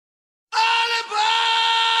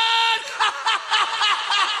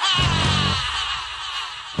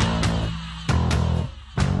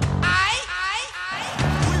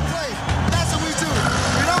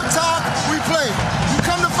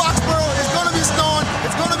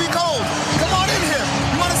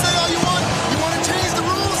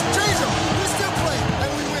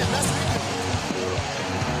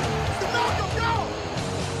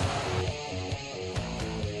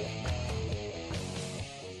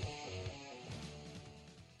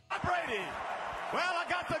Brady. Well, I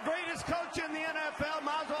got the greatest coach in the NFL.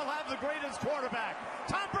 Might as well have the greatest quarterback.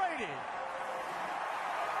 Tom Brady.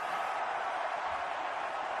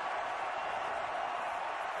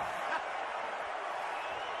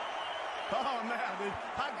 Oh, man.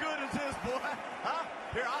 How good is this, boy? Huh?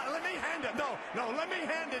 Here, let me hand it. No, let me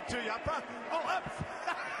hand it to you. Up.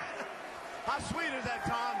 How sweet is that,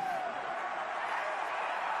 Tom?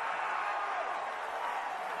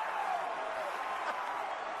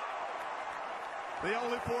 The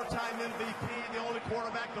only four-time MVP, the only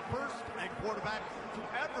quarterback, the first quarterback to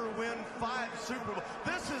ever win 5 Super Bowls.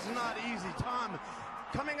 This is not easy, Tom.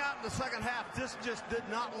 Coming out in the second half, this just did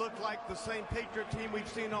not look like the same Patriot team we've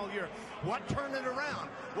seen all year. What turned it around?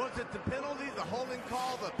 Was it the penalty, the holding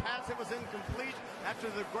call, the pass that was incomplete after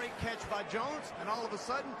the great catch by Jones, and all of a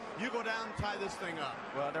sudden, you go down and tie this thing up?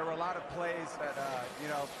 Well, there were a lot of plays that,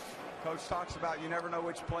 Coach talks about. You never know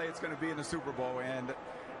which play it's going to be in the Super Bowl, and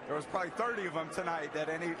there was probably 30 of them tonight that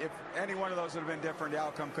if any one of those would have been different, the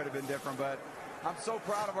outcome could have been different. But I'm so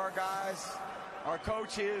proud of our guys, our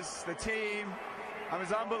coaches, the team.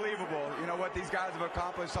 It's unbelievable, what these guys have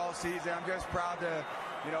accomplished all season. I'm just proud to,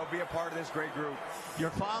 be a part of this great group.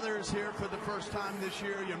 Your father is here for the first time this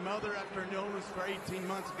year. Your mother, after an illness for 18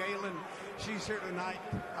 months, Galen, she's here tonight.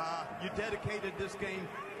 You dedicated this game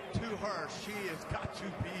to her. She has got to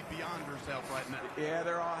be beyond herself right now. Yeah,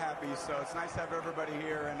 they're all happy. So it's nice to have everybody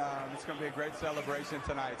here, and it's going to be a great celebration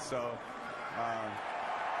tonight. So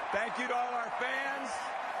thank you to all our fans,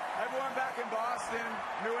 everyone back in Boston,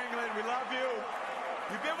 New England. We love you.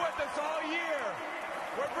 You've been with us all year.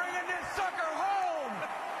 We're bringing this sucker home.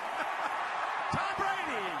 Tom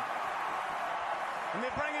Brady. And they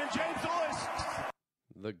bring in James Lewis.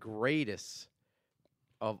 The greatest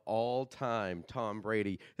of all time, Tom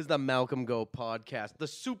Brady. This is the Malcolm Go podcast, the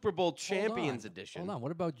Super Bowl Champions edition. Hold on.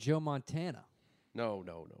 What about Joe Montana? No,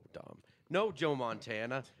 Dom. No Joe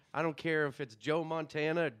Montana. I don't care if it's Joe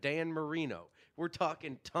Montana or Dan Marino. We're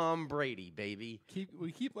talking Tom Brady, baby.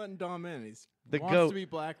 We keep letting Dom in. He The wants GOAT. to be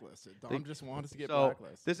blacklisted. Dom just wants to get So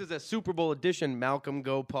blacklisted. this is a Super Bowl edition Malcolm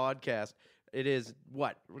Go podcast. It is,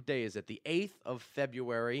 what day is it? The 8th of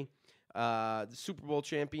February. The Super Bowl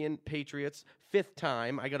champion, Patriots, 5th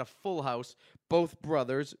time. I got a full house. Both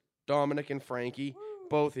brothers, Dominic and Frankie,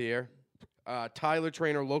 both here. Tyler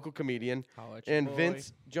Traynor, local comedian, and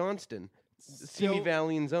Vince Johnston, Simi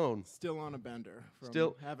Valley and Zone. Still on a bender.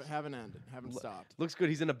 Haven't ended. Haven't stopped. Looks good.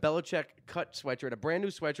 He's in a Belichick cut sweatshirt, a brand new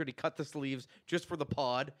sweatshirt. He cut the sleeves just for the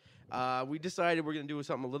pod. We decided we're going to do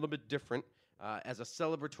something a little bit different as a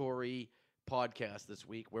celebratory podcast this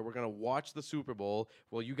week, where we're going to watch the Super Bowl.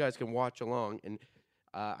 Well, you guys can watch along. And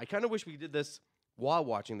I kind of wish we did this while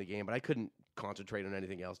watching the game, but I couldn't concentrate on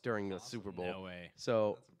anything else during the Super Bowl. No way.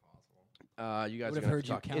 So you guys would are have going heard to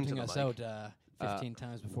you talk into counting the us mic. out 15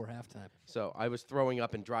 times before halftime. So I was throwing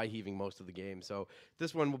up and dry heaving most of the game. So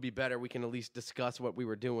this one will be better. We can at least discuss what we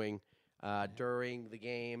were doing during the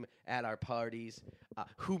game, at our parties.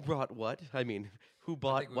 Who brought what? I mean, who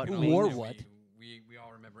bought what? Who wings? wore what? We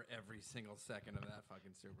all remember every single second of that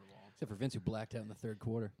fucking Super Bowl. Except for Vince, who blacked out in the third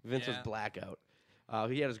quarter. Vince was Yeah. blackout.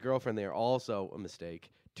 He had his girlfriend there, also a mistake.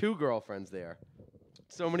 2 girlfriends there.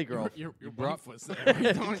 So many girlfriends. Your wife was there. What are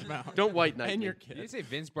you talking about? Don't white knight And me. your Did you kid. say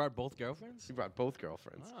Vince brought both girlfriends? He brought both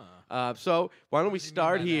girlfriends. Ah. So why don't we What do you mean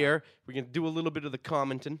start by here? We can do a little bit of the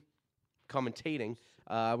commentating.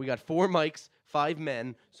 We got 4 mics, 5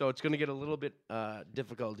 men, so it's going to get a little bit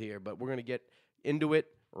difficult here, but we're going to get into it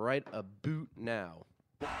right about now.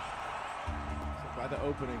 So by the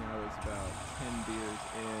opening, I was about 10 beers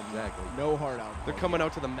in. Exactly. No hard alcohol. They're coming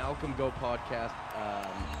out to the Malcolm Go podcast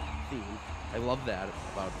theme. I love that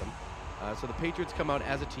about them. So the Patriots come out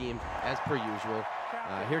as a team, as per usual.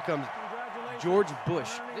 Here comes George Bush,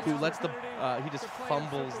 who lets he just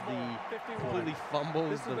completely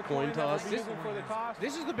fumbles the coin toss. This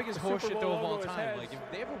is the biggest horseshit though of all time. Like if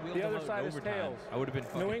they ever wheeled him out in overtime, I would have been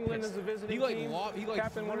fucking New England pissed. is a visiting He like team.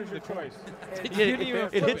 Captain, what is your choice?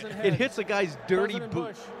 It hits a guy's dirty President boot.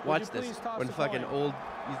 Bush, would Watch you this. please toss When a fucking coin? old,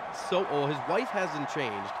 he's so old. His wife hasn't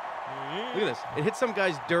changed. Look at this. It hits some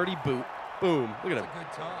guy's dirty boot. Boom. Look at him.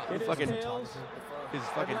 Good talk. It is fucking tails. His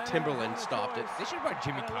fucking Timberland stopped it. They should have brought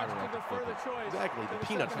Jimmy Carter out to flip it. Exactly. The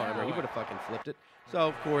peanut farmer. He would have fucking flipped it. So,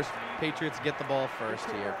 of course, Patriots get the ball first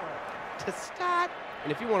here to start.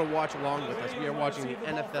 And if you want to watch along with us, we are watching the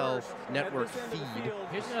NFL Network feed.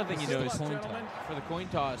 Here's another thing you This is notice. the coin toss. For the coin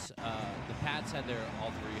toss, the Pats had their all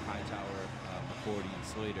 3 Hightower, McCourty, and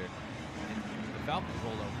Slater. And the Falcons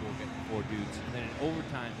rolled out 4 dudes. And then in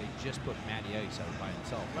overtime, they just put Matty Ice out by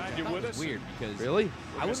himself. Which I thought was weird because Really?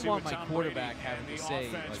 I wouldn't want my quarterback having to say,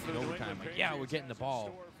 like in overtime, like, yeah, we're getting the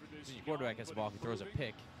ball. So your quarterback gets the ball, he throws a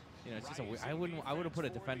pick. You know, it's just I would have put a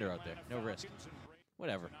defender out there. No risk.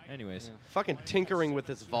 Whatever. Anyways. Fucking tinkering with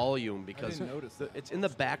this volume I because didn't notice that. it's in the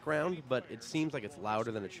background, but it seems like it's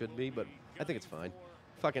louder than it should be. But I think it's fine.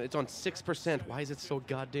 Fucking, it's on 6%. Why is it so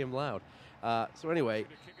goddamn loud? So anyway,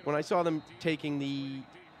 when I saw them taking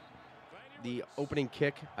the opening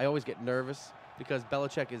kick, I always get nervous because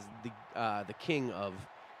Belichick is the king of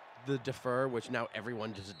the defer, which now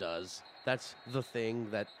everyone just does. That's the thing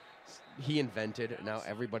that he invented. Now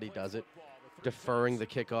everybody does it, deferring the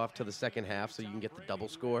kickoff to the second half so you can get the double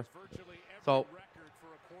score. So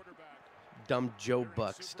dumb Joe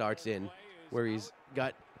Buck starts in where he's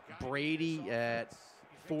got Brady at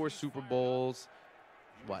 4 Super Bowls,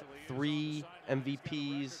 3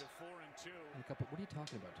 MVPs. What are you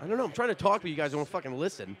talking about? I don't know. I'm trying to talk, but you guys don't fucking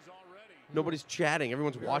listen. Nobody's chatting.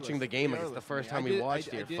 Everyone's watching the game like it's the first time we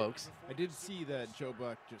watched here, folks. I did see that Joe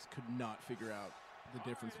Buck just could not figure out the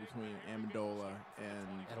difference between Amendola and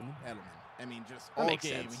Edelman. I mean, just That all makes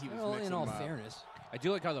game sense. he was Well, mixing in all them up. fairness, I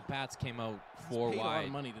do like how the Pats came out 4 paid a lot of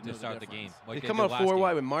wide money to know to the start the game. difference. Like They come did out last 4 game.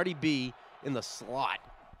 wide with Marty B in the slot.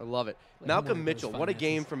 I love it. Let him Malcolm handle his Mitchell. What a game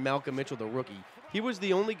finances. from Malcolm Mitchell, the rookie. He was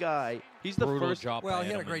the only guy. He's the Brutal first. job Well, by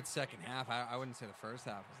he had a Edelman. great second half. I wouldn't say the first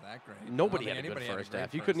half was that great. Nobody I had don't a think good anybody first great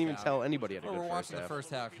half. You first couldn't even half. tell anybody had a Well, good we're first watching the half. first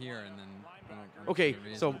half here, and then I don't Okay, see a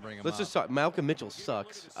reason so to bring him let's up. just talk. Malcolm Mitchell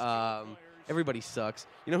sucks. Everybody sucks.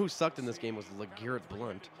 You know who sucked in this game was LeGarrette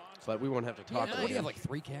Blunt, but we won't have to talk what about do you him. have, like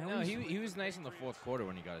 3 carries? No, he was nice in the fourth quarter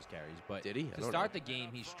when he got his carries, but Did he? I to don't start know. the game,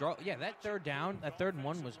 he struggled. Yeah, that third and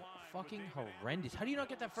 1 was fucking horrendous. How do you not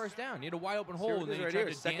get that first down? You had a wide open hole, Here it and then is you right tried here,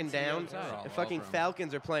 to second dance to the down. outside. The all fucking over him.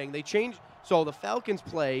 Falcons are playing. They change. So the Falcons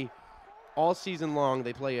play all season long.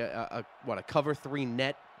 They play a cover 3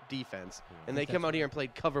 net defense, and they come out here and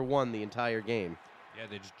played cover 1 the entire game. Yeah,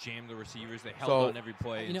 they just jammed the receivers. They held So- on every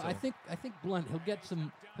play. You know, I think Blunt he'll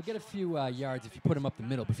get a few yards if you put him up the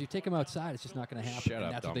middle. But if you take him outside, it's just not going to happen. Shut and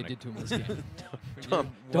up, that's what they Dominic. did to him this game. Tom,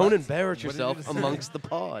 don't embarrass yourself amongst the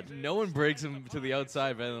pod. no one breaks him to the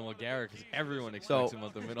outside better than LeGarrette because everyone expects him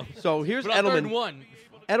up the middle. So here's But on third and Edelman. 1,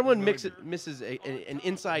 Edelman misses an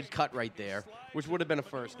inside cut right there, which would have been a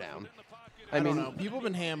first down. I don't know. People have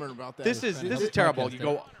been hammering about that. This It's is been- terrible.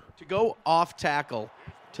 You go off tackle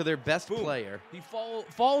to their best Boom. player. he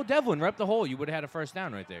followed Devlin right up the hole. You would have had a first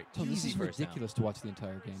down right there. So this Easy is first down. ridiculous to watch the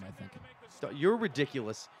entire game, I think. You're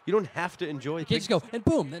ridiculous. You don't have to enjoy You it. can't just go, and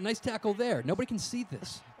boom, that nice tackle there. Nobody can see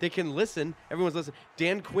this. They can listen. Everyone's listening.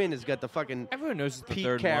 Dan Quinn has got the fucking Everyone knows it's the Pete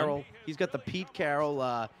third Carroll. one. He's got the Pete Carroll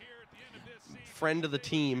friend of the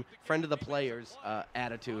team, friend of the players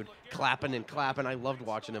attitude. Clapping and clapping. I loved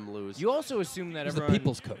watching him lose. You also assume that He's the everyone,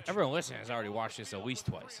 people's coach. everyone listening has already watched this at least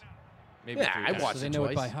twice. Maybe Yeah, 3 I times. watched So they it know it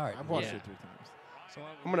by twice. heart. I've watched Yeah. it 3 times.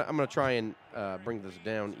 I'm gonna try and bring this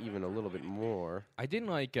down even a little bit more. I didn't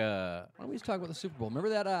like. Why don't we just talk about the Super Bowl? Remember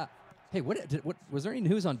that? Hey, what was there any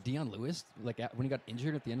news on Deion Lewis? Like when he got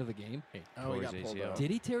injured at the end of the game? Oh, he Tore got his pulled ACL. out.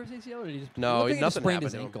 Did he tear his ACL or did he just? No, it looked like he just nothing sprained happened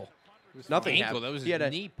his to him. ankle. Nothing Ankle, happened. that was he had his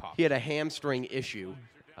a knee pop. he had a hamstring issue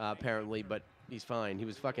apparently, but he's fine. He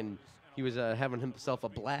was having himself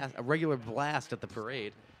a regular blast at the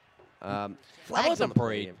parade. How about Flags the on the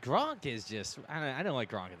parade? Gronk is just. I don't like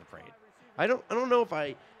Gronk in the parade. I don't know if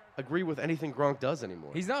I agree with anything Gronk does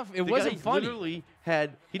anymore. He's not. It The wasn't guy funny. Literally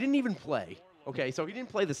he didn't even play. Okay, so he didn't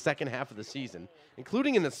play the second half of the season,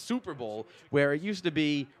 including in the Super Bowl, where it used to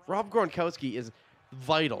be Rob Gronkowski is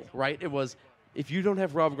vital, right? It was, if you don't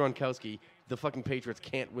have Rob Gronkowski, the fucking Patriots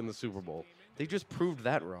can't win the Super Bowl. They just proved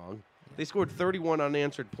that wrong. They scored 31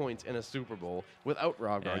 unanswered points in a Super Bowl without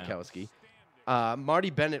Rob Yeah. Gronkowski.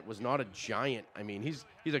 Marty Bennett was not a giant. I mean, he's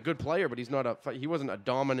a good player, but he wasn't a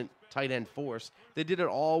dominant tight end force. They did it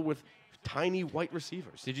all with tiny white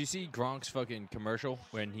receivers. Did you see Gronk's fucking commercial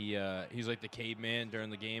when he's like the caveman during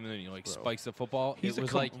the game and then he like spikes the football? He's it a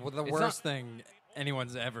was com- like Well, the it's worst thing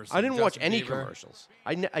anyone's ever seen. I didn't watch Justin any Bieber. commercials.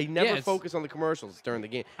 I never it's- focus on the commercials during the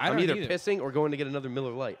game. I I'm don't either either. pissing or going to get another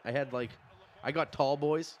Miller Lite. I got Tall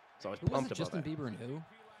Boys, so I was Who was pumped it? about Justin that. Bieber and who?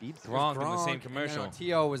 Gronk in the same and, commercial.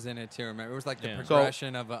 T.O. was in it too. Remember, it was like the Yeah. So,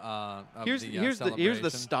 progression of Here's the the celebration.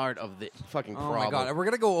 start of the fucking Oh problem. my god, we're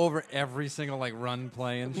gonna go over every single like run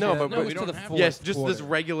play and No, shit. but No, but we don't to the have fourth yes, just quarter. this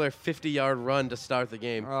regular 50-yard run to start the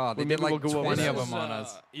game. Oh, they Well, did maybe like we'll go over 20 that. of them on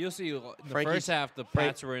us. You'll see in the Frankie's- first half the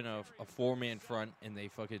Pats were in a 4-man front and they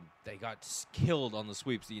got killed on the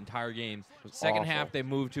sweeps the entire game. Second awful. half they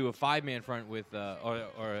moved to a 5-man front with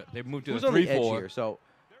or they moved to Who's a on the edge 3-4. here? So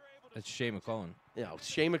That's Shea McClellan.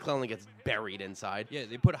 Shea McClellan gets buried inside. Yeah,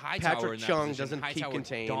 they put Hightower Patrick in that Chung position. doesn't keep Hightower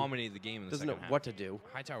contained. dominated the game in the Doesn't know second half. what to do.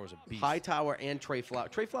 Hightower was a beast. Hightower and Trey Flowers.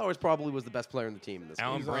 Trey Flowers probably was the best player in the team in this game.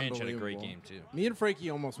 Alan He's Branch had a great unbelievable. game, too. Me and Frankie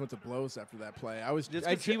almost went to blows after that play. I was Just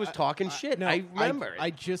I 'cause he ju- was I- talking shit. no, I remember it.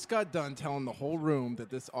 I just got done telling the whole room that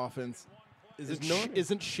this offense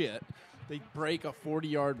isn't shit. They break a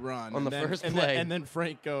 40-yard run On and the then- first and play. Then, and then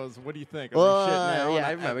Frank goes, "What do you think? Are they shit now?" Yeah, And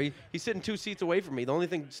I remember. He's sitting 2 seats away from me. The only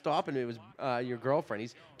thing stopping me was your girlfriend.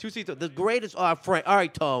 He's 2 seats. The greatest. Frank. All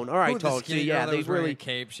right, Tone. All right, Who, the Tone. skinny See, girl yeah, that they was wearing really a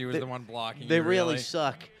cape. She was they- the one blocking. They you, really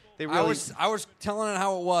suck. They really. I was telling it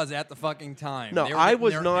how it was at the fucking time. No, They were I getting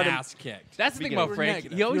was their not ass kicked. That's the thing Speaking about of- Frank.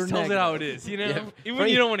 negative. He always You're tells it how it negative. is, you know? Yeah, Even when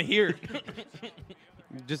Frank- you don't want to hear it.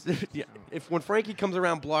 Just when Frankie comes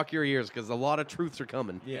around, block your ears because a lot of truths are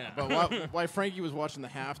coming. Yeah, but while Frankie was watching the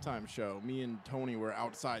halftime show, me and Tony were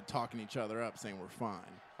outside talking each other up, saying we're fine.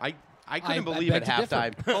 I couldn't I believe at beg to differ.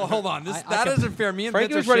 halftime. Oh, hold on. I That could- isn't fair. Me and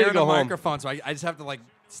Frankie Vince was are ready to sharing a go home. microphone, so I just have to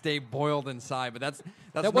stay boiled inside. But that's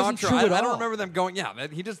That not wasn't true. true at I don't all. remember them going. Yeah,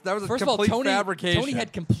 that was First a of all, complete fabrication. Tony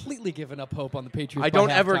had completely given up hope on the Patriots. I by don't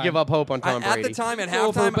ever halftime. give up hope on Tom At Brady. the time at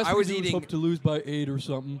Well, for halftime, best I was we do is eating. hope to lose by 8 or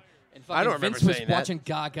something. And I don't remember Vince was saying that. watching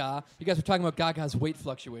Gaga. You guys were talking about Gaga's weight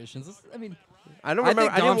fluctions. I mean, I don't I remember.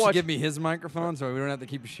 think I Dom didn't should watch. give me his microphone so we don't have to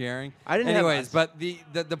keep sharing. I didn't have Anyways, us. but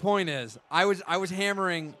the point is, I was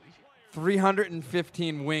hammering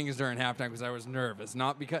 315 wings during halftime because I was nervous,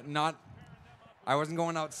 I wasn't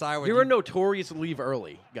going outside with You're a notorious leave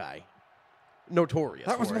early guy. Notorious.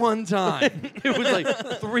 That was for it. one time. It was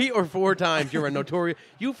like 3 or 4 times you're a notorious.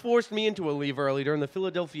 You forced me into a leave early during the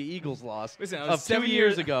Philadelphia Eagles loss Listen, I of was 7 7 years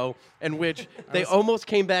years ago, in which they almost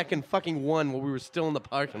came back and fucking won while we were still in the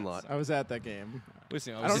parking lot. I was at that game.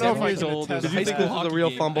 Listen, I I was don't know if 7 I years can old. It was attest a to high that. school This was a hockey real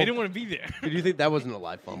game. fumble? I didn't want to be there. Did you think that wasn't a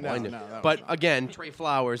live fumble? No, I knew. no, that was But not. again, Trey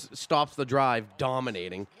Flowers stops the drive,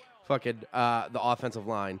 dominating fucking the offensive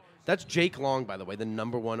line. That's Jake Long, by the way, the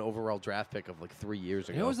 #1 overall draft pick of like 3 years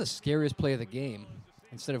ago. you know what was the scariest play of the game?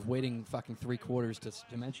 Instead of waiting fucking 3 quarters to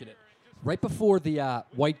mention it, right before the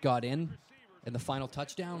White got in the final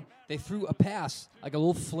touchdown, they threw a pass, like a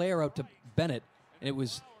little flare out to Bennett, and it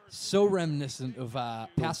was so reminiscent of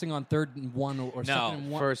passing on 3rd and 1 or 2nd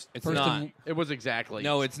and 1. First, It's first not. and- it was exactly.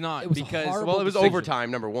 No, it's not. It was a because horrible well, it was decision.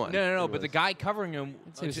 overtime. #1. No, It but the was. guy covering him.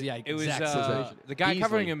 say it was the it was exact situation. the guy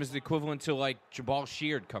covering Beasley. him is the equivalent to like Jabal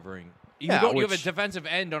Sheard covering. You, Yeah, don't, you have a which- defensive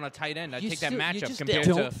end on a tight end. I'd You take that still- you matchup just compared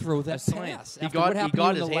don't to throw a that slant. pass. He after got- what he happened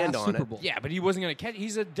got to you in his the hand last on Super it. Bowl. Yeah, but he wasn't going to catch.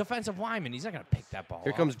 He's a defensive lineman. He's not going to pick that ball.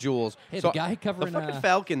 Here off. comes Jules. Hey, So the guy covering the fucking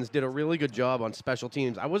Falcons did a really good job on special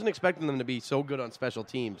teams. I wasn't expecting them to be so good on special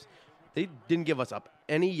teams. They didn't give us up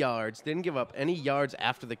any yards. Didn't give up any yards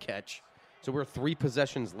after the catch. So we're 3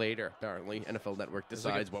 possessions later. Apparently, NFL Network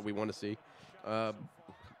decides what we want to see.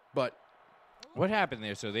 But What happened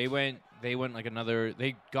there? So they went like another.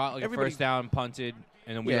 They got like Everybody- a first down, punted,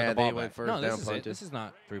 and then we Yeah, got the ball they went back. first no, this down, is punted. it. This is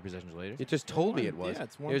not 3 possessions later. it just told me it was. Yeah,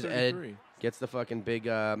 it's Here's Ed 133. gets the fucking big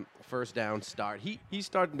first down start. He's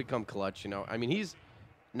starting to become clutch. I mean, he's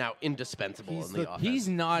now indispensable He's in the the- offense. He's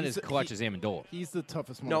not He's as a- clutch he- as Amendola. He's the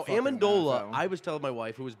toughest No, motherfucker in the Amendola, NFL. I was telling my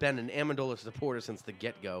wife, who has been an Amendola supporter since the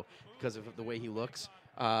get-go because of the way he looks.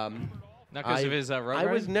 Not because of his road I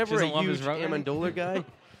was running? never She a doesn't love his huge road running? Amendola guy.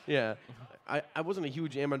 Yeah. I wasn't a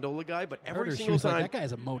huge Amendola guy, but I heard every her, she single was time like, that guy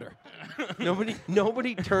has a motor.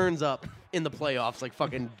 nobody turns up in the playoffs like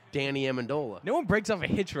fucking Danny Amendola. No one breaks off a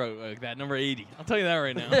hitch road like that, number 80. I'll tell you that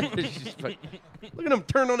right now. It's just like, look at him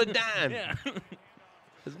turn on a dime. yeah.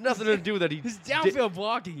 There's nothing to do with that. His downfield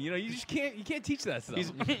blocking, you just can't teach that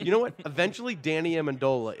stuff. You know what? Eventually, Danny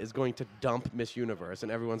Amendola is going to dump Miss Universe,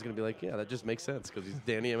 and everyone's going to be like, "Yeah, that just makes sense because he's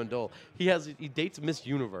Danny Amendola." He dates Miss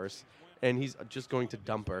Universe, and he's just going to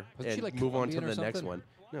dump her Wasn't she, and like, move on to Colombian or the next something? one.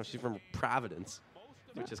 No, she's from Providence,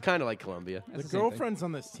 which is kind of like Colombia. The That's the same thing. girlfriends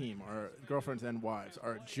on this team are girlfriends and wives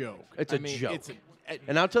are a joke. It's I a mean, joke. It's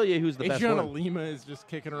And I'll tell you who's the best Adriana one. Lima is just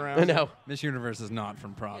kicking around. I know. Miss Universe is not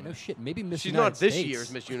from Yeah, Providence. no shit. Maybe Miss She's United not this States.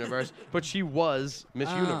 year's Miss Universe, but she was Miss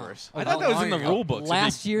Ah. Universe. I thought that was in the rule book. So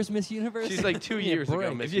Last year's Miss Universe? She's like 2 Give me a years ago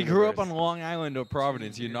break. Miss if you grew up Universe. on Long Island or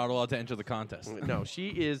Providence, you're not allowed to enter the contest. No,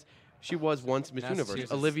 she was once Miss Universe.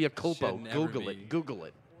 Massachusetts Olivia should Culpo. never Google be. it. Google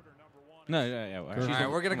it. No, yeah. All right,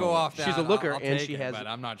 we're gonna go off that. She's a looker, I'll and take she it, has. but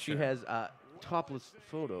I'm not sure. She has topless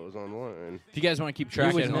photos online. If you guys want to keep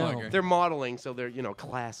track would at know? home, They're modeling, so they're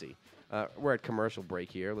classy. We're at commercial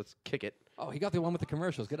break here. Let's kick it. Oh, he got the one with the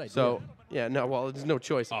commercials. Good idea. So yeah, no. Well, there's no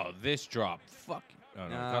choice. oh, this drop. Fuck. Oh, no,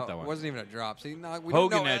 got that No, one. it wasn't even a drop. See, no, we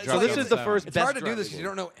Hogan don't know. had It's dropped So like this it. is the So first. It's best hard to do drive this we because you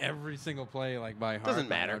don't know every single play like by heart. Doesn't no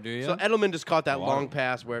matter. more, do you? So Edelman just caught that A lot long of-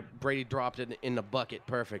 pass where Brady dropped it in the bucket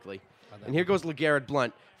perfectly. And here goes LeGarrette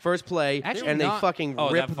Blount. First play, Actually and they not- fucking oh,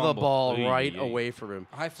 rip that the fumble. ball Oy, right oy, oy. away from him.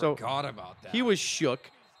 I So forgot about that. he was shook,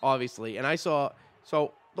 obviously, and I saw.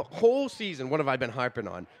 So the whole season, what have I been harping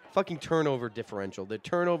on? Fucking turnover differential.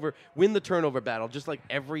 Win the turnover battle, just like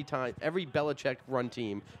every time, every Belichick run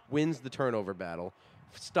team wins the turnover battle.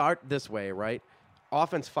 Start this way, right?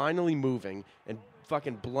 Offense finally moving, and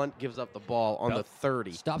fucking Blunt gives up the ball on the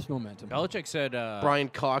 30. Stops momentum. Belichick said. Brian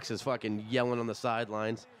Cox is fucking yelling on the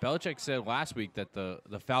sidelines. Belichick said last week that the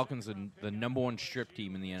Falcons are the number 1 strip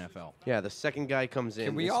team in the NFL. Yeah, the second guy comes in,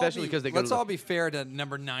 Can we especially because they go. let's to the- all be fair to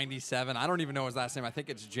number 97. I don't even know his last name. I think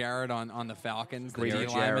it's Jared on the Falcons. The Great D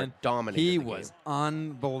Jared. lineman. Dominated He the was game.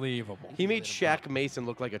 unbelievable. He made Shaq Mason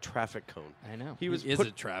look like a traffic cone. I know. He was is put,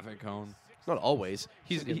 a traffic cone. not always.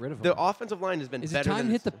 Get rid of The him. offensive line has been Is it better time than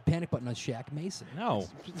to hit the panic button on Shaq Mason? No.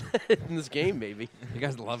 in this game, maybe. You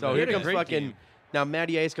guys love So that. here had a comes great fucking. game. Now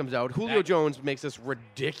Matty Ice comes out. Julio That- Jones makes this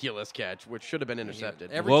ridiculous catch, which should have been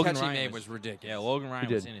intercepted. Every Logan catch he Ryan made was ridiculous. Yeah, Logan Ryan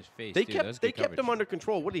He was did. in his face. They too. That kept was they good kept him coverage. under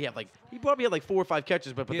control. What did he have? He probably had like 4 or 5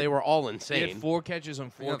 catches, but He they had- were all He insane. had 4 catches on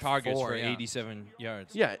 4 had targets 4, for yeah. 87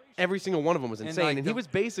 yards. Yeah, every single one of them was And, insane, like, and he the- was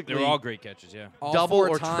basically They were all great catches, yeah. All double 4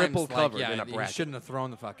 or times, triple like, covered yeah, in a he bracket. shouldn't have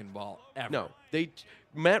thrown the fucking ball ever. No,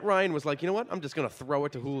 Matt Ryan was like, you know what? I'm just gonna throw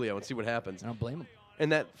it to Julio and see what happens. I don't blame him.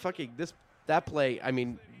 And that play, I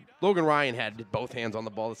mean, Logan Ryan had both hands on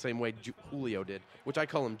the ball the same way Julio did, which I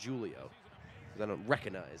call him Julio, because I don't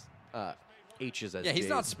recognize H's as Yeah, he's J's.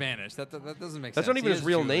 not Spanish. That doesn't make That's sense. not even He his is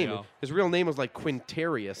real Julio. name. His real name was like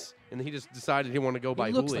Quintarius, and he just decided he wanted to go by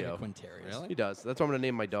he looks Julio. like a Quintarius. Really? He does. That's what I'm gonna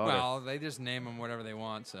name my daughter. Well, they just name him whatever they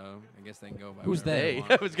want, so I guess they can go by Who's whatever Hey, they I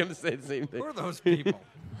want. was gonna say the same thing. Who are those people?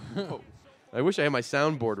 I wish I had my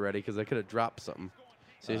soundboard ready because I could have dropped something.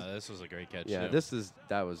 See, This was a great catch. yeah, too.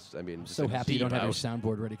 that was. I mean, just So a happy you don't deep have your out.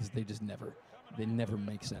 soundboard ready because they never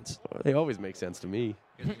make sense. They always make sense to me.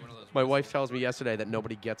 Gives me one of those My wife tells me yesterday that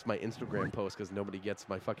nobody gets my Instagram post because nobody gets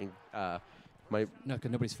my fucking my. No,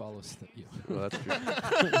 because nobody follows you. Well, that's true.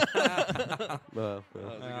 Well,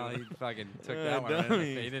 Well, he fucking took that one. Right in the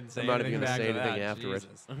face. He didn't say I'm not even anything gonna back say to anything that. after it.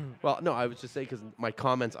 Jesus. well, no, I was just saying because my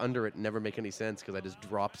comments under it never make any sense because I just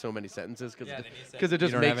drop so many sentences Yeah, then he said because it you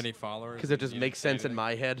just don't makes have any followers. because it just you makes didn't sense say in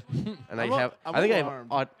my head, and I'm I think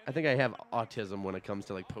alarmed. I think I have autism when it comes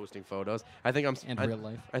to like posting photos. I think And real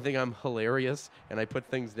life. I think I'm hilarious, and I put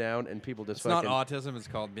things down, and people just It's not fucking autism. It's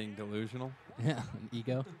called being delusional. Yeah, an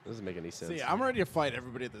ego. doesn't make any sense. See, I'm ready to fight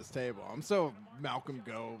everybody at this table. I'm so Malcolm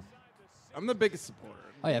Go. I'm the biggest supporter.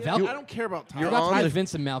 Oh, yeah, Val- I don't care about You're Tyler. on Tyler the-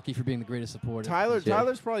 Vincent Malky for being the greatest supporter. Tyler. Yeah.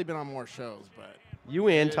 Tyler's probably been on more shows, but You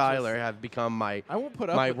and It's Tyler just- have become my I won't put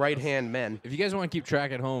up my with right this. hand men. If you guys want to keep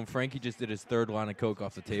track at home, Frankie just did his 3rd line of coke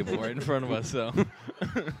off the table right in front of us. So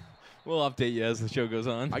we'll update you as the show goes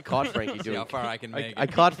on. I caught Frankie See doing. how far I can make I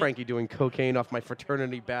it. caught Frankie doing cocaine off my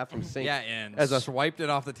fraternity bathroom sink. Yeah, and as a swiped it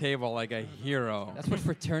off the table like a hero. That's what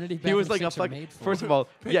fraternity He was bathroom like a sinks are fucking. made for. First of all,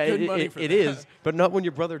 Pay yeah, good it, money it, for it that. is, but not when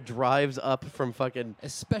your brother drives up from fucking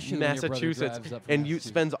especially when your brother Massachusetts drives up from and you Massachusetts.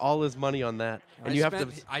 spends all his money on that, and you have to.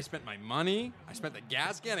 I spent my money. I spent the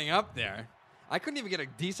gas getting up there. I couldn't even get a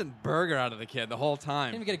decent burger out of the kid the whole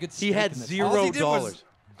time. Didn't even get a good He steak had in this. zero All he did was- dollars.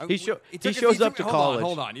 I- He sho- he he took- shows took up me- to hold college. On,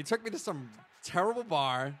 hold on. He took me to some terrible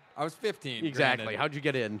bar. I was 15. Exactly. granted. How'd you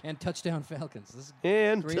get in? And touchdown Falcons. This is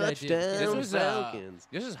And Great idea. This touchdown was Falcons.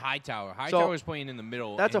 this is Hightower. So, Hightower's playing in the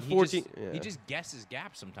middle. that's and a he 14 Just, yeah. He just guesses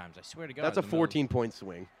gaps sometimes. I swear to God. That's a in the middle. 14-point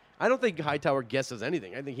swing. I don't think Hightower guesses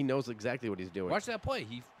anything. I think he knows exactly what he's doing. Watch that play.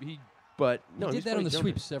 He But he no, did he's that on the pretty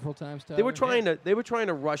sweep jumpy. several times. They were Tyler. trying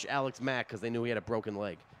to rush Alex Mack because they knew he had a broken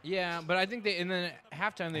leg. yeah, but I think they and then at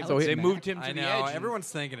halftime they Alex they Mack. moved him to I the know. edge. and-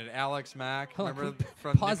 Everyone's thinking it. Alex Mack. Hold on, Remember can we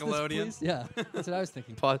from pause this, Nickelodeon? please? Yeah, that's what I was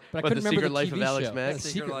thinking. Pause- But I what, couldn't the remember Secret Life TV of Alex show. Mack? Yeah,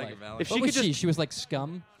 Secret Secret Life Life. of Alex If What she was could she? just- She was like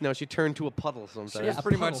scum. No, she turned to a puddle sometimes. She was a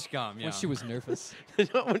pretty much puddle. scum, yeah. When she was nervous.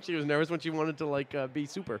 When she was nervous, when she wanted to like be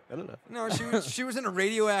super. I don't know. No, she was in a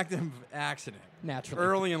radioactive accident Naturally.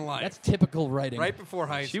 early in life. That's typical writing. right before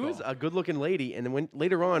high She school. was a good-looking lady, and then when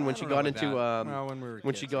later on, when I she don't know got about into that. Well, when we were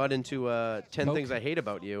when she kids. got into 10 Coke. Things I Hate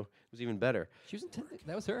About You, it was even better. She was in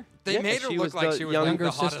that was her. They Yeah, made her she look was like the she was like younger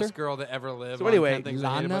the hottest sister? girl to ever live. So on anyway, 10 Things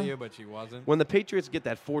I Hate About Lana? You, but she wasn't. When the Patriots get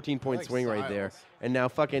that 14-point like swing right there, Styles. and now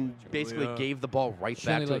fucking basically Julia. gave the ball right She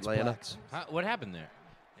back only to likes Atlanta. blacks. what happened there?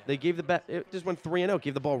 They gave the bat. It just went 3-0.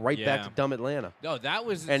 Gave the ball right back Yeah. to dumb Atlanta. No, that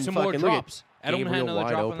was And some more fucking look at drops. Edelman had Gabriel another wide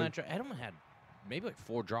drop open. on that. Edelman had maybe like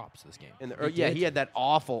 4 drops this game. And He yeah, did. he had that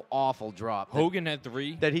awful drop. Hogan had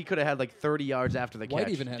 3. that he could have had like 30 yards after the White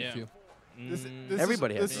catch. even had Yeah. a few.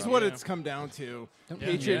 Everybody has This is trouble. what Yeah. it's come down to. Don't-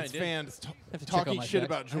 Patriots Yeah, I did. fans have to check out talking my shit facts.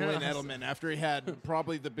 about Julian Edelman after he had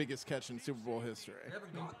probably the biggest catch in Super Bowl history.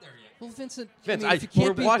 Well, Vincent, Vince, I mean, if you can't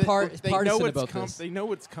we're be They know partisan it's about this. They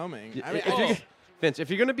know it's coming. I mean, If you're- Vince, if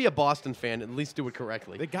you're going to be a Boston fan, at least do it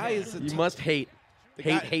correctly. the guy is You must hate. The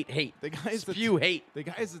Hate, guy- hate, hate. the guy is the Spew hate. The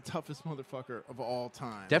guy is the toughest motherfucker of all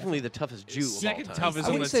time. Definitely the toughest Jew Second of all time. toughest I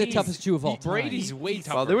on wouldn't the say the team. toughest Jew of all time. Brady's way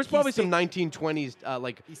tougher. Well, there was probably He some sta- 1920s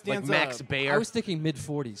like stands Max up. Baer. I was thinking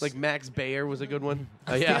mid-40s. Like Max Baer was a good one.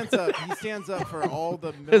 He Yeah. stands up for all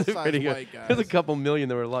the There's a middle-sized pretty good- white There's a guys. couple million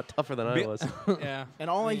that were a lot tougher than I was. Yeah. And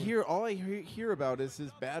all I hear about is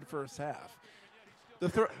his bad first half.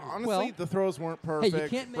 Honestly, Well, the throws weren't hey, perfect. you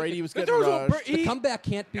can't make Brady it- was The getting throws weren't rushed. the comeback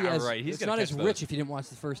can't be Yeah, as right, he's it's gonna not as catch rich those. if you didn't watch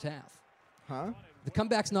the first half. Huh? The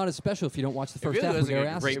comeback's not as special if you don't watch the first really half. was when a they're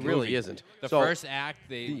asked great It to. really movie. isn't. The So- first act,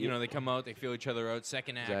 they come out, they feel each other out.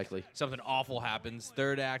 Second act, Exactly. something awful happens.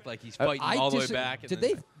 Third act, like he's I- fighting all the way back. And Did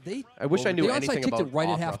then they? I wish I knew They anything onside kicked about it right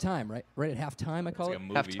opera. at halftime, right? Right at halftime, I call It's it.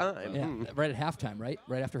 like a movie. Halftime. Yeah, Hmm. right at halftime, right?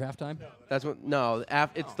 Right after halftime. That's what. No,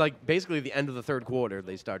 it's like basically the end of the third quarter.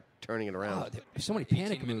 They start turning it Oh, around. there's so many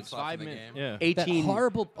panic 18 minutes moves. left 5 in the minutes. game. Yeah. That 18.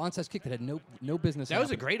 horrible onside kick that had no business. That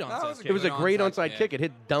was a happening. great That onside was a kick. It was a Good great onside onside kick. kick. It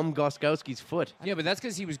hit dumb Goskowski's foot. Yeah, but that's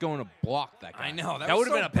because he was going to block that guy. I know. That would was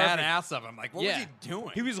have been so a perfect. badass of him. Like, what yeah. was he doing?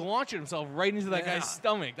 He was launching himself right into that Yeah. guy's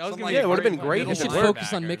stomach. That was Something going like to Yeah, it would've been middle great You if should it linebacker.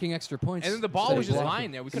 focus on making extra points. And then the ball instead was of just blocking.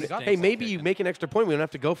 lying there. We could have got Hey, the maybe onside you kick. make an extra point. We don't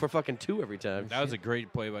have to go for fucking 2 every time. That was a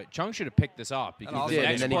great play, but Chung should have picked this off because also the did,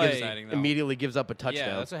 next and then play. he exciting, though. immediately gives up a Yeah,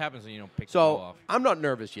 touchdown. that's what happens when you don't pick the ball So off. I'm not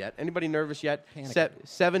nervous yet. Anybody nervous yet? Panic.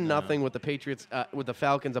 7-0 with the Patriots, with the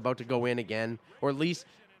Falcons about to go in again, or at least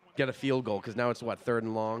get a field goal because now it's what, 3rd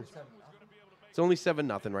and long. It's only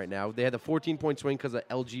 7-0 right now. They had the 14-point swing because of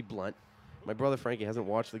LG Blunt. My brother Frankie hasn't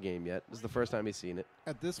watched the game yet. This is the first time he's seen it.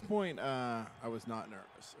 At this point, I was not nervous.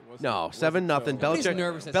 It wasn't- No, it wasn't 7-0. so- Nobody's Belichick.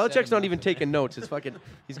 nervous at Belichick's not 7-0. even taking notes. He's fucking.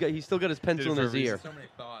 He's still got his pencil in his ear. So many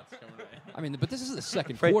thoughts coming right. I mean, but this is the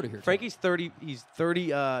second Frank- quarter here. Frankie's 30. He's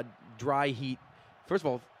 30 dry heat. First of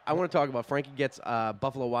all, I want to talk about Frankie gets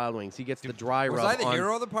Buffalo Wild Wings. He gets the dry Was rub I the on.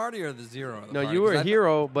 hero of the party or the zero of the No, party? you were 'Cause a I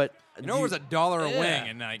hero, but You know, it was $1 a Yeah. wing,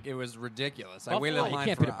 and like it was ridiculous. I waited Buffalo, in you line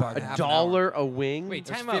can't for beat a bargain. half $1 an hour. a wing. Wait, It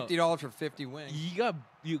was time out. $50 for 50 wings. You got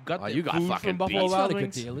Oh, the you got food fucking from Buffalo beat. It's Wild not a good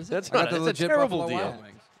Wings? deal, is it? That's I got not. the That's a legit terrible Buffalo deal. Wild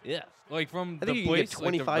Wings. Yeah, like from I think the you can place, get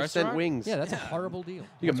like the 25-cent restaurant? wings. Yeah, that's a horrible deal.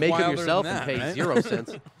 You can It's make them wilder yourself than and that, pay right? 0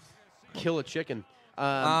 cents. Kill a chicken.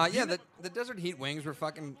 Yeah, the Desert Heat wings were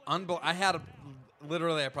fucking unbelievable. I had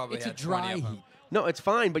literally, I probably It's a had 20 dry of them. heat. No, it's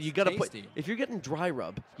fine, but you got to put. tasty. If you're getting dry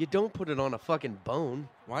rub, you don't put it on a fucking bone.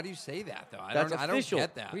 Why do you say that though? I That's don't official.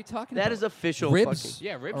 get that. What are you talking That about? is official. Ribs.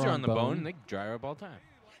 Yeah, ribs Or are on on the bone. bone. and They dry up all the time.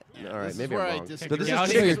 Fucking, all right, This is maybe where I'm I wrong. disagree. But this Yeah, is I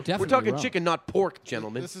chicken. think you're We're definitely talking wrong. chicken, not pork,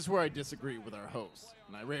 gentlemen. This is where I disagree with our host,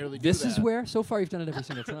 and I rarely do This that. is where, so far, you've done it every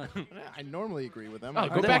single time. I normally agree with them. Oh, I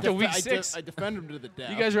go defend- back to I week def- 6. I defend them to the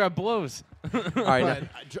death. You guys are at blows. All right,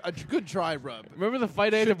 But a good dry rub Remember the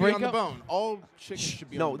fight I had to should be break on the up? bone. All chicken should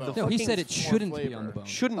be No, on the the bone. No, he fucking said it more shouldn't be flavor. on the bone.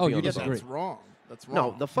 Shouldn't oh, be you on the disagree. That's wrong. That's no,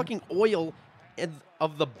 wrong. the fucking oil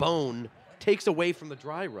of the bone takes away from the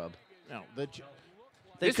dry rub. No,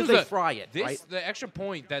 Because was they a- fry it, This right? the extra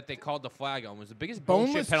point that they called the flag on was the biggest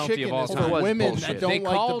boneless bullshit penalty chicken of all is time. for was women bullshit. that don't They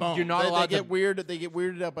like called the bone. you're not they allowed get to- weird. They get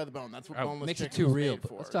weirded out by the bone. That's what Oh, boneless Makes it chicken too is real. made But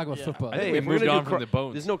for. let's talk about Yeah. football. Hey, we if we're moved gonna on do from the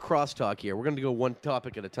bones. There's no crosstalk here. We're going to go one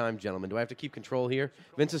topic at a time, gentlemen. Do I have to keep control here?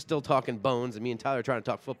 Vince is still talking bones, and me and Tyler are trying to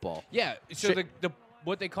talk football. Yeah. So Shit. the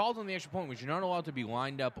what they called on the extra point was you're not allowed to be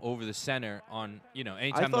lined up over the center on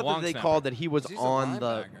anytime I the thought long that they snapper. called that he was He's a on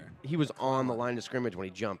linebacker. the line of scrimmage when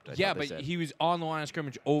he jumped. I Yeah, thought they but said. he was on the line of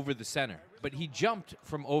scrimmage over the center. But he jumped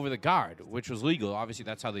from over the guard, which was legal. Obviously,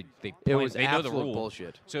 that's how they It play. was they know the absolute rule.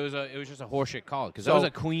 bullshit. So it was just a horseshit call because So, that was a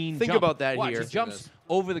clean. think jump. about that Watch, here. He jumps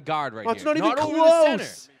over the guard right Oh, it's here. not even over close. The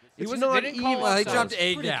center. He It's wasn't- not they didn't call even- Well, he offside. jumped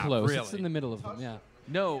A Pretty gap. close. Really? It's in the middle of them, yeah.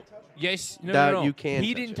 No. Yes. No. That- no. you can't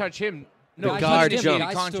He touch didn't it. touch him. The No, he guard touched The him in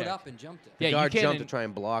jumped. guy stood contact. up and jumped it. The Yeah, you guard can't jumped to in- try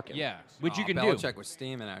and block him. Yeah, which you can Belichick do. was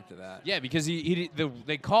steaming after that. Yeah, because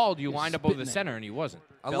they called you lined up over the spitting at center and he wasn't.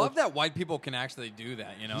 I love that white people can actually do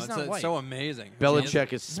that. You know, He's it's not white. so amazing.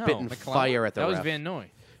 Belichick is spitting McClellan. fire at the That was ref. Van Noy.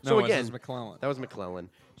 So No, again, this is McClellan. that was McClellan.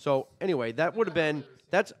 So anyway, that would have been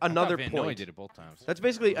that's I thought another Van Noy point. did it both times. That's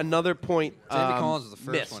basically another point. David Collins was the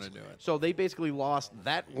first missed. one to do it. So they basically lost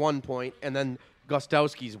that 1 point, and then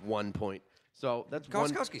Gostowski's 1 point. So that's one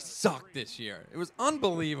Gostkowski sucked this year. It was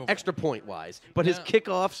unbelievable. extra point wise. But his Yeah.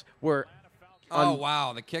 kickoffs were Oh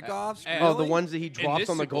wow, the kickoffs. Uh, oh the Really? ones that he drops this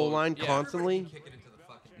on the Super goal Bowl, line yeah. constantly. Kick it into the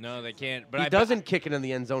fucking No, they can't. But He I doesn't kick it in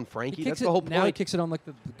the end zone, Frankie. He That's kicks the it, whole now he point. kicks it on like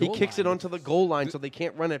the He goal kicks it line. onto the goal line so they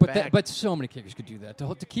can't run it But back. but so many kickers could do that.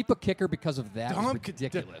 To keep a kicker because of that Dom is could-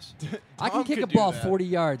 ridiculous. Dom I can kick a could do ball that. 40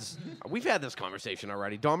 yards. We've had this conversation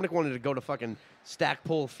already. Dominic wanted to go to fucking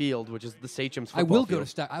Stackpole Field, which is the Sachem's I football will go field. to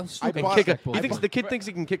stack. I'll I still go bought- to Kick a, Stackpole. he thinks the kid thinks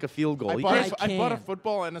he can kick a field goal. I He bought, can't. I bought a can.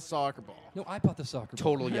 football and a soccer ball. No, I bought the soccer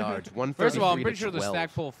ball. Total yards. First of all, I'm 133 pretty to sure the 12.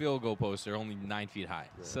 Stackpole field goal posts are only 9 feet high.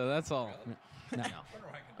 So that's all. No.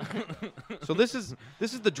 So this is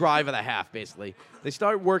the drive of the half, basically. They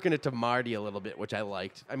start working it to Marty a little bit, which I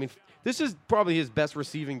liked. I mean, this is probably his best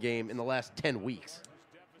receiving game in the last 10 weeks.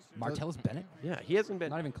 Martellus Bennett? Yeah, he hasn't been.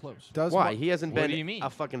 Not even close. Why? He hasn't What been do you mean? a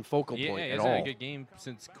fucking focal Yeah, point he at hasn't had all. a good game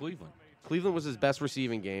since Cleveland. Cleveland was his best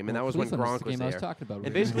receiving game, and Well, that was when Cleveland Gronk the was game there. I was talking about.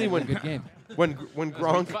 And basically, when good game. when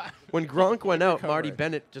Gronk five. when Gronk went out, Marty coverage.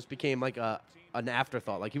 Bennett just became like an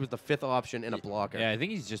afterthought. Like he was the fifth option in a blocker. Yeah, I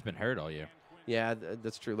think he's just been hurt all year. Yeah,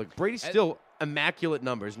 that's true. Look, Brady's still immaculate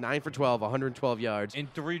numbers: 9 for 12, 112 yards.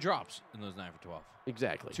 And 3 drops in those 9 for 12.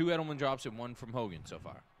 Exactly. 2 Edelman drops and 1 from Hogan so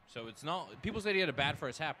far. So it's not. People said he had a bad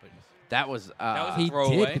first half, but That was That was He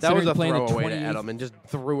throwaway. did. that was a considering playing the throwaway to 28th Edelman. Just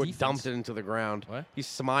threw it, defense. dumped it into the ground. What? He's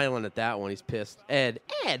smiling at that one. He's pissed. Ed.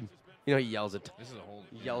 You know he yells at this is a whole.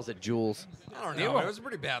 yells at Jules. I don't know. It was a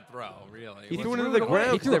pretty bad throw, really. He It threw it was- into the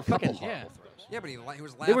ground. He 'cause threw they're a couple fucking. Yeah. Yeah, but he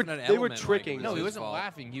was They were- laughing at they were Edelman like it tricking. was No, he his wasn't fault.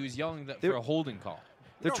 laughing. He was yelling They for were- a holding call.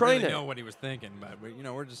 We They're don't trying really to. know what he was thinking, but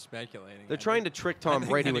we're just speculating. They're I trying to think- trick I Tom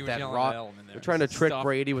think Brady that he with was that yelling rob. at Edelman there. They're trying to trick Stop.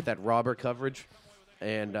 Brady with that robber coverage,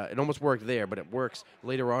 and it almost worked there, but it works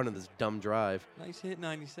later on in this dumb drive. Nice hit,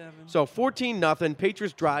 97. So 14-0.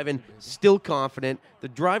 Patriots driving, still confident. They're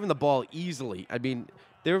driving the ball easily. I mean,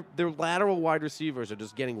 their lateral wide receivers are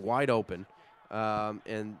just getting wide open,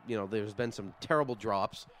 and there's been some terrible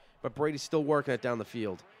drops, but Brady's still working it down the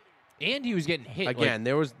field. And he was getting hit. Again,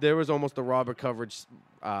 there was almost a robber coverage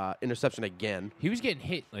interception again. he was getting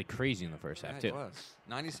hit like crazy in the first half, Yeah, too. it was.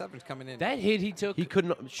 97's coming in. That hit he took He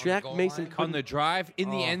couldn't. Shaq goal Mason line? couldn't. on the drive in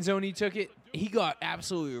the Oh. end zone, he took it. He got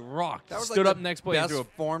absolutely rocked. That was Stood like up the next play and best threw a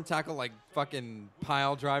form tackle, like fucking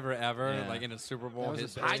pile driver ever, Yeah. like in a Super Bowl. That was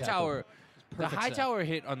His his best best Hightower. The Perfect set. Hightower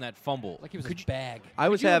hit on that fumble. Like he was Could a you- bag. I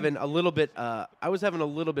was you- having a little bit. I was having a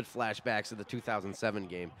little bit flashbacks of the 2007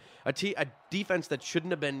 game. A defense that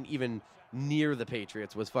shouldn't have been even near the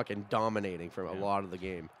Patriots was fucking dominating for a lot of the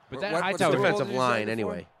game. But What- that what Hightower Super Bowl defensive did you say line, before?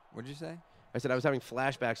 anyway. What'd you say? I said I was having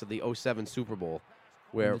flashbacks of the 07 Super Bowl,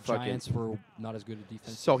 where And the fucking. Giants were not as good a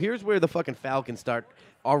defense. So here's where the fucking Falcons start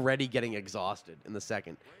already getting exhausted in the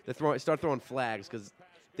second. They start throwing flags because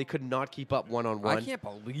they could not keep up I one-on-one. can't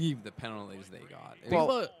believe the penalties they got. It Well,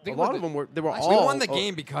 was- think a lot about of them were. They were we all. won the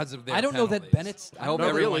game because of their I don't know that penalties. Bennett's- I hope Not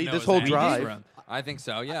everyone really, knows this whole that. drive. I think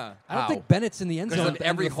so. Yeah. I don't How? think Bennett's in the end zone. Because at the end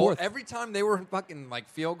every of the fourth. every time they were fucking like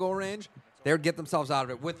field goal range, they would get themselves out of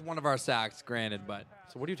it with one of our sacks, granted, but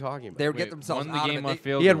So what are you talking about? they would Wait, get themselves won the out game of on it.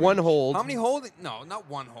 field He had goal one range. hold. How many holding? No, not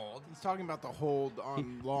one hold. He's talking about the hold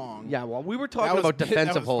on long. Yeah, well, we were That talking was about big-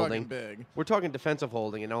 defensive that was holding. fucking big. We're talking defensive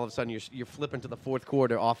holding, and all of a sudden you're flipping to the fourth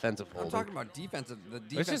quarter offensive I'm holding. talking about defensive. The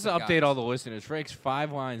defensive Let's just guys. update all the listeners. Frank's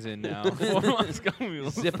 5 lines in now. 4 Moscow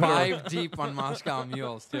Mules. Zipping around. 5 deep on Moscow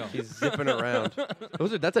Mules still. He's zipping around.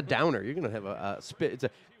 That's a downer. You're gonna have a spit. It's a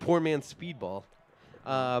poor man's speedball.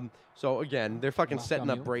 So again, they're fucking Moscow setting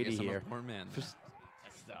up Mule? Brady Guess I'm a here. poor man.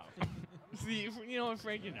 Stop. See, you know what,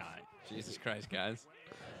 Frank, you're not. Jesus Christ, guys.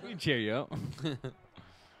 We can cheer you up.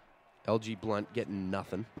 LG Blunt getting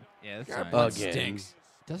nothing. Yeah, that's Garrett fine. Blunt Again. stinks.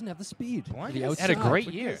 Doesn't have the speed. Blunt The has had a outside. great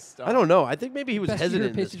year. I don't know. I think maybe he was Best year hesitant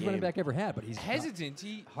in this Patriots running game. back ever had, but he's Hesitant.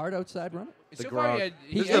 He hard outside runner. The so far Gronk.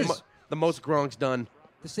 he This He is is. the most Gronk's done.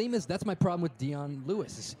 The same as that's my problem with Dion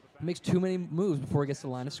Lewis. Is he makes too many moves before he gets to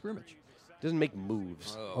the line of scrimmage. Doesn't make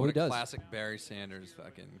moves. Oh, he what a does. classic Barry Sanders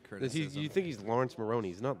fucking Does he, criticism. you think he's Lawrence Maroney?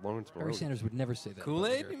 He's not Lawrence Barry Maroney. Sanders would never say that.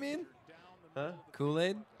 Kool-Aid, you mean? Huh?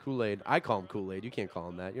 Kool-Aid? Kool-Aid. I call him Kool-Aid. You can't call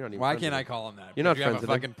him that. You're not even. Why friends can't with I him. call him that? You're not Because you have friends a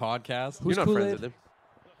with him. fucking podcast? Who's You're not friends Kool-Aid? with him.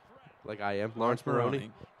 Like I am. Lawrence Maroney.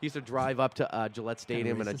 Maroney. He used to drive up to Gillette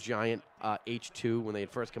Stadium in a racist. giant H2 when they had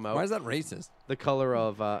first come out. Why is that racist? The color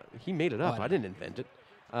of he made it up. Oh, I I didn't invent it.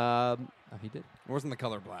 Oh, he did. It wasn't the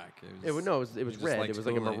color black. It was just red. liked It was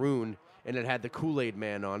like a Kool-Aid. maroon, and it had the Kool-Aid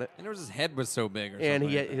Man on it. And it was his head was so big or And something.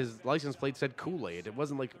 he had, his license plate said Kool-Aid. It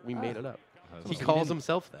wasn't like we made it up. He So calls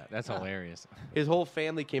himself that. That's hilarious. His whole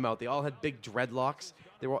family came out. They all had big dreadlocks.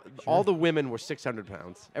 They were all the women were 600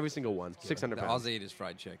 pounds. Every single one, 600 all pounds. they ate is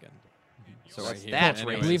fried chicken. So That's- I hear. that's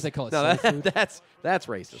Anyways. I believe they call it No, soul food. that's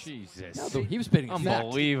racist. Jesus. No, but he was spitting a fact.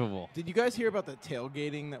 Unbelievable. Did you guys hear about the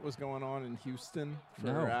tailgating that was going on in Houston? For,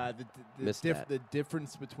 No. Missed that. the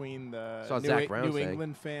difference between the Saw New, Zach Brown New saying.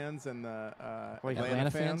 England fans and the Wait, Atlanta,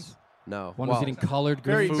 Atlanta fans. fans? No. One was Well, eating colored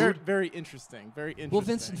Very, green very, food. very interesting. Very interesting. Well,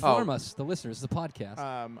 Vince, inform us, the listeners, the podcast.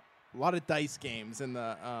 A lot of dice games in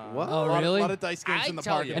the. What? Oh, a lot, really? A lot of dice games I in the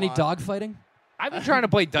tell parking you. Any lot. dog fighting? I've been trying to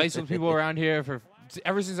play dice with people around here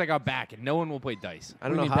ever since I got back, and no one will play dice. I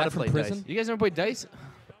don't What know do you mean, how to back from play prison? dice. You guys ever play dice?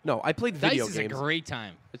 No, I played Dice video is games. a great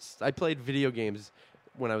time. I played video games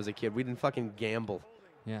when I was a kid. We didn't fucking gamble.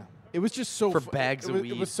 Yeah. It was just so For bags of It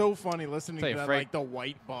weed. was so funny listening Tell to you, that, Frank- like the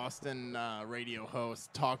white Boston radio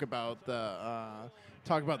host talk about the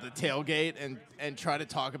tailgate and try to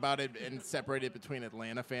talk about it and separate it between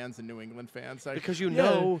Atlanta fans and New England fans. Like, Because you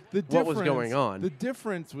know the what was difference- going on. The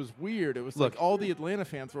difference was weird. It was Look. like all the Atlanta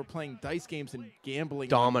fans were playing dice games and gambling.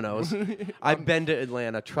 Dominoes. I've been to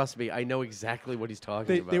Atlanta. Trust me, I know exactly what he's talking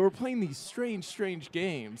They, about. they were playing these strange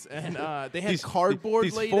games, and they had These- cardboard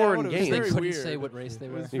these laid foreign out. It was games. They very couldn't weird. say what race they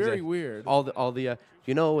It were. was very Exactly. weird. all the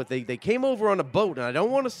you know, they came over on a boat, and I don't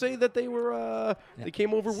want to say that they were they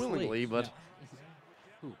came over willingly, Slaves, but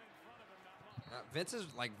Vince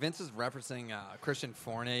is referencing Christian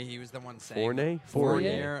Fournier. He was the one saying Fournier?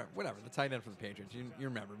 Fournier, whatever, the tight end for the Patriots. You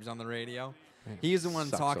remember? He was on the radio. He was the one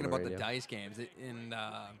Sucks talking on the about the radio. dice games. And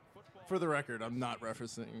For the record, I'm not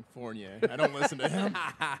referencing Fournier. I don't listen to him.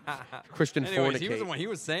 Christian anyways, he was the fornicate. one. He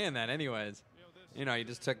was saying that. Anyways, you know, he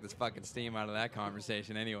just took this fucking steam out of that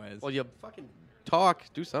conversation. Anyways, Well, you fucking talk,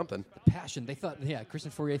 do something. Passion. They thought,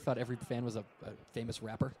 Christian Fourier thought every fan was a famous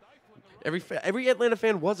rapper. Every Atlanta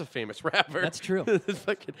fan was a famous rapper. That's true. It's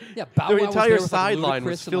fucking, Yeah, Bow their Wow was entire there with, like, sideline Ludacris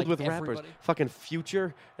was and, filled like, with rappers. everybody. Fucking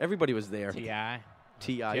Future, everybody was there. T.I.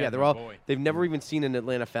 T.I. Yeah, Yeah, they're my all. boy. They've never even seen an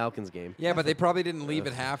Atlanta Falcons game. yeah, but they probably didn't leave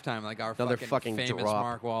at halftime like our Another fucking fucking famous drop.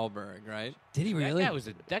 Mark Wahlberg, right? Did he really?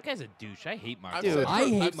 That guy's a douche. I hate Mark. I've Dude. said I for-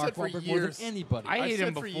 hate I've Mark said for Wahlberg more than years- anybody. I I've hate said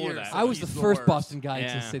him for before years that. I was the he's first worst. Boston guy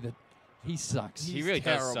Yeah. to say that he sucks. He really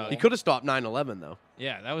does terrible. suck. He could have stopped 9/11 though.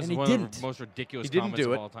 Yeah, that was And he one of didn't. the most ridiculous He didn't comments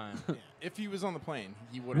do of it. all time. If he was on the plane,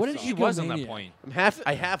 he would What have. did He Egomaniac. was on that point.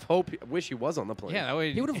 I half wish he was on the plane. Yeah, that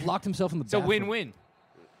way He would have locked himself in the It's a bathroom. win-win.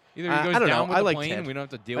 Either he I goes don't down know. with I the like plane Ted. and we don't have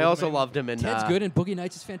to deal I with also him. loved him in. Ted's good and Boogie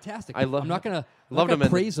Nights is fantastic. I love. I'm not gonna. I loved him in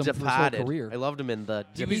praise him for Departed. his whole career. I loved him in the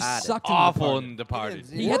He was Departed. sucked in awful Departed. in Departed.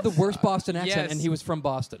 He had the worst Boston accent, Yes. and he was from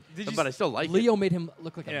Boston. Did you But I still like it. Leo made him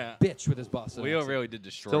look like Yeah. a bitch with his Boston Leo accent. really did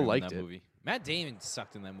destroy Still him in liked that it. movie. Matt Damon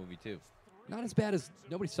sucked in that movie too. Not as bad as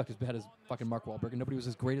nobody sucked as bad as fucking Mark Wahlberg, and nobody was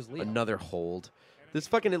as great as Leo. Another hold. This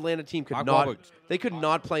fucking Atlanta team could Mark not. Wahlberg. They could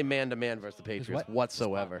not play man to man versus the Patriots what?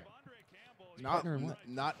 whatsoever. partner in what?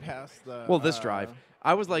 Not past the. Well, this drive,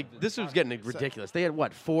 I was like, this was getting ridiculous. They had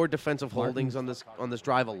what 4 defensive holdings on this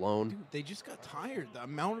drive alone. They just got tired. The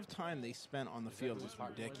amount of time they spent on the field was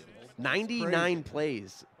ridiculous. 99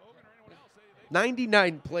 plays.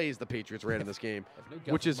 99 plays the Patriots ran in this game, no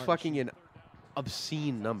Gus which is Martin. fucking an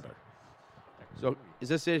obscene number. So is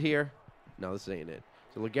this it here? No, this ain't it.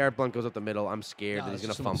 So LeGarrette Blount goes up the middle. I'm scared No, that he's it's gonna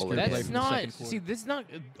just some fumble obscure it. play That's from the not. second quarter. See, this is not.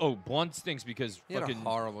 Oh, Blunt stinks because He had a fucking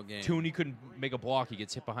horrible game. Tooney couldn't make a block. He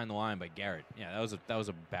gets hit behind the line by Garrett. Yeah, that was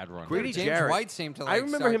a bad run. Grady James Jarrett. White seemed to. I Like,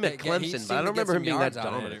 remember start him at get- he Clemson, seemed but I to don't get remember some him being that yards out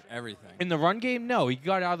of dominant. Everything. In the run game, no, he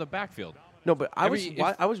got out of the backfield. No, but I Every-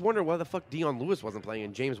 was wondering why the fuck Dion Lewis wasn't playing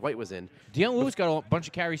and James White was in. Deion Lewis got a bunch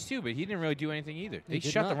of carries too, but he didn't really do anything either. They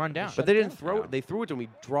did shut the not. run They down. shut But they it didn't down. throw it. They threw it to him. He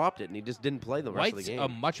dropped it, and he just didn't play the rest White's of the a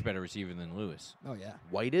game. much better receiver than Lewis. Oh yeah.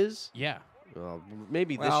 White is? Yeah. Well,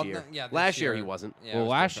 maybe Well, this year. yeah, this Last year he wasn't. Yeah, Well, it was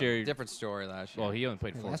last different. year- different story last year. Well, he only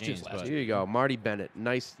played Yeah, 4 last year's games. last But Here you go, Marty Bennett.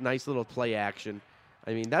 Nice little play action.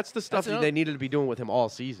 I mean, that's the stuff That's that they needed to be doing with him all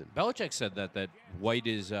season. Belichick said that White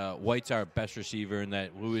is White's our best receiver and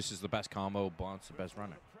that Lewis is the best combo, Blount's the best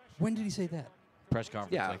runner. When did he say that? Press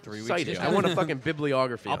conference Yeah, like 3 weeks cite it. ago. I want a fucking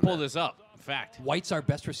bibliography. I'll on pull that. this up. Fact. White's our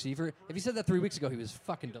best receiver. If he said that 3 weeks ago, he was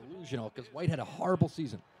fucking delusional because White had a horrible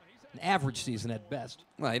season, an average season at best.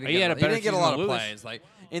 Well, he He had a he better didn't get a season lot of than Lewis. plays. Like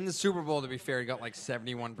in the Super Bowl, to be fair, he got like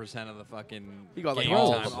 71% of the fucking He got, like, game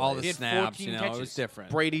all time, of the all plays. the He had snaps. 14 You know, it was catches. different.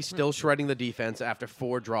 Brady still shredding the defense after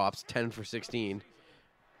 4 drops, 10 for 16.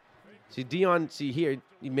 See, Dion, here,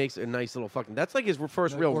 he makes a nice little fucking... That's like his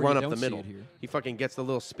first No, real or run you up don't the see middle. it here. He fucking gets the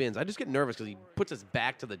little spins. I just get nervous because he puts his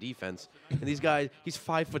back to the defense. And these guys, he's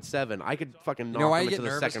 5'7". I could fucking You knock know why him you get into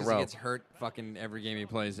the nervous? second 'Cause he row. gets hurt fucking every game he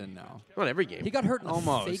plays in now. Not every game. He got hurt in a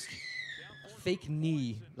Almost. fake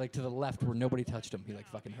knee, like to the left where nobody touched him. He like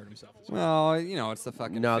fucking hurt himself. Well, you know, it's the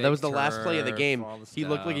fucking. No, that fake was the last play of the turf, game. all the He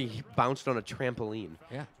looked like stuff. he bounced on a trampoline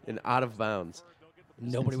Yeah. and out of bounds.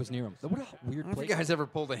 Nobody was near him. What a I weird don't know play. if you guys ever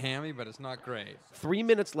pulled a hammy, but it's not great. 3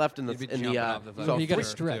 minutes left in the You'd be in jumping the off the so fucking You gotta three-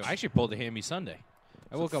 stretch. I actually pulled a hammy Sunday.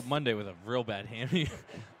 I woke up Monday with a real bad hammy.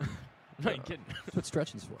 No, you kidding. That's what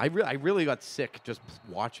stretching's for. I really got sick just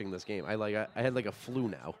watching this game. I had like a flu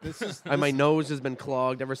now. This is My nose has been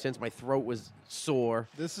clogged ever since. My throat was sore.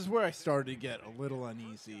 This is where I started to get a little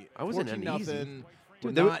uneasy. I wasn't 14-0, uneasy.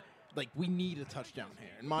 we're There- not like we need a touchdown here.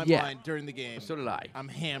 In my Yeah. mind, during the game, So did I. I'm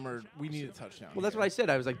hammered. We need a touchdown. Well, that's here. what I said.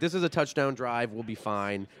 I was like, this is a touchdown drive. We'll be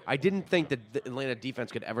fine. I didn't think that the Atlanta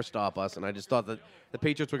defense could ever stop us, and I just thought that the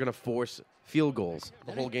Patriots were going to force field goals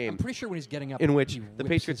the whole I'm game, pretty sure when he's getting up, in which he the whips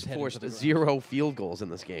Patriots his head into forced the ground. 0 field goals in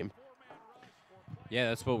this game. Yeah,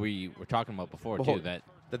 that's what we were talking about before, Behold, too. That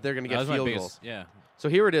That they're going to that get was my field biggest. goals. Yeah. So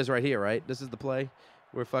here it is right here, right? This is the play.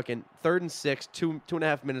 We're fucking 3rd and 6,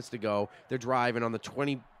 2.5 minutes to go. They're driving on the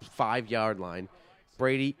 25-yard line.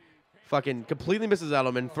 Brady fucking completely misses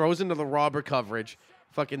Edelman, throws into the robber coverage.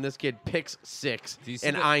 Fucking this kid picks 6, Do you see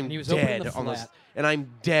and the- I'm and he was opening dead the on this. flat. And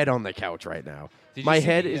I'm dead on the couch right now. Did you My see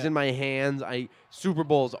head the, is in my hands. Super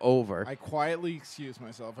Bowl's over. I quietly excuse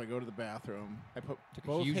myself. I go to the bathroom. I put Took a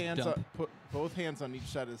both huge hands dump. put both hands on each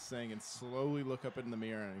side of this thing and slowly look up in the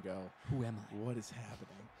mirror and go, Who am I? "What is happening?"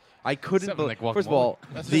 I couldn't Something believe. like First of all,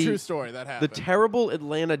 That's a the true story. That the happened. terrible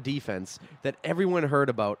Atlanta defense that everyone heard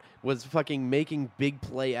about was fucking making big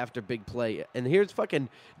play after big play. And here's fucking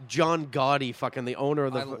John Gotti, fucking the owner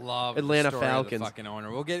of the I love Atlanta the story of Falcons. the fucking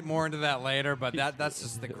owner. We'll get more into that later, but that's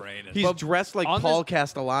just the greatest. He's dressed like on Paul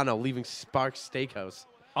Castellano leaving Sparks Steakhouse.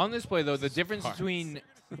 On this play, though, the difference between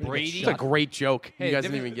Brady. It's a great joke. Hey, you guys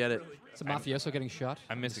didn't different- even get it. It's a mafioso getting shot.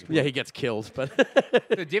 I'm missing. Yeah, he gets killed, but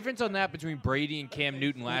The difference on that between Brady and Cam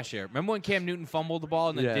Newton last year. Remember when Cam Newton fumbled the ball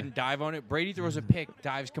and then Yeah. didn't dive on it? Brady throws a pick,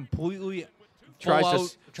 dives completely. Tries full to out,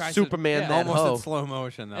 s- tries Superman to, that Almost hoe. in slow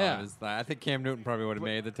motion, though. Yeah. I think Cam Newton probably would have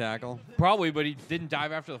made the tackle. Probably, but he didn't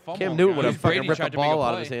dive after the fumble. Cam Newton would Because have fucking Brady ripped tried the to make a ball out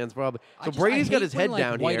of play. his hands, probably. I So just- Brady's I got hate his when, head like,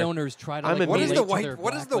 down white here. owners try to I'm like, What is relate the to white- their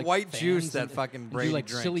what is black, the like, white juice fans that and- fucking and Brady do like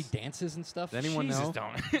drinks? silly dances and stuff? Does anyone Jesus, know?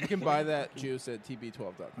 don't. you can buy that juice at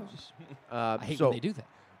tb12.com. I hate so when they do that.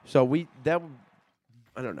 So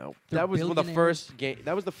I don't know. They're That was the billionaires. first game.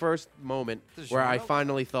 That was the first moment Does where I Toronto-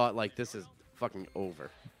 finally thought like this is fucking over.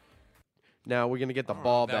 Now we're gonna get the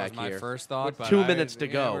ball that back was my here. first thought. With but 2 I- minutes to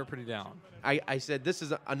yeah, go. We're pretty down. I said this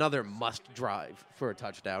is another must drive for a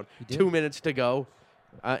touchdown. You did. 2 minutes to go,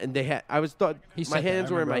 and they had. I was thought He my said that. I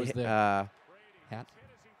hands were in remember my I was there. uh, Hat.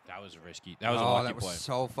 That was risky. That was a Oh, lucky that was play.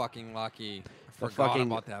 so fucking lucky. The Forgot fucking-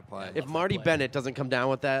 about that play. if Marty play. Bennett doesn't come down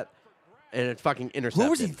with that, and it's fucking intercepted. Who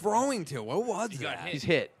was he throwing to? What was got that? hit. He's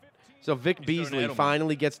hit. So Vic throwing Beasley Edelman.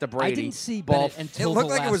 finally gets to Brady. I didn't see ball Bennett It until looked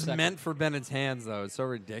the like it last was second. meant for Bennett's hands, though. It's so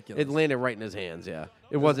ridiculous. It landed right in his hands. Yeah,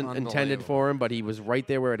 it was wasn't intended unbelievable. for him, but he was right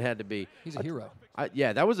there where it had to be. He's a hero.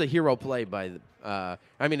 Yeah, that was a hero play by. I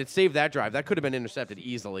mean, it saved that drive. That could have been intercepted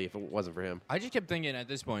easily if it wasn't for him. I just kept thinking at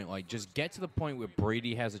this point, like, just get to the point where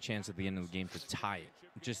Brady has a chance at the end of the game to tie it.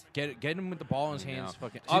 Just get him with the ball in his hands.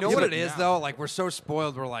 Fucking. Do you know up what to it is now. though? Like we're so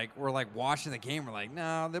spoiled. We're like watching the game. We're like,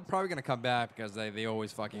 no, they're probably gonna come back because they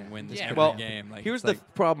always fucking win this Yeah, kind Well, of game. Like, here's it's the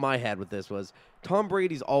like, problem I had with this was Tom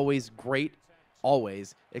Brady's always great,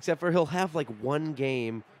 always, except for he'll have like one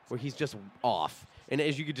game where he's just off. And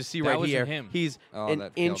as you could just see That right wasn't here, him. he's Oh, an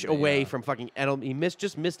that killed inch me, away yeah. from fucking Edelman. He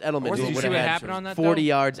just missed Edelman. Did who you would see have what had happened on that, 40 though?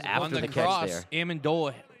 yards on after the the cross, catch there.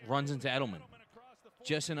 Amendola runs into Edelman,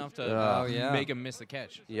 just enough to Oh, yeah. make him miss the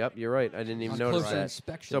catch. Yep, you're right. I didn't even On notice closer that.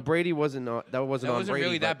 inspection. So Brady wasn't on, that wasn't That on wasn't Brady.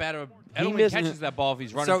 really that but bad of a. he Edelman missed- catches that ball if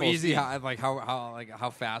he's running so full easy. speed. How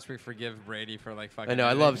fast we forgive Brady for like fucking. I know,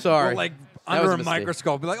 I anything. love- sorry. We'll, like That under was a a mistake.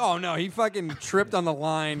 microscope, be like, oh no, he fucking tripped on the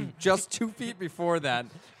line just 2 feet before that.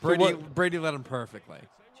 Brady led him perfectly.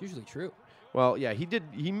 It's usually true. Well, yeah, he did.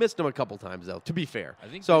 He missed him a couple times, though. To be fair, I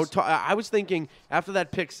think so. this- I was thinking after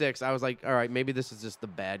that pick six, I was like, all right, maybe this is just the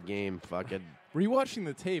bad game. Fucking. Rewatching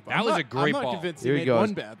the tape, That I'm was not- a great I'm ball. not convinced Here he he made goes.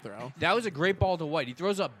 one bad throw. That was a great ball to White. He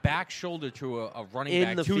throws a back shoulder to a running In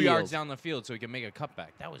back the 2 field. yards down the field so he can make a cutback.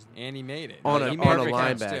 That was. And he made it. On He a- made on a every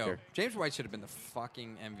catch, too. linebacker. James White should have been the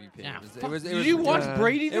fucking MVP. Nah, It was- fuck. it was. It Did was you watch ridiculous.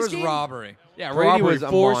 Brady It this was game? robbery. Yeah, Brady robbery. was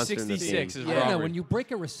a monster in this 466 game. is Yeah, robbery. no, when you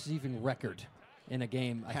break a receiving record in a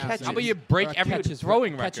game, a Catches. How about you break or a every catches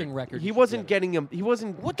throwing catching record? record? He you should wasn't get it. getting him. He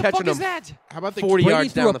wasn't What the catching fuck him is that? How about the 40 Brady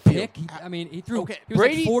yards threw down a the field. pick. I mean, he threw. Okay, He was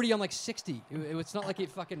Brady- like 40 on like 60. It's not like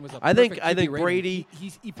it fucking was a. I think. perfect I think QB rating. Brady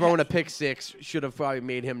he throwing a passed- pick six should have probably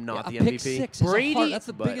made him not a the pick MVP. six. Is a Brady- hard, that's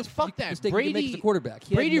the but- biggest Fuck that. mistake you can make as Brady- a quarterback. He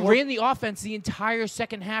had Brady more- ran the offense the entire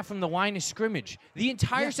second half from the line of scrimmage. The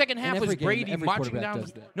entire Yeah, second in half every was game, Brady every marching quarterback down.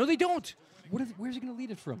 does that. No, they don't. Where's he going to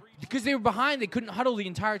lead it from? Because they were behind, they couldn't huddle the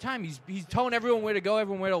entire time. He's telling everyone where to go,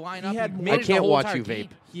 everyone where to line up. had He more- made I it the can't whole watch entire you game. vape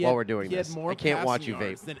He while had- we're doing he had this. more I can't watch passing you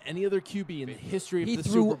yards vape. than any other QB in the history He of the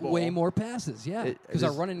threw Super Bowl. way more passes, yeah, It because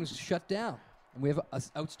our is- running was shut down. And we have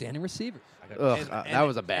outstanding receivers. Ugh, that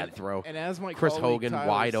was a bad throw. And as my Chris colleague Hogan Tyler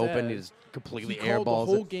wide open, said, is completely he called airballs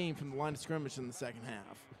the whole it. game from the line of scrimmage in the second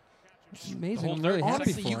half. It's amazing. whole I'm really happy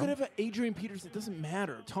Honestly, for you him. could have Adrian Peterson. It doesn't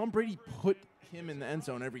matter. Tom Brady put him in the end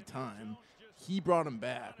zone every time. He brought him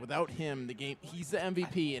back. Without him, the game. He's the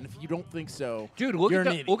MVP. And if you don't think so, Dude, you're an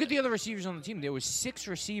idiot. look at the other receivers on the team. There was 6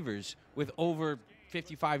 receivers with over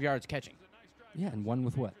 55 yards catching. Yeah, and one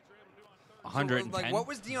with what? 110. Like, what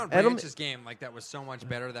was Deion Edelman- Branch's game like that was so much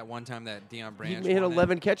better that one time that Deion He Branch had won it?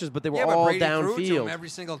 11 catches, but they were Yeah, but all Brady threw it to him downfield. every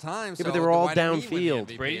single time. Yeah, but so they were all why didn't he win the downfield.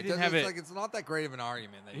 MVP? Brady It didn't doesn't- have it's it- Like, it's not that great of an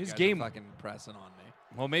argument that His you guys game- are fucking pressing on me.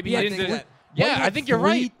 Well, maybe Yeah, he I didn't. think do- that- Yeah, White I had think you're 3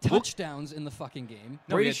 right. touchdowns in the fucking game.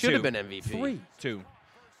 No, he Brady had should have 2. been MVP. 3. 2.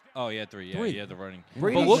 Oh, yeah, 3. Yeah, 3. yeah, the running.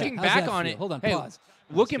 Brady- But How's looking that- how's back that on feel? it, Hold on, hey, pause.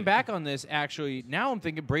 looking back on this, actually, now I'm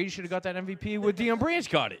thinking Brady should have got that MVP with Deion Branch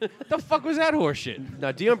got it. The fuck was that horseshit?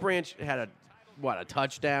 Now, Deion Branch had a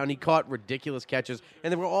touchdown. He caught ridiculous catches,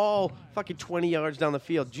 and they were all fucking 20 yards down the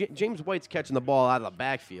field. James White's catching the ball out of the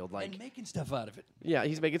backfield. Like, And making stuff out of it. yeah,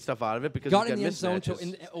 he's making stuff out of it because Got he's in got the end zone mismatches.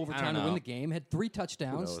 in overtime I to don't win know. the game. Had 3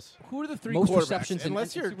 touchdowns. knows? Who are the 3 Most quarterbacks? receptions in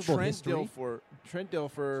Unless you're Super Bowl Trent history.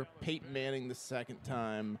 Dilfer, Peyton Manning the second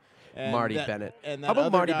time, and Marty that- Bennett. And that How about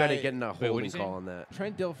other Marty guy, Bennett getting a Wait, what'd holding he say? call on that?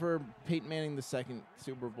 Trent Dilfer, Peyton Manning the second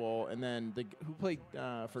Super Bowl, and then who played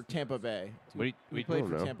for Tampa Bay? Wait, Who wait, played don't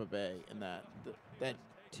for know. Tampa Bay in that?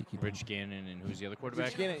 Tiki Rich Gannon and who's the other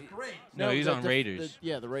quarterback? Gannon- No, he's on the- Raiders.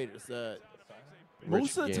 yeah, the Raiders. Rich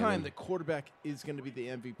Most of the time, Gannon. the quarterback is going to be the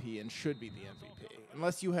MVP and should be the MVP,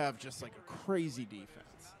 unless you have just like a crazy defense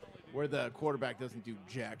where the quarterback doesn't do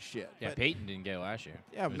jack shit. Yeah, But- Peyton didn't get it last year.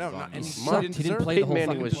 Yeah, It was no, Von not Miller. any. Sucked. He didn't deserve play it. the whole Peyton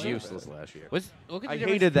Manning fucking was game. useless last year. Look at the I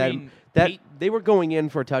difference hated that. between That Peyton- they were going in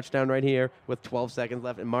for a touchdown right here with 12 seconds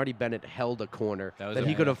left, and Marty Bennett held a corner That was that a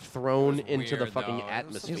he could have thrown It was into the weird, fucking though. It was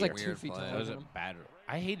atmosphere. He was like Weird 2 feet play. taller That was than a him. bad.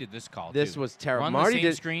 I hated this call. This too. was terrible. Run Marty the same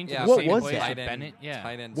did. screen to Yeah, the what same was place that? to Bennett. Yeah,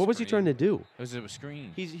 Tight end What was he trying to do? it was a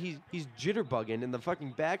screen. He's jitterbugging in the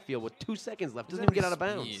fucking backfield with 2 seconds left. Doesn't even get out of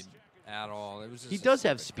bounds. Speed at all. It was just He a does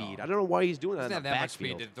have stupid speed. call. I don't know why he's doing that Doesn't in have the that much speed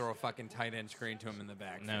backfield. to throw a fucking tight end screen to him in the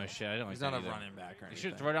back. No shit, I don't He's like not that a either. running back or He anything.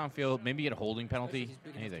 should throw downfield, maybe get a holding penalty, He's big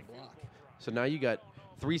enough to anything. block. So now you got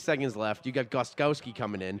 3 seconds left. You got Gostkowski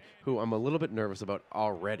coming in, who I'm a little bit nervous about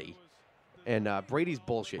already. And Brady's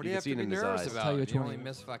bullshit. What do You you can have see to it be in his nervous eyes. Tell you about? which You one only he-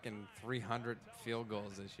 missed fucking 300 field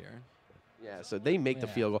goals this year. Yeah, so they make the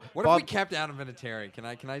Yeah. field goal. What Bob, if we kept Adam Vinatieri? Can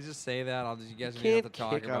I just say that? You guys you don't have can't to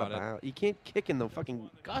talk kick out about of it. bounds. You can't kick in the fucking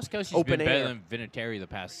Gostkowski's Open been better air. than Vinatieri the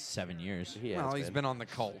past 7 years. He Well, has he's been on the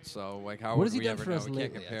Colts, so like how What would has he we done ever for know? us We lately?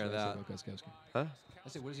 can't compare That's what I that. said about Gostkowski. Huh? I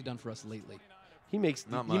said, what has he done for us lately? He makes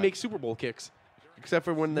Not he much. makes Super Bowl kicks, except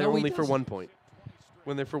for when they're No, he only for doesn't. 1 point.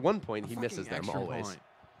 When they're for 1 point, he Fucking misses them extra always. point.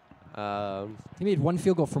 He made 1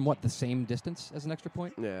 field goal from what, the same distance as an extra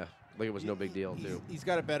point? Yeah, like it was no big deal too. He's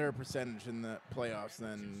got a better percentage in the playoffs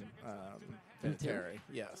than Vinatieri.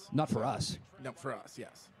 Yes. Not for us. No, for us.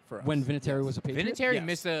 Yes. For us. When Vinatieri was a Patriot? Vinatieri Yes,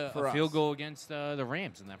 missed a for field us. goal against the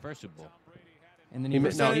Rams in that first Super Bowl. And then He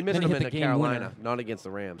missed missed then them hit in the the game Carolina, winner. not against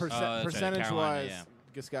the Rams. that's right, Percentage Carolina, wise, yeah.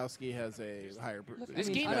 Gostkowski has a higher. This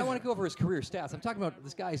game I don't want to go over his career stats. I'm talking about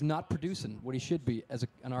this guy is not producing what he should be as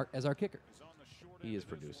our kicker. He is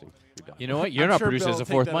producing. You're done. You know what? You're I'm not sure producing Bill as a will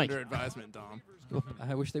take fourth that mic. Under advisement, Dom.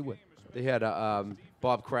 I wish they would. They had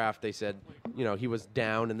Bob Kraft. They said, he was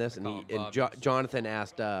down in this, and Jonathan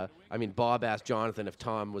asked. Bob asked Jonathan if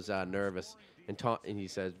Tom was nervous, and he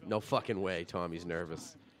said, "No fucking way, Tommy's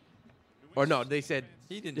nervous." Or no, they said.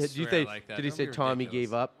 He didn't Did you swear think? like that. Did he Don't say be Tommy ridiculous.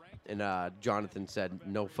 gave up? And Jonathan said,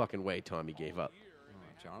 "No fucking way, Tommy gave up."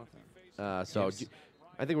 Jonathan. So Yes.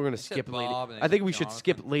 I think we're gonna said skip Lady. Bob and I think then we should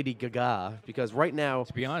skip Jonathan. Lady Gaga because right now.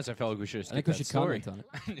 To be honest, I felt like we should have I think skipped we that should story. comment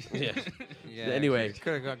on it. Yeah. Yeah, Anyway.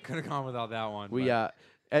 could have gone without that one. We but-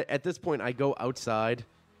 at this point I go outside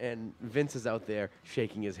and Vince is out there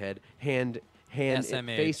shaking his head,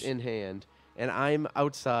 SMH. face in hand, and I'm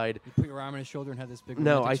outside. You put your arm on his shoulder and had this big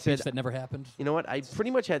No, romantic I speech said- that never happened. You know what? I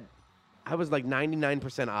pretty much I was like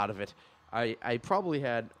 99% out of it. I probably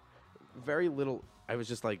had very little. I was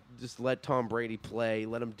just like, just let Tom Brady play,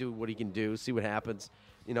 let him do what he can do, see what happens.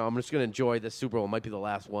 I'm just gonna enjoy this Super Bowl. It might be the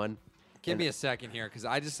last one. Give And- me a second here, because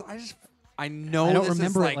I know I don't this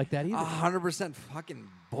remember is it like that either. 100% fucking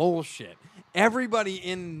bullshit. Everybody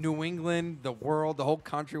in New England, the world, the whole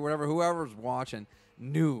country, whatever, whoever's watching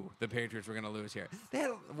knew the Patriots were going to lose here. They had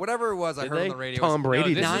whatever it was I Did heard they? on the radio. Tom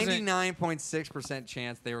Brady this did. isn't- 99.6%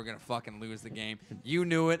 chance they were going to fucking lose the game. You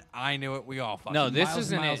knew it. I knew it. We all fucking No, knew this it. Miles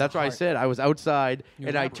isn't and it. miles That's why I apart. said I was outside, You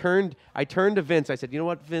and I elaborate. turned to Vince. I said, "You know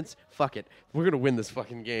what, Vince? Fuck it. We're gonna win this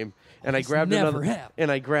fucking game." And I This grabbed never another, happened.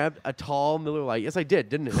 and I grabbed a tall Miller Lite. Yes, I did.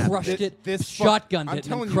 Didn't it? happen? Crushed it, I'm shotgunned it,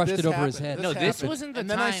 telling and you, crushed this it over his happened. head. No, this happened. wasn't the And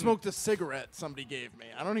then I time- smoked a cigarette somebody gave me.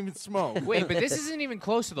 I don't even smoke. Wait, but this isn't even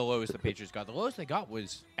close to the lowest the Patriots got. The lowest they got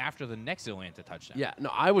was after the next Atlanta touchdown. Yeah. No,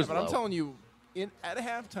 I was. But I'm low. telling you, at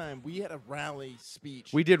halftime, we had a rally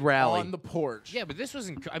speech. We did rally. on the porch. Yeah, but this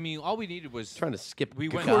wasn't. I mean, all we needed was Trying to skip. We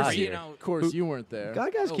went Gaga Of course, here. you know, of course you weren't there.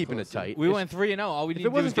 Gaga's Oh, keeping it close. tight. we If- went 3-0. All we If needed it to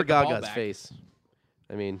do was wasn't for get the ball Gaga's back. face,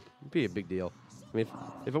 I mean, it'd be a big deal. I mean,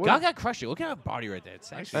 if it wasn't, Gaga crushed it. Look at her body right there.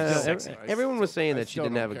 It's actually Uh, sexy. everyone was saying I that she still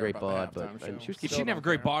didn't don't have a care great about bod, the but halftime I mean, show. she was She keeping. didn't have a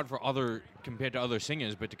great bod for other compared to other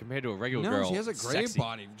singers, but compared to a regular No, girl, she has a great sexy.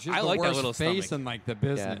 body. She has I the like that worst little face stomach. in like the Yeah.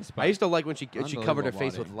 business. I used to like when she covered her Unbelievable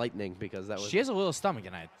face body. with lightning because that was. She has a little stomach,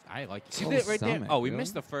 and I like it. See Little that right there? stomach, Oh, we really?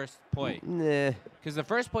 missed the first play Nah. because the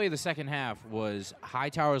first play of the second half was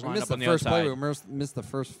Hightower's We lined missed up the on the first outside. play. We missed the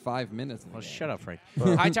first 5 minutes. Of the Well, game. shut up, Frank.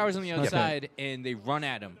 Hightower's on the outside, and they run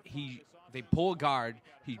at him. They pull a guard.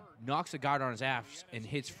 He knocks the guard on his ass and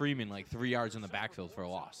hits Freeman like 3 yards in the backfield for a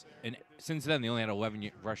loss. And since then, they only had 11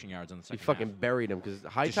 rushing yards on the He second fucking half. buried him because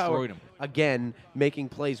Hightower Destroyed him. again making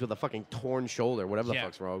plays with a fucking torn shoulder. Whatever the Yeah.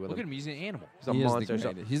 fuck's wrong with Look him. at him. He's an animal. He's a He is the monster. So-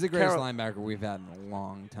 greatest. He's the greatest Carol- linebacker we've had in a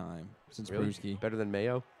long time since Really? Brewski. Better than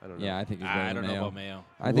Mayo? I don't know. Yeah, I think he's better I than don't Mayo. know about Mayo.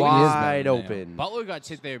 I think he is better Wide than Mayo. open. Butler got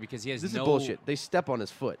sit there because he has This no is bullshit. They step on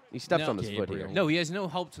his foot. He steps No. on his foot here. Gabriel. No, he has no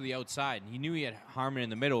help to the outside. He knew he had Harmon in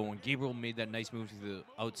the middle. When Gabriel made that nice move to the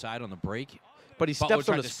outside on the break, But he Butler steps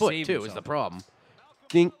on tried his to foot save too. Is himself. the problem?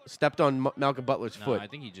 Dink stepped on Malcolm Butler's no, foot. I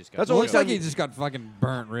think he just got. That's It all looks Only like time he just got fucking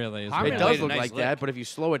burnt. Really, is Harmon It what made does a look nice like lick. that, but if you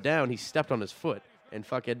slow it down, he stepped on his foot, and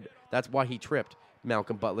fucking that's why he tripped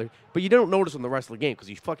Malcolm Butler. But you don't notice in the rest of the game because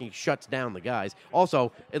he fucking shuts down the guys.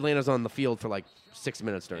 Also, Atlanta's on the field for like 6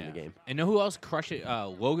 minutes during the game. And know who else crushed it?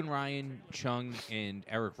 Logan Ryan, Chung, and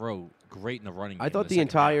Eric Rowe. Great in the running game. I thought in the second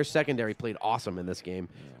entire half. secondary played awesome in this game.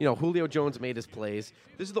 You know, Julio Jones made his plays.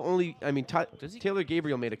 This is the only. I mean, Does he? Taylor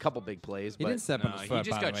Gabriel made a couple big plays, He but didn't step on No, his he foot.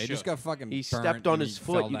 just by got the way. He just shook. got fucking. He burnt stepped on and his he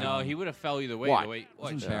foot. fell You- No, down. he would have fell either way. Why? The way,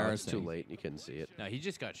 what? It's no, it's embarrassing. too late. You couldn't see it. No, he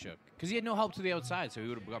just got shook because he had no help to the outside, so he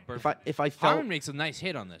would have got burnt. If I felt Harmon makes a nice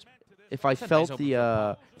hit on this. if I That's a nice felt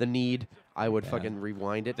open the need, I would fucking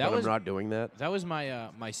rewind it. That but was- I'm not doing that. That was my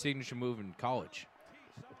my signature move in college.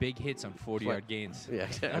 Big hits on 40-yard gains. Yeah,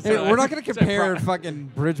 That's Hey, what we're I- not going to that's what I compare brought- fucking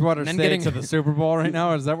Bridgewater And then State getting- to the Super Bowl right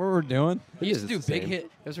now. Is that what we're doing? He used is to do the big same.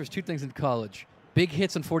 hit. Those were his two things in college: big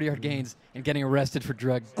hits and 40-yard gains, and getting arrested for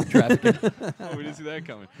drug trafficking. Oh, we didn't see that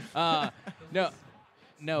coming.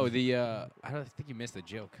 No. The I don't think you missed the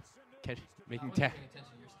joke.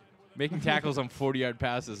 Making tackles on 40-yard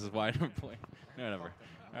passes is why I don't play. No, whatever.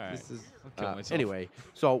 All right. This is, I'll kill myself. anyway,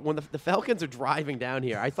 so when the Falcons are driving down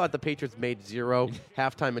here, I thought the Patriots made 0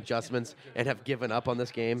 halftime adjustments and have given up on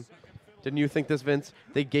this game. Didn't you think this, Vince?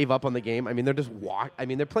 They gave up on the game. I mean, they're just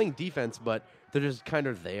they're playing defense, but they're just kind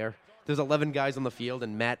of there. There's 11 guys on the field,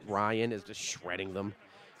 and Matt Ryan is just shredding them.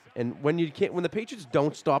 And when the Patriots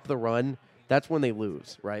don't stop the run, that's when they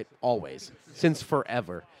lose, right? Always, since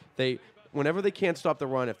forever. Whenever they can't stop the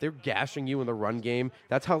run, if they're gashing you in the run game,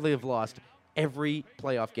 that's how they have lost every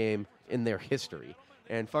playoff game in their history.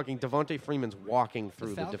 And fucking Devontae Freeman's walking through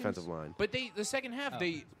the Falcons? defensive line. But the second half,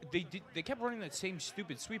 they kept running that same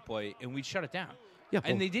stupid sweep play, and we shut it down. Yeah,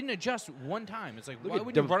 and well- they didn't adjust one time. It's like, Look why at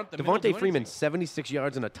would you run up the middle? Devontae do Freeman, anything? 76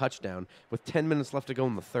 yards and a touchdown with 10 minutes left to go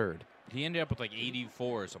in the third. He ended up with like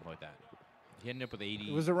 84 or something like that. He ended up with 80.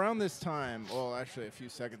 It was around this time, well, actually a few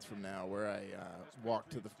seconds from now, where I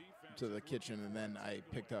walked to the kitchen and then I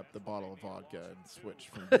picked up the bottle of vodka and switched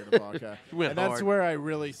from beer to vodka. You went and that's hard. where I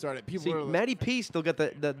really started. People See, were Matty P still got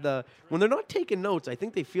the when they're not taking notes, I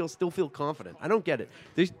think they still feel confident. I don't get it.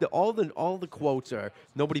 All the quotes are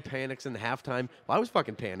nobody panics in the halftime. Well, I was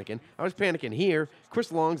fucking panicking. I was panicking here.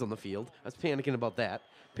 Chris Long's on the field. I was panicking about that.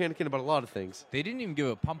 Panicking about a lot of things. They didn't even give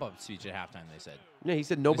a pump-up speech at halftime, they said. Yeah, he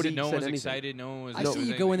said They nobody said no one said was anything. excited. No one was. I No, see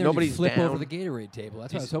you go in there and you nobody's flip down. over the Gatorade table.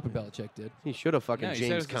 That's what I was hoping Belichick did. He should have fucking Yeah, he said it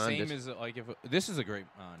James was the Condit. same as like if this is a great.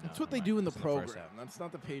 No, That's what they never do mind. in the This is first program. half. That's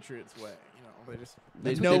not the Patriots' way. You know, they just They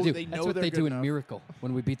That's know- what they do. they That's know what they're they good do in enough. Miracle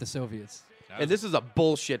when we beat the Soviets. That And was- this is a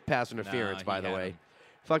bullshit pass interference, Nah, by he the had way. him.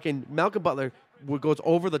 Fucking Malcolm Butler goes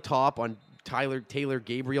over the top on Taylor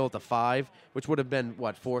Gabriel at the 5, which would have been,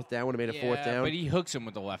 what, fourth down? Would have made a fourth Yeah, down. but he hooks him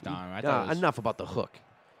with the left arm. I thought it was, Enough about the hook.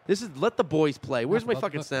 Let the boys play. Where's my Enough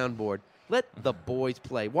about fucking the soundboard? Let the boys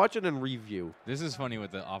play. Watch it and review. This is funny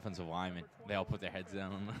with the offensive linemen. They all put their heads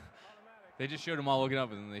down. They just showed him all looking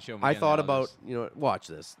up, and then they showed him. I again, thought now about, there's watch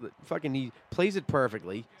this. Fucking, he plays it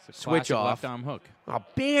perfectly. a Switch classic off. left arm hook. Oh,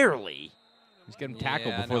 barely. He's getting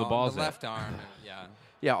tackled Yeah, before the no, ball's the there. left arm. Yeah.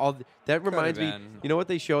 Yeah, that reminds me. been. You know what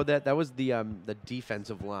they showed that? That was the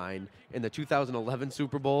defensive line in the 2011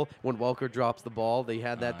 Super Bowl when Welker drops the ball. They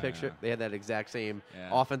had that Oh, picture. yeah. They had that exact same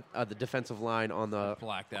Yeah. the defensive line on the.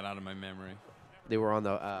 Black that out of my memory. They were on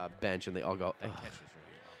the bench and they all go. That "Ugh." catch was really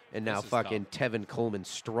And now This is fucking Tevin Coleman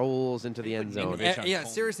strolls into the end zone. Ninkovich on Yeah, Coleman.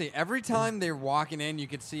 seriously. Every time they're walking in, you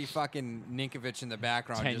could see fucking Ninkovich in the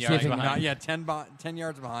background. 10 just yards sitting behind. Yeah, 10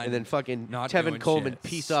 yards behind. And then fucking Not Tevin doing Coleman shit.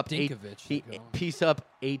 piece up Stinkovich, he they call him. piece up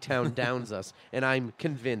A-Town downs us, and I'm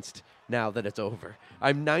convinced now that it's over.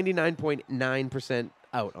 I'm 99.9%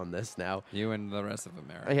 out on this now. You and the rest of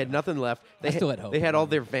America. I had nothing left. I still had hope. They had all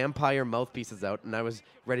their vampire mouthpieces out, and I was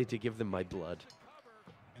ready to give them my blood.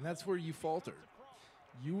 And that's where you faltered.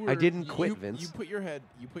 You were, I didn't you- quit, you- Vince. You put your head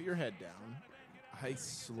down. I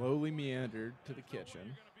slowly meandered to the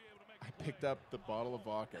kitchen. I picked up the bottle of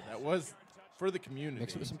vodka. That was for the community.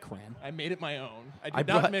 Mix it with some cran. I made it my own. I did I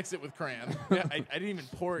not brought- mix it with cran. I didn't even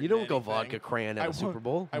pour it. You in don't go anything. vodka cran at I a Super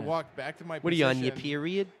Bowl. I walked back to my. What are you on your position.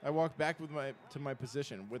 period? I walked back to my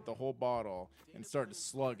position with the whole bottle and started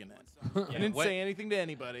slugging it. I didn't what- say anything to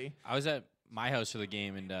anybody. I was at my house for the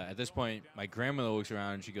game, and at this point, my grandmother looks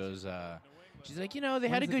around and she goes, she's like, they had a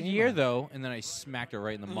When's the good game year, on? though. And then I smacked her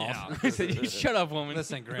right in the mouth. Yeah. I said, "You shut up, woman.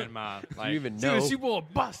 Listen, Grandma. Like, you even See know? the Super Bowl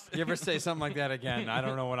bust." you ever say something like that again, I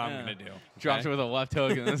don't know what I'm Yeah. going to do. Drops okay? her with a left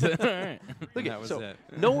hook, and that's it. All right. Look And at that was so it.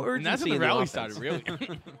 no And that's urgency when in the rally offense. started,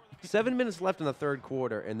 really. 7 minutes left in the third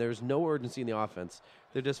quarter, and there's no urgency in the offense.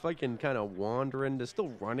 They're just fucking kind of wandering. They're still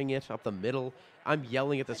running it up the middle. I'm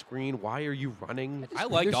yelling at the screen, "Why are you running?" I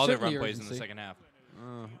liked There's all the certainly run plays in the urgency. second half.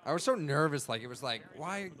 I was so nervous. Like, it was like,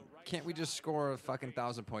 why can't we just score a fucking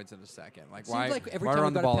 1,000 points in a second? Like, Seemed why? like every why time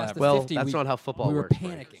run we the got ball past after? the Well, 50, that's we, not how football we were works,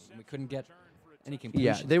 Frank. panicking. We couldn't get any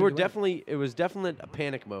completions. Yeah, they were couldn't do anything. definitely. It was definitely a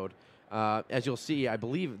panic mode. As you'll see, I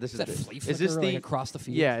believe this Is is that a flea is this flicker, the like, across the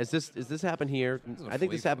field? Yeah, is this happen here? is a I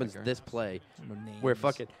think this flea happens flicker. this play, No where names.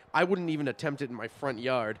 fucking I wouldn't even attempt it in my front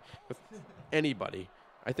yard with anybody.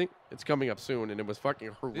 I think it's coming up soon, and it was fucking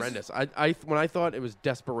horrendous. When I thought it was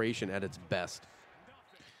desperation at its best.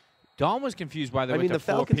 Dom was confused why they I went mean, to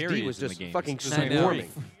the 4 Falcons periods D was in just the game. fucking It's just I know. swarming.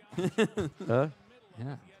 Huh?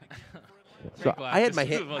 Yeah. So I had my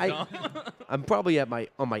Frank hand. laughed. This is what Dom- I'm probably on my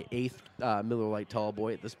 8th Miller Lite Tall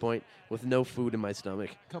Boy at this point, with no food in my stomach.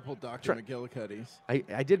 Couple Dr. McGillicuddies.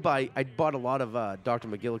 I bought a lot of Dr.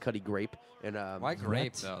 McGillicuddy grape, and Why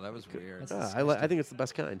grape, What? though? That was weird. That's I think it's the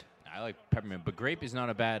best kind. I like peppermint, but grape is not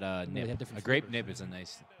a bad they nip. have different A grape flavors. nip is a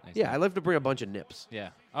nice Yeah, nip. I love to bring a bunch of nips.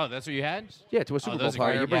 Yeah. Oh, that's what you had? Yeah, to a Super Bowl those are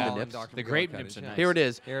party, great. you bring Yeah. the nips. Dr. The grape McGillicuddy's, nips are yeah. nice. Here it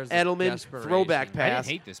is. Here's the Edelman desperation. throwback I pass.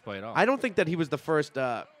 didn't hate this play at all. I don't think that he was the first.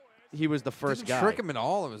 He was the first Didn't guy. trick him at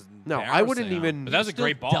all. It was No, I wouldn't embarrassing. even. But that was a Still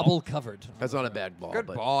great ball. Double covered. That's not a bad ball. Good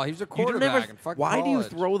but ball. He was a You don't quarterback ever. in fucking Why do you college.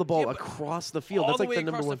 throw the ball Yeah, but across the field? all That's the like way the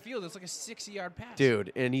number across one. the field. It's like a 60-yard pass.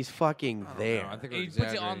 Dude, and he's fucking there. I think He we're puts it on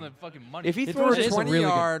exaggerating. the fucking money. If he He throws threw it, a is a 20 really good-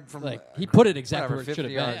 yard from Like he put it exactly whatever, where it should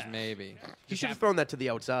 50 have yards been. maybe. he should have thrown that to the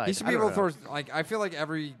outside. He should I be don't able to know. throw. Like, I feel like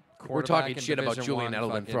every We're quarterback talking in shit about Division Julian I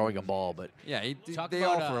Edelman fucking- throwing a ball, but Yeah, Talk they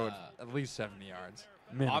about, all throw it at least 70 yards.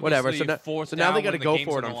 Whatever, Obviously, so now- fourth so now they down gotta when the go game's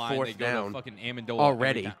for it on the on line, fourth they go to down fucking Amendola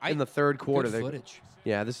already every time. in the third quarter. Good they're- footage.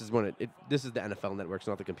 Yeah, this is when this is the NFL Network, it's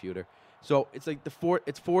not the computer. So it's like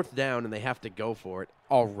it's fourth down, and they have to go for it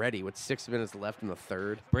already with 6 minutes left in the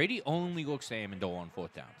third. Brady only looks to Amendola on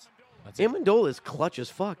fourth downs. That's it. Amendola is clutch as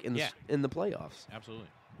fuck in the Yeah. in the playoffs. Absolutely.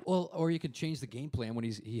 Well, or you could change the game plan when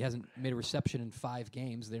he hasn't made a reception in 5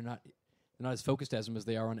 games. They're not as focused as him as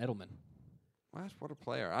they are on Edelman. What a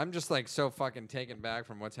player. I'm just like so fucking taken back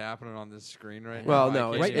from what's happening on this screen right Well, now.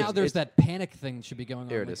 no, Like, Right it's- now, there's that panic thing should be going on.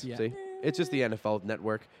 There it like, is. yeah, See, it's just the NFL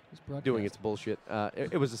Network it's broadcast. doing its bullshit.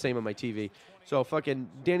 It was the same on my TV. So fucking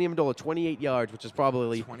Danny Amendola, 28 yards, which is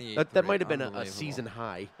probably 28 that might have been a unbelievable. season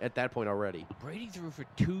high at that point already. Brady threw for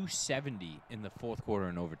 270 in the fourth quarter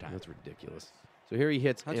in overtime. That's ridiculous. So here he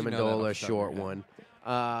hits How'd you know that Amendola, off a the top of short your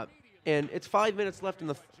one, and it's 5 minutes left in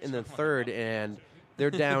the third, and they're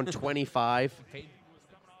down 25.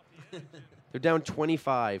 They're down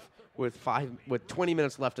 25 with 20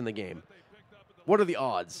 minutes left in the game. What are the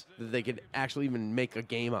odds that they could actually even make a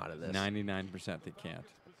game out of this? 99% they can't.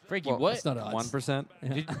 Frankie, Well, what? That's not odds. 1%?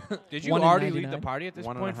 Did you 1 in already leave 99? the party at this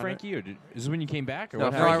 1 in point, 100? Frankie, or is this when you came back? Or No,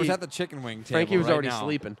 what No, happened? I was Frankie- at the chicken wing table Frankie was right already now.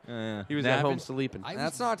 sleeping. He was That at home happened? sleeping. I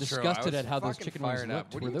That's was not true. I disgusted was at how those fucking chicken wings fired up.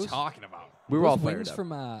 looked. What Were are you those talking about? We were all those fired wings up.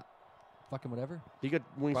 from fucking whatever. You got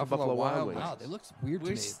wings from Buffalo Buffalo Wild Wild Wings. Wow, they look weird to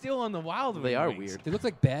We're me. still on the Wild Wings. They are weird. They look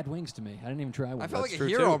like bad wings to me. I didn't even try one. I felt That's like a true,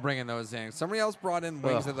 hero too. bringing those in. Somebody else brought in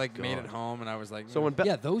wings Oh, that like made God. it home, and I was like, So when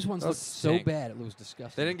yeah, those ones look Those so stink. bad. It was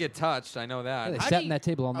disgusting. they didn't get touched, I know Yeah, that. they How sat do in that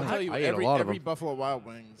table all I'll tell night. you, I ate a every, lot of every them. Buffalo Wild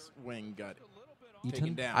Wings wing got taken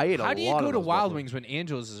Eaten? down. I ate a How do you lot go of to those Wild Buffalo- Wings when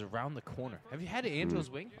Angelo's is around the corner? Have you had an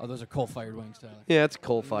Angelo's wing? Oh, those are coal-fired wings, Tyler. Yeah, it's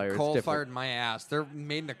coal fired. Coal fired my ass. They're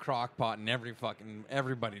made in a crock pot, and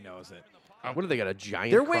everybody knows it. What do they got? A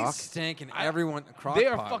giant Their crock? wings stink, and everyone crock They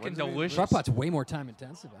are pot. fucking What do they- delicious. Crock-pot's way more time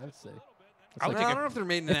intensive, I would say. It's I like don't know if they're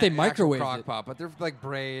made in if an they actual microwave crock it. pot, but they're like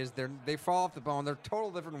braised. They fall off the bone. They're a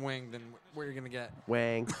total different wing than what you're gonna get.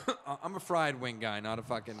 Wang. I'm a fried wing guy, not a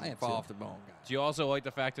fucking I am fall too. off the bone guy. Do you also like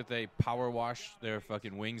the fact that they power wash their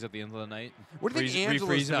fucking wings at the end of the night? What do you think Angelo's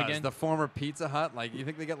refreeze them does? again? The former Pizza Hut? Like, you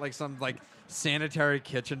think they get like some like sanitary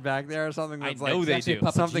kitchen back there or something? I That's know like they actually do.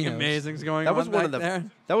 a something Papagino's. amazing's going That was on one back of the there.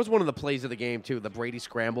 that was one of the plays of the game too. The Brady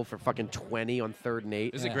scramble for fucking 20 on 3rd and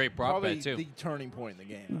 8. This is Yeah. a great prop Probably bet too. the turning point in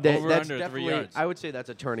the game. That- Over that's under 3 definitely. yards. I would say that's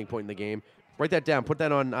a turning point in the game. Write that down. Put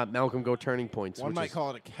that on Malcolm Go turning points. One which might is,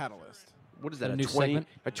 call it a catalyst. what is A that? new 20 segment?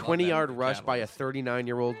 a 20-yard that. rush by a Catalyst.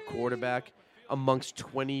 39-year-old quarterback amongst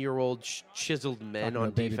 20-year-old chiseled men Talking on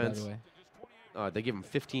about Baby, by defense. the way. They give him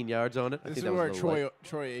 15 yards on it. I This think is that where was a little light.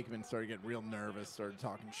 Troy Aikman started getting real nervous, started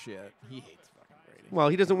talking shit. He hates fucking Brady. Well,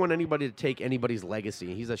 he doesn't want anybody to take anybody's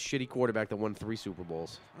legacy. He's a shitty quarterback that won 3 Super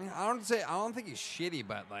Bowls. I mean, I don't think he's shitty,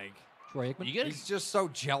 but like Troy Aikman? You gotta- he's just so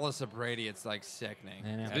jealous of Brady. It's like sickening.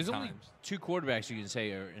 I know. at There's only times. 2 quarterbacks you can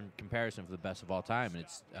say are in comparison for the best of all time, and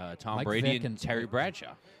it's Tom Mike Brady Vick and and- Terry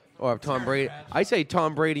Bradshaw. Or Tom Brady. I say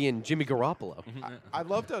Tom Brady and Jimmy Garoppolo. I'd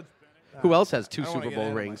love to. Who else has 2 I don't wanna Super get Bowl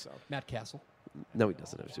ahead of rings? myself. Matt Castle. No, he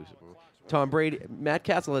doesn't have 2 Super Bowl. Tom Brady, Matt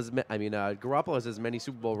Castle has. Garoppolo has as many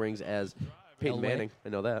Super Bowl rings as Peyton Elway. Manning. I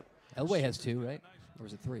know that. Elway has 2, right? Or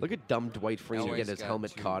is it 3? Look at dumb Dwight Freeney Elway's get his got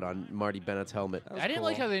helmet 2. caught on Marty Bennett's helmet. That was I didn't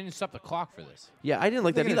like cool. how they didn't stop the clock for this. Yeah, I didn't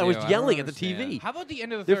like that They're either. I gonna was do? I don't yelling at the understand. TV. How about the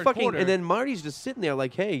end of the They're third fucking, quarter? and then Marty's just sitting there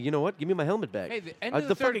like, "Hey, you know what? Give me my helmet back." Hey, the end of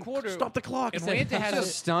the third fucking quarter, Stop the clock. Atlanta has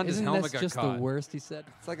just stunned. His Isn't helmet that got just caught. the worst, he said?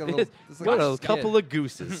 It's like a little. It's like Got a a couple of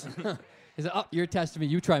gooses. He said, oh, you're testing me.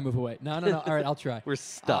 You try move away. No. All right, I'll try. We're Look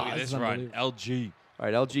stuck. at this this is run, unbelievable. LG. All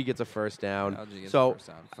right, LG gets a first down. LG gets So the first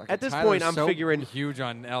down. Fucking at this Tyler's point, I'm so figuring huge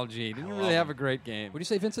on LG. Didn't really have a great game. What do you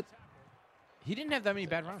say, Vincent? He didn't have that many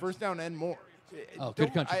bad runs. First down and more. Oh,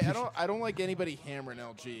 good contribution. I don't like anybody hammering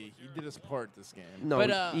LG. He did his part this game. no.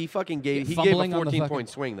 But, he fucking gave. He gave a fumbling on the 14-point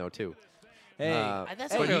swing though too. Hey,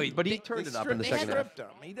 that's but not he, really- but he they- turned They it up in the stripped- second they half.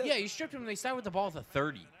 stripped him. He did. Yeah, you stripped him. They started with the ball at the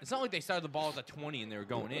 30. It's not like they started the ball at the 20 and they were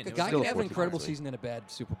going in. The It guy was still can have an 14 incredible points. season and a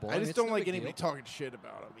bad Super Bowl. I mean, just it's don't no like big anybody deal. talking shit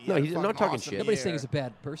about him. He No, had he's fucking not talking awesome shit. Nobody's year. saying he's a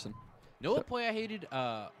bad person. No what play I hated?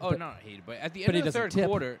 Not hated, but at the But end he of the doesn't third tip.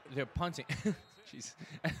 quarter, they're punting. Jeez.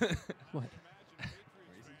 What?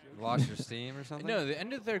 Lost your steam or something? No, the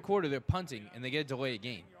end of the third quarter, they're punting and they get a delay of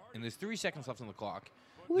game, and there's 3 seconds left on the clock.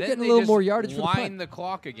 Well, they're Then getting a they little just more yardage for the wind punt. the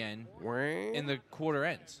clock again, and the quarter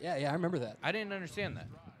ends. Yeah, I remember that. I didn't understand that.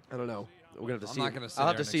 I don't know. We're gonna have to I'm see. not gonna sit I'll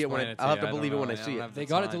have there to and see it when explain I'll have to to you. I believe it don't when I know. see I don't it. have They the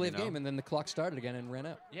got a time, delayed you know? game, and then the clock started again and ran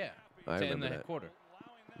out. Yeah. I to end remember that that. quarter.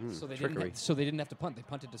 So they trickery. didn't have to punt. They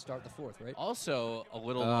punted to start the fourth, right? Also, a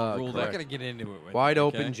little rule We're there. not gonna get into it. With Wide you,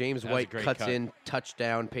 open, okay? James That was a White great cuts cut. in,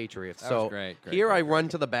 touchdown, Patriots. That so was great, here I great. run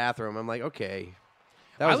to the bathroom. I'm like, okay,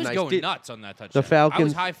 that I was was nice. going Did- nuts on that touchdown. I was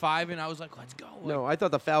Falcons- high-fiving. I was like, let's go. No, I thought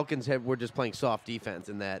the Falcons were just playing soft defense,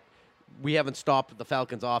 and that we haven't stopped the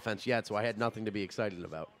Falcons' offense yet. So I had nothing to be excited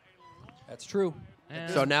about. That's true. Yeah.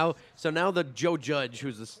 So now the Joe Judge,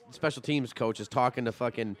 who's the special teams coach, is talking to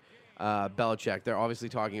fucking Belichick. They're obviously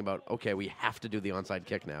talking about, okay, we have to do the onside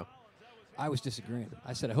kick now. I was disagreeing.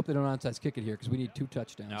 I said, I hope they don't onside kick it here because we need 2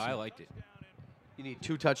 touchdowns. No, I liked it. You need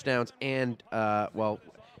 2 touchdowns and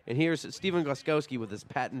and here's Stephen Gostkowski with his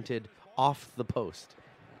patented off the post,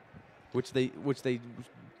 which they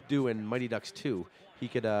do in Mighty Ducks 2. He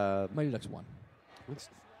could Mighty Ducks won. it's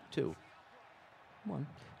 2. One.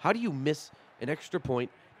 How do you miss an extra point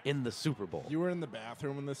in the Super Bowl? You were in the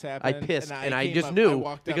bathroom when this I happened. pissed, and I came just up- knew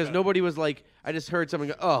walked up because and- nobody was like. I just heard someone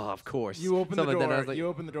go, "Oh, of course." You opened the Something like door. that, and I was like, You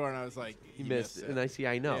opened the door, and I was like, "He missed," it. and I see,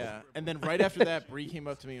 I know. Yeah. And then right after that, Bree came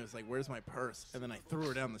up to me and was like, "Where's my purse?" And then I threw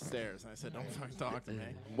her down the stairs, and I said, "Don't fucking talk to me."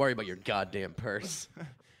 Worry about your goddamn purse.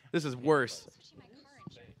 This is worse.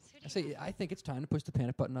 I think it's time to push the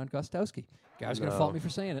panic button on Gostowski. Guy's going to No. fault me for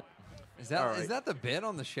saying it. Is that All right. is that the bit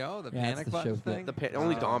on the show? The Yeah, it's panic the button show's bit. thing?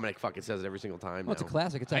 Only Dominic fucking says it every single time. Well, it's a now.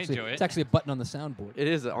 classic. It's I actually enjoy it. it's actually a button on the soundboard. It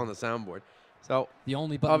is on the soundboard. So The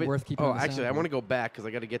only button obvi- worth keeping Oh, on the actually, I soundboard. want to go back because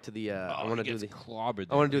I got to get to the. I want to do the. Clobbered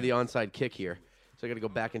I want to do the onside kick here. So I got to go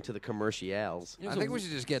back into the commercials. I think we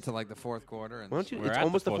should just get to like the fourth quarter. And Why don't you? We're It's at the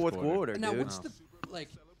almost the fourth fourth quarter. quarter, Now, dude. what's the like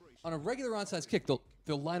on a regular onside kick?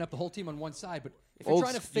 They'll line up the whole team on one side, but if you're Old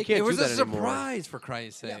trying to s- you fake can't it do was a that anymore. surprise, for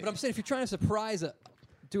Christ's sake. yeah, but I'm saying if you're trying to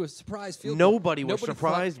do a surprise field goal, Nobody was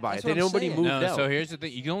surprised by it. That's what I'm Nobody saying. moved No, out. so here's the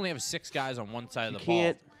thing: you can only have 6 guys on one side of You the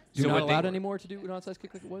can't ball. You're So not what they- allowed anymore to do an onside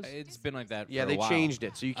kick like it was. It's been like that. Yeah, for they a while. changed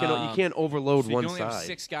it, so you can't So overload you one can only have side.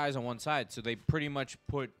 6 guys on one side, so they pretty much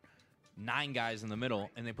put 9 guys in the middle,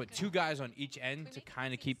 and they put 2 guys on each end to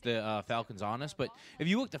kind of keep the Falcons honest. But if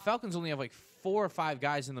you look, the Falcons only have like 4 or 5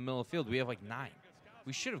 guys in the middle of the field. We have like 9.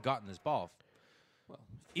 We should have gotten this ball.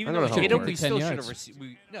 Even I don't though know it how hit it him, we works. still 10 should have yards.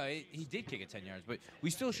 received. He did kick it 10 yards, but we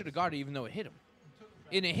still should have got it, even though it hit him.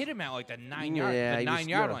 And it hit him at like the 9 yard, Yeah, the he 9 just-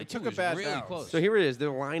 yard yeah. line. It took too. a It was bad really bounce. close. So here it is. They're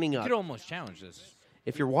lining you up. could almost challenge this.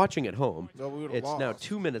 If you're watching at home, Well, we would've it's now lost.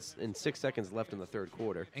 2 minutes and 6 seconds left in the third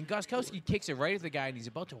quarter. And Goskowski kicks it right at the guy, and he's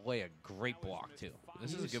about to lay a great block too.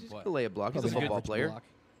 This is a good play. He'll lay a block. He's a Probably football average player. block.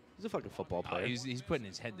 He's a fucking football Oh, player. he's putting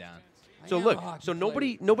his head down. So I am look, a hockey so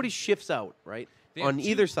player. nobody shifts out, right? They have On two-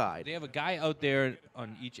 either side. They have a guy out there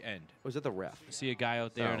on each end. Was it the ref? See a guy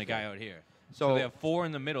out there Oh, and a okay. guy out here. So- So they have 4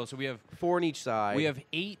 in the middle. So we have 4 on each side.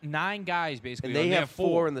 9 guys basically. and they have 4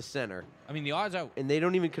 4 in the center, I mean, the odds are, and they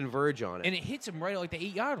don't even converge on it. and it hits him right at like the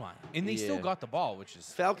 8-yard line, and they still Yeah. got the ball, which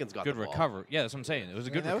is Falcons got good the ball. recovery. Yeah, that's what I'm saying. It was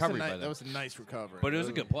a good that recovery was by them. that was a nice recovery. But it was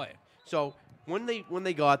a good play. So when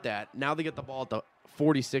they got that, now they get the ball at the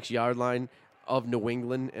 46-yard line of New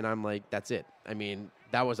England, and I'm like, that's it. I mean,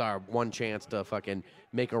 that was our one chance to fucking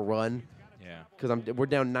make a run Yeah. because we're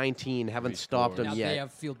down 19, haven't stopped them Now yet. they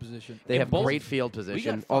have field position, They have both- great field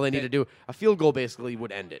position. got All they fucked need to at- do, a field goal basically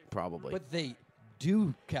would end it, probably. but they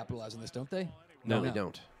do capitalize on this, don't they? no, they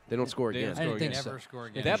don't. They don't score They again. don't I didn't score think again. so. Never score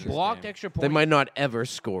again. That in this blocked game. extra point. They might not ever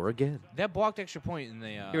score again. That blocked extra point in the.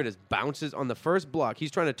 Here it is. Bounces on the first block.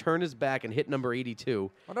 He's trying to turn his back and hit number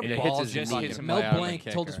 82. What a and it ball hits his just knee. hits him Mel by out of the Blank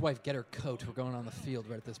told his kicker. wife, "Get her coat. We're going on the field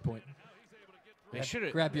right at this point. They should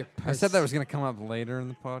have. Grab your purse." I said that was going to come up later in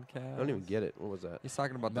the podcast. I don't even get it. What was that? He's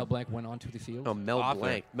talking about Mel the Blanc went onto the field. Oh, Mel Arthur.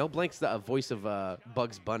 Blanc. Mel Blanc's the voice of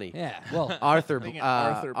Bugs Bunny. Yeah, well, Arthur Thinking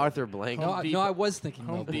Arthur, Arthur Blanc. no, Home Depot. I was thinking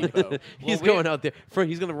Mel Home Blanc. Depot. He's we- going out there.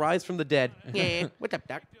 He's going to rise from the dead. Yeah. What's up,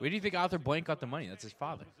 Doc? Where do you think Arthur Blank got the money? That's his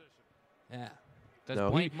father. Yeah, That's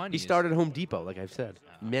No, Blank money. he started Home Depot, like I've said,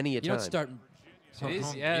 many a you time. don't start. So It is,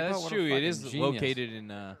 Home yeah, Depot? that's What a true. It is fucking genius. located in.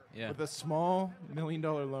 Yeah. With a small $1 million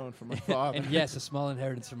loan from my father. And yes, a small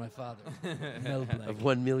inheritance from my father, Mel Blanc. Of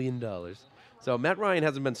 $1 million. So Matt Ryan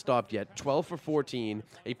hasn't been stopped yet. 12 for 14,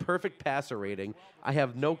 a perfect passer rating. I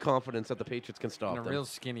have no confidence that the Patriots can stop And a them. real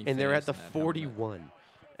skinny And they're face at the in that helmet. 41.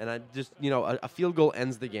 And I just, a field goal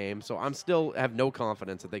ends the game. So I'm still have no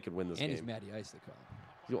confidence that they could win this And he's game. Matty Ice, they call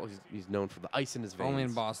him. He's known for the ice in his veins. Only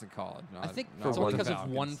in Boston College. I think not it's for only one because of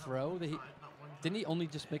Falcons. one throw. That didn't he only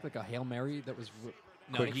just make like a Hail Mary that was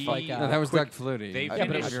No, quick he. like, No, that was Quick- Doug Flutie. they I yeah, but it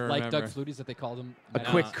finished- was sure like Doug remember. Flutie's that they called him. A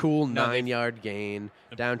Matty quick, Ice. cool no, they- 9-yard gain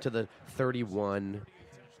down to the 31.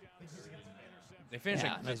 They finished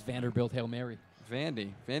Yeah, like. nice Vanderbilt Hail Mary.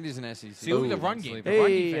 Vandy. Vandy's an SEC. See, look at the Ooh, run game. sleeper. The run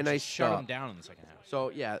Hey, defense a nice just shut stop. them down in the second half. So,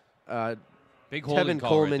 yeah, Big holding Tevin call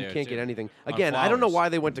Coleman right there, can't too. get anything. On Again, I don't know Flowers. why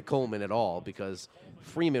they went to Coleman at all because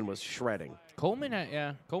Freeman was shredding. Coleman,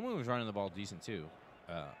 Coleman was running the ball decent too,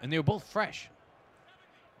 and they were both fresh.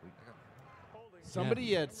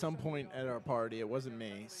 Somebody at some point at our party, it wasn't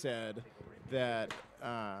me, said that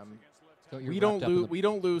So you're we don't wrapped up in lose. the- We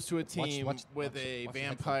don't lose to a team watch with the a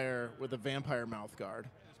headset. vampire mouth guard.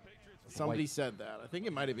 Somebody said that. I think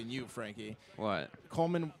it might have been you, Frankie. What?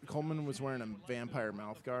 Coleman was wearing a vampire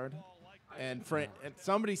mouth guard, and and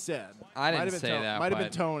somebody said I might didn't have been say that, Might have been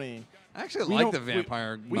but- Tony. I actually We like don't- the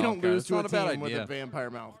vampire. We mouth don't guard. lose It's to a not a bad team with idea. a vampire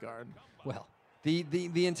mouth guard. Well,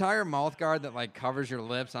 The entire mouth guard that like covers your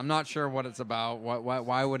lips. I'm not sure what it's about.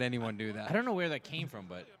 Why would anyone do that? I don't know where that came from,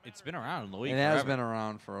 but it's been around in the league It has forever. been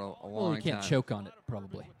around for a long well, you can't time. choke on it,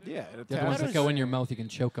 probably. Yeah, The other ones that go in your mouth, you can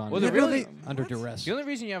choke on. Well, it the really- under duress. The only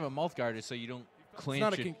reason you have a mouth guard is so you don't clench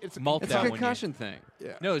not a your con- it's a mouth It's down a when you. concussion thing.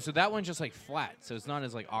 Yeah. No, so that one's just like flat, so it's not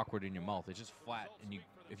as like awkward in your mouth. It's just flat, and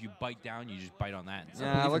if you bite down, you just bite on that.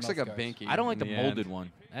 Yeah, it your looks like a mouth guards. binky. I don't like in the end. molded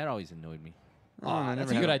one. That always annoyed me. Oh, I never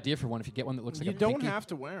That's a had good it. idea for one if you get one that looks like You a don't pinky. have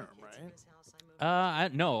to wear them,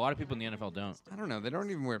 right? No, a lot of people in the NFL don't. I don't know. They don't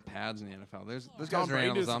even wear pads in the NFL. Those Tom guys are Brady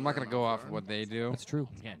animals. doesn't I'm not wear going to a go mouth off guard. what they do. That's true.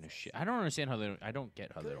 Yeah, no shit. I don't understand how they. I don't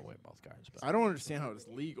get how they don't wear mouth guards. But I don't understand how it's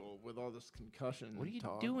legal with all this concussion. what are you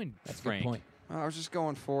talk. doing, That's a Frank? good point. I was just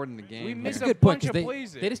going forward in the game. We here. missed That's a a good point. bunch 'cause of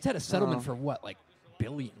plays they there. just had a settlement Oh. for what, like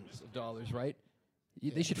billions of dollars, right?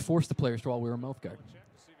 They should force the players to all wear a mouth guard.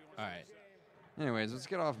 All right. Anyways, let's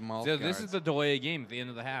get off mouth So guards. this is the delay of game at the end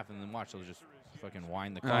of the half, and then watch. They'll just fucking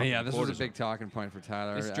wind the Oh clock. yeah, when this was a quarters big talking point for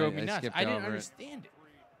Tyler. This drove me I nuts. skipped I didn't over it. understand it.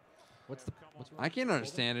 What's wrong? I can't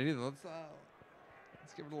understand it either. Let's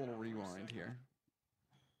give it a little rewind here.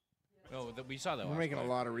 Oh, we saw that. We're last making a play.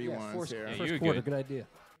 lot of rewinds here. Yeah, First you're quarter, good. good idea.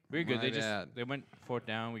 We were good. My They bad. went fourth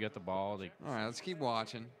down. We got the ball. All right, let's keep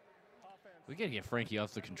watching. We gotta get Frankie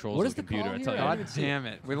off the controls What of is the the computer. call I here? tell you. I God didn't see damn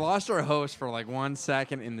it. We lost our host for like 1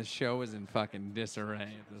 second, and the show is in fucking disarray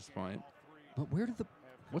at this point. But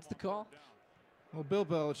what's the call? Well, Bill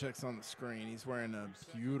Belichick's on the screen. He's wearing a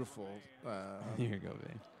beautiful Here you go,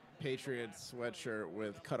 babe. Patriots sweatshirt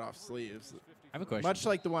with cut-off sleeves, I have a question. much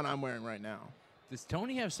like the one I'm wearing right now. Does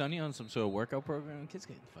Tony have Sonny on some sort of workout program? Kids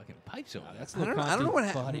getting fucking pipes over there. That's I don't know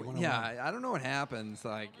what body happens. 101. Yeah, I don't know what happens.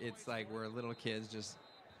 Like it's like where little kids just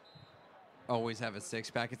always have a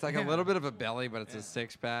 6-pack. It's like a little bit of a belly, but it's a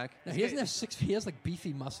 6-pack. No, he doesn't have six. He has like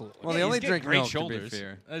beefy muscle. Well, Yeah, they he's only got drink great milk, shoulders. to be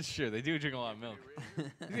fair. That's true. They do drink a lot of milk.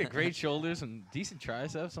 He's got great shoulders and decent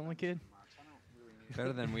triceps on the kid.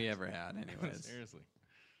 Better than we ever had, anyways. Seriously.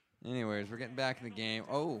 Anyways, we're getting back in the game.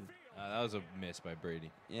 Oh, That was a miss by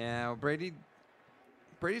Brady. yeah, well,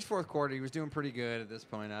 Brady's fourth quarter, he was doing pretty good at this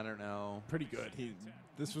point. I don't know. Pretty good.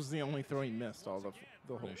 This was the only throw he missed all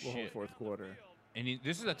the whole shit. fourth quarter. And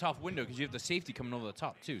this is a tough window because you have the safety coming over the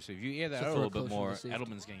top, too. So if you air that So out a throw little it bit closer to more, the safety.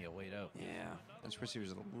 Edelman's going to get weighed out. Yeah, especially he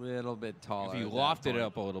was a little bit taller. If you at that lofted it point.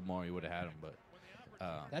 up a little more, you would have had him. But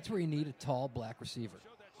That's where you need a tall black receiver.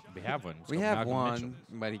 we have one. It's We called have Malcolm one, Mitchell.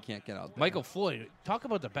 but he can't get out there. Michael Floyd. Talk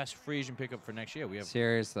about the best free agent pickup for next year. We have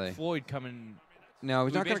Seriously. Floyd coming. No,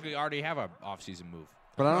 he's We not going basically to. already have our offseason move.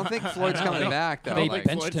 But I don't think Floyd's coming back, though. They Like,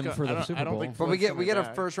 benched him for the Super I don't Bowl. think but we Floyd's get coming a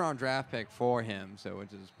back. first round draft pick for him, so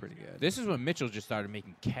which is pretty good. This is when Mitchell just started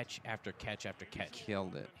making catch after catch after catch.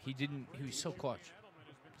 Killed it. He didn't. He was so clutch.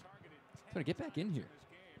 Trying to get back in here.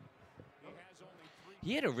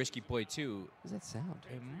 He had a risky play too. What does that sound?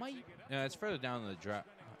 It might. It's further down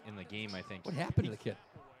in the game, I think. What happened to the kid?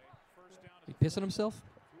 He pissing himself?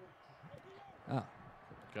 Oh,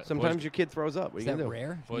 Sometimes your kid throws up. What are is you that gonna do?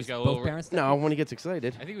 rare? Boys Use got a both little parents? No, when he gets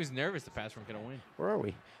excited. I think he was nervous. The pass weren't gonna win. Where are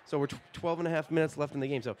we? So we're 12 and a half minutes left in the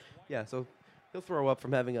game. So, yeah, so he'll throw up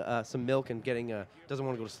from having some milk and getting doesn't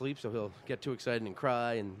want to go to sleep, so he'll get too excited and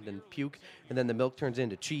cry and then puke, and then the milk turns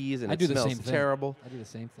into cheese and I it do the smells same thing. terrible. I do the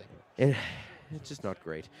same thing. And it's just not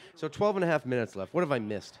great. So 12 and a half minutes left. What have I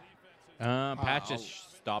missed? Pat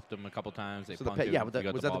just stopped him a couple times. They So punted. yeah, we got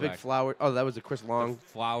was the that the ball big back. flower? Oh, that was the Chris Long. The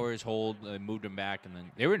Flowers hold. They moved him back, and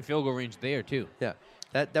then they were in field goal range there too. Yeah,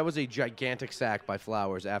 that was a gigantic sack by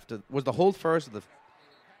Flowers. After was the hold first? Or the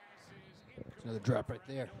Another drop right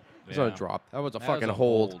there. it was not a drop. That was a That fucking was a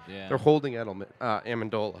hold. hold, yeah. They're holding Edelman,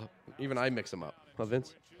 Amendola. Even I mix them up. Huh,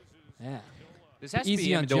 Vince? Yeah. This has Easy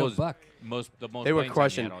to on be Joe Amendola's Buck. the most. They were playing time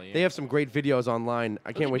crushing. Seattle, yeah. They have some great videos online. I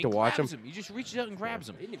Look can't at wait him, to he watch them. grabs him. He just reaches out and grabs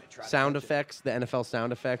him. Sound effects, the NFL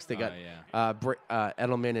sound effects. They got yeah.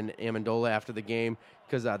 Edelman and Amendola after the game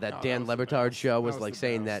because that Dan was the Lebertard best. show was That was like the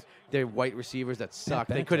saying best. that they're white receivers that suck.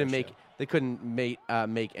 They Benatar couldn't show.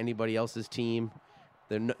 make anybody else's team.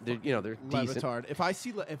 They're decent. Levitard. If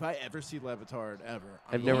I ever see Levitard ever,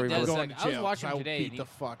 I've I'm never going, even I'm listened. going to I was jail. 'cause watching I will today beat and he- the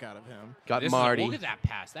fuck out of him. Got This is Marty. look at that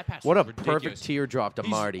pass. That pass. What a was perfect ridiculous. teardrop to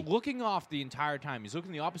He's Marty. looking off the entire time. He's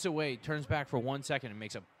looking the opposite way, turns back for 1 second, and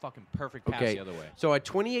makes a fucking perfect pass Okay, the other way. so at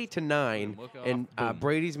 28-9, Look off, and boom.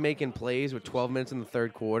 Brady's making plays with 12 minutes in the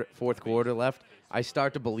fourth quarter left. I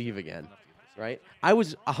start to believe again, right? I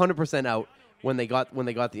was 100% out when they got the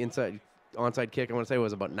onside kick. I want to say it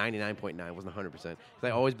was about 99.9, wasn't 100%. I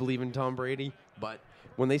always believe in Tom Brady, but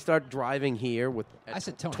when they start driving here with I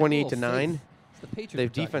said, Tony, 28-9, It's the Patriots their we're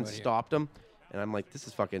talking defense about here. stopped them, and I'm like, this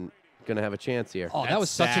is fucking gonna have a chance here. Oh, that That was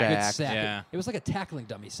such a good sack. sack. Yeah. It was like a tackling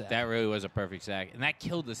dummy sack. That really was a perfect sack, and that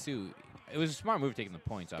killed the Sioux. It was a smart move taking the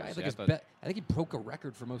points. Guy had Obviously, like his I thought- I think he broke a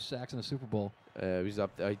record for most sacks in a Super Bowl. He was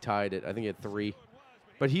up. He tied it. I think he had 3,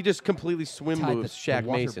 but he just completely swim Tied moves the Shaq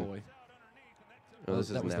water Mason. boy. No, this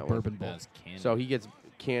that isn't was the that one. Bourbon Bowl. that was Cannon. So he gets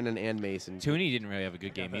Cannon and Mason. Tooney didn't really have a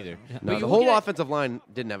good game either. No, But you the look whole at- offensive line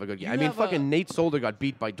didn't have a good game. You I mean, have fucking a- Nate Solder got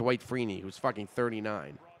beat by Dwight Freeney, who's fucking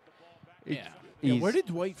 39. Yeah. Yeah, He's- where did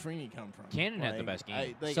Dwight Freeney come from? Cannon had the best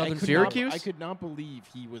game. Southern Syracuse? I could not believe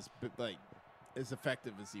he was like as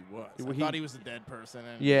effective as he was. I He- thought he was a dead person.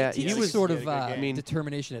 And Yeah, He he was was- sort he of had a good I game. mean,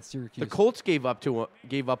 determination at Syracuse. the Colts gave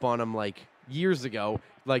up on him like years ago,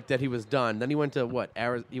 like that he was done. Then he went to what?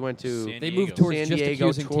 He went to San They Diego. moved towards San just Diego,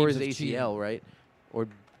 accusing tore his teams of cheating. ACL, right? Or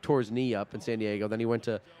tore his knee up in San Diego. Then he went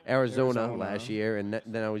to Arizona, Arizona. last year, and then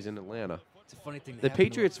now he's in Atlanta. It's a funny thing. that The happened to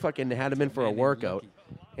Patriots fucking had him in for a man named workout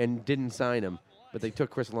Lucky. and didn't sign him, but they took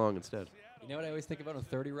Chris Long instead. You know what I always think about on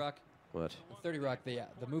 30 Rock? What? On 30 Rock, the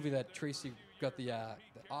movie that Tracy got the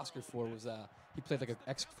Oscar for was he played like an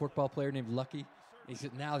ex-football player named Lucky. He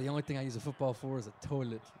said, now the only thing I use a football for is a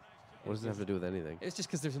toilet. What does it have to do with anything? It's just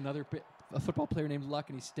because there's a football player named Luck,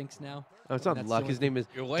 and he stinks now. Oh, it's not That's Luck. the His only name is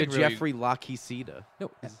Your leg really- Jeffrey Lockheed. No,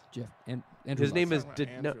 it's Jeff. And Andrew His name Luck. is Talking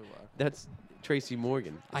about Andrew Luck. that's Tracy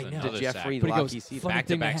Morgan. I know. Another Jeffrey But he goes, Lockheed. funny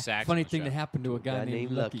Back-to-back thing, sacks funny on the thing that show. happened to a guy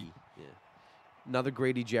named Lucky. Yeah. Another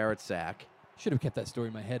Grady Jarrett sack. Should have kept that story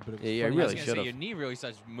in my head, but it was Yeah, funny. really I was gonna say, should've. your knee really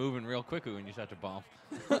starts moving real quickly when you start to bomb.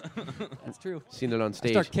 That's true. Seen it on I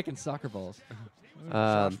stage. start kicking soccer balls.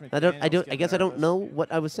 I guess I don't know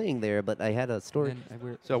what I was saying there, but I had a story. And I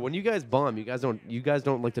wear, So when you guys bomb, you guys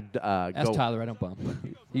don't like to ask go. Tyler, I don't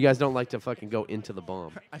bomb. You guys don't like to fucking go into the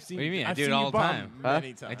bomb. I've seen. What do you mean? I I've do it seen all you the bomb time.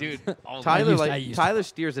 Many times. I do it all the Tyler time. I used to. Tyler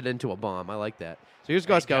steers it into a bomb. I like that. So here's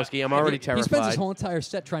Thank God. Goskowski. I'm already He spends his terrified. whole entire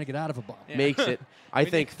set trying to get out of a bomb. Makes it. I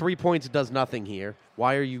think 3 points does nothing here.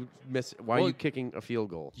 Why are you Why are Well, you kicking a field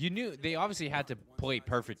goal? You knew they obviously had to play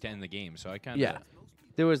perfect to end the game, so I kind of Yeah.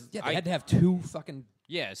 There was. Yeah, they had to have two fucking.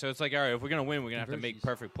 Yeah, so it's like, all right, if we're gonna win, we're gonna have to make Conversions.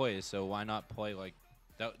 perfect plays. So why not play like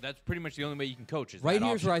that? That's pretty much the only way you can coach. Is Right that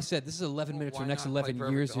here's option. where I said this is 11 minutes for the next 11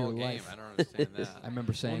 years of your life. I don't understand that. I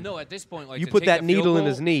remember Well, saying. no, at this point, like You to put take that the field needle in goal,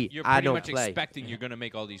 his knee, You're I pretty don't much play. expecting you're gonna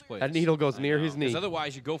make all these plays. That needle goes near his knee. Because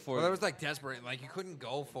otherwise, you go for Well, it. that was like desperate. Like you couldn't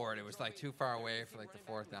go for it. It was like too far away for like the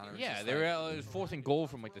fourth down. It was Yeah, just they like, were it was fourth and goal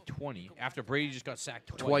from like the 20 after Brady just got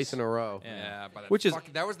sacked twice in a row. Yeah. Yeah, but Which is-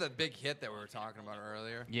 that was the big hit that we were talking about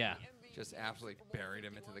earlier. Yeah. Just absolutely buried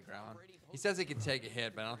him into the ground. He says he can take a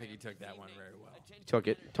hit, but I don't think he took that one very well. He took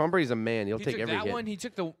it. Tom Brady's a man. He'll He take took every that hit. one. He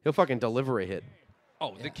took the He'll fucking deliver a hit.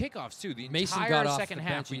 the kickoffs too. The Mason entire got off second the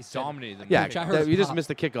half, bench and we he said- dominated them. Yeah, Which I heard you just pop. missed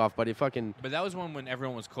the kickoff, but he fucking. But that was one when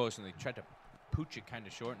everyone was close and they tried to pooch it kind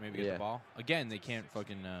of short, maybe get Yeah. the ball. Again, they can't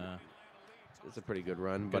fucking. It's a pretty good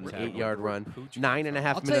run, but an tackle. 8-yard run. Pooch. 9.5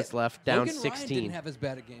 I'll tell minutes you, left, down Logan Ryan 16. didn't have as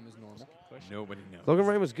bad a game as normal Nobody knows. Logan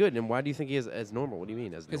Ryan was good, and why do you think he is as normal? What do you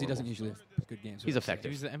mean as normal? because he doesn't usually have good games. He's what I'm saying.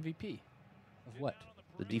 effective. He was the MVP. Of what?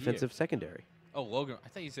 The defensive secondary. Oh, Logan. I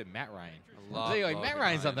thought you said Matt Ryan. love I thought you were like Logan Matt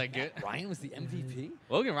Ryan's not Ryan. that good. Ryan was the MVP.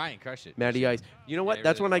 Logan Ryan crushed it. Matty Ice. You know what? Yeah, he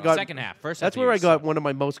That's really when I was. got. Second half. First That's half, where he I got sucked. one of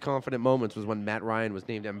my most confident moments was when Matt Ryan was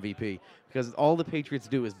named MVP because all the Patriots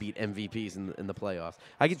do is beat MVPs in the playoffs.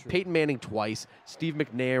 I get Peyton Manning twice, Steve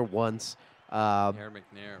McNair once, Harry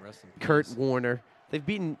McNair, rest in peace. Kurt Warner. They've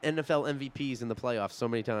beaten NFL MVPs in the playoffs so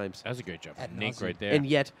many times, That was a great job. Ad Nick nauseam. right there. and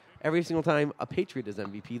yet every single time a Patriot is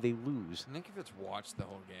MVP, they lose. Nick if it's watched the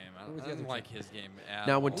whole game. I Who was don't, the I didn't other like his game at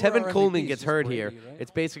Now, when all. Who are Tevin our Coleman MVPs? gets Just hurt Brady, here, right?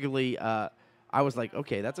 it's basically. I was like,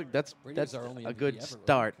 okay, that's Brady's our only a MVP good ever, right?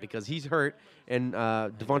 start because he's hurt, and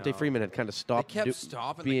Devontae know. Freeman had kind of They stopped kept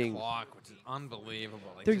stopping being. the clock, which is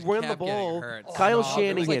unbelievable. Like, They just ran the kept getting ball. hurt. Kyle Stopping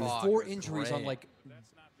the There was Shanahan. like clock. 4 It was injuries on great. like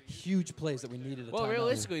huge plays that we needed. A well, timeout.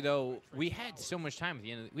 realistically, though, we had so much time at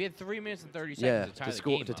the end. We had 3 minutes and 30 Yeah, seconds to tie to the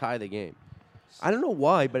score game to up. tie the game. I don't know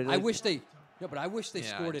why, but I wish they. No, but I wish they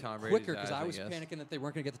Yeah, scored it Tom Brady's quicker because eyes, I I was guess. panicking that they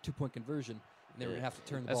weren't going to get the 2-point conversion and they were going to have to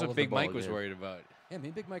turn the That's ball what over. Big ball, Mike was yeah. worried about. Yeah, me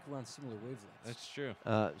and Big Mike were on similar wavelengths. That's true.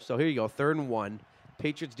 So here you go, 3rd and 1.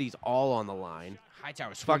 Patriots D's all on the line.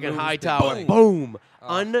 Hightower. Fucking moves, Hightower, boom. boom,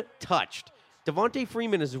 untouched. Devontae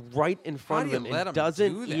Freeman is right in front do of you him let and him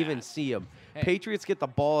doesn't do even that? see him. Hey. Patriots get the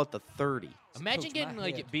ball at the 30. Imagine Coach getting Matt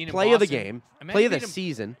like Head. being in Play of the Boston. game, Imagine play of the being in-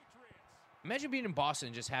 season. Imagine being in Boston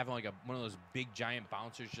and just having like one of those big giant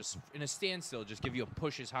bouncers just in a standstill, just give you a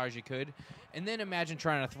push as hard as you could, and then imagine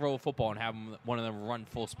trying to throw a football and have one of them run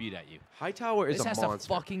full speed at you. Hightower is This a has to monster.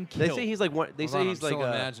 fucking They kill. say he's like one. They Hold say on, he's I'm like still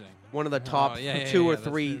imagining. one of the top yeah, 2 or yeah,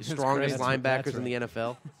 3 that's strongest crazy. linebackers That's in the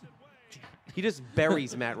NFL. He just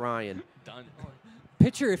buries Matt Ryan. Done.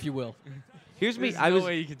 Pitcher, if you will. Here's me. There's I no was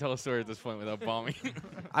way you can tell a story at this point without bombing.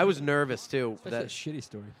 I was nervous too. Especially a That shitty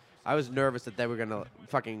story. I was nervous that they were gonna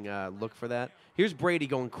fucking look for that. Here's Brady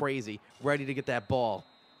going crazy, ready to get that ball.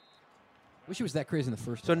 Wish he was that crazy in the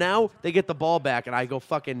first. So now they get the ball back, and I go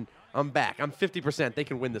fucking. I'm back. I'm 50%. They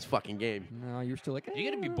can win this fucking game. No, you're still like. You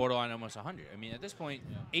got to be borderline almost 100. I mean, at this point,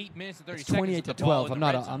 8 minutes and 30 It's seconds. 28 with to the ball 12. in I'm the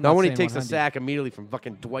not. red zone. I'm Now not when he saying takes 100. the sack immediately from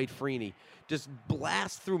fucking Dwight Freeney, just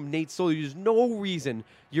blast through Nate Solder. There's no reason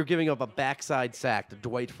you're giving up a backside sack to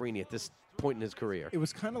Dwight Freeney at this point in his career. It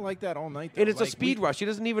was kind of like that all night. Though. And it's a Like, speed rush. He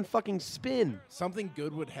doesn't even fucking spin. Something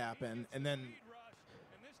good would happen, and then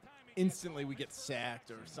instantly we get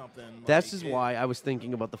sacked or something. This like is it- why I was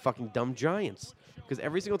thinking about the fucking dumb Giants. Because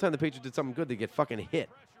every single time the Patriots did something good, they get fucking hit.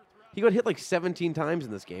 He got hit like 17 times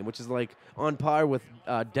in this game, which is like on par with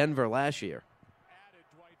Denver last year.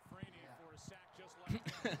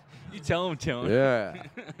 You tell him, Tone. Yeah.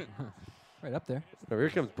 Right up there. Now, here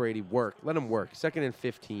comes Brady. Work. Let him work. 2nd and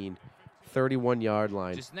 15. 31-yard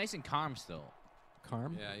line. Just nice and calm still.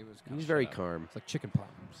 Calm. Yeah, he was. He's very calm. It's like chicken pot.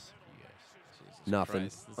 Nothing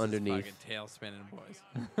Christ, this underneath. Is fucking tail spinning,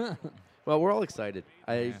 boys. Well, we're all excited.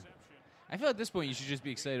 Yeah. I feel at this point you should just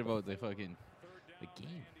be excited about the game.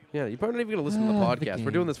 Yeah, you're probably not even going to listen to the The podcast. We're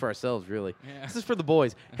game. doing this for ourselves, really. Yeah. This is for the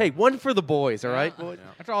boys. Hey, one for the boys, all right? Yeah.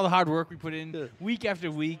 After all the hard work we put in week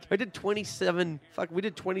after week. I did 27. We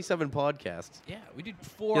did 27 podcasts. Yeah, we did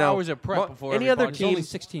 4 You know, hours of prep well, before any every other podcast. There's only team-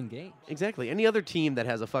 16 games. Exactly. Any other team that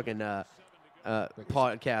has a fucking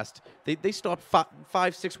podcast, they stopped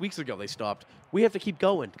 5-6 weeks ago. They stopped. We have to keep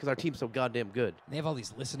going because our team's so goddamn good. They have all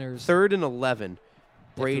these listeners. 3rd and 11.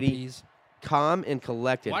 Brady, FOPs. calm and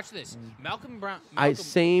collected. Watch this. Malcolm Brown.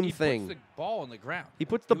 Same he thing. Puts the ball on the ground. He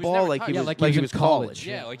puts the was ball never like he touched. was, like like he he was was in college.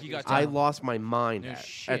 Yeah, like he got I down. lost my mind No at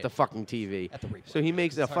shit. the fucking TV. At the replay. So he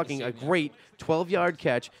makes a hard to fucking see a it, yeah. great 12-yard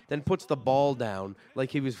catch, then puts the ball down like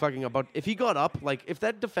he was fucking about. If he got up, like if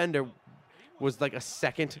that defender was like a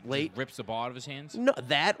second late, Just rips the ball out of his hands. no,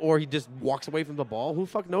 that or he just walks away from the ball. Who the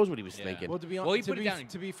fuck knows what he was Yeah. thinking? Well, to be Well, he honest, put it down.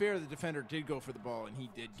 to be fair, the defender did go for the ball and he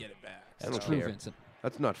did get it back. I don't That's true, care. Vincent.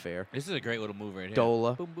 That's not fair. This is a great little move right here.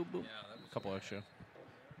 Dola Boom, boom, boom. A couple extra.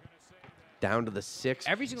 down to the 6.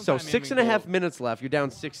 Every single so time 6.5 Inman minutes left. You're down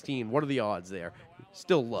 16. What are the odds there?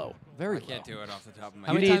 Still low. Very I low. can't do it off the top of my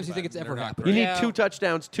How head. many need- times do you think it's but ever they're not happened? You great. need Yeah. 2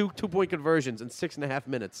 touchdowns, 2-point conversions in 6.5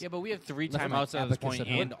 minutes. Yeah, but we have 3 Left and timeouts right at this abacus point at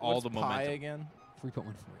and home. all What's the pie momentum. again?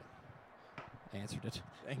 3.14. I answered it.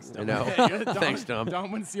 Thanks, I Dom. know. Dom- Thanks, Dom.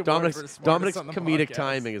 Dom wins the award Dominic's, for the smartest Dominic's on the comedic podcast.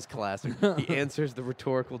 timing is classic. He answers the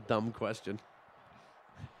rhetorical dumb question.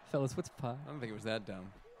 Fellas, what's pie? I don't think it was that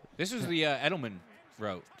dumb. This was the Edelman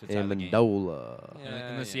route to tie the game. Amendola.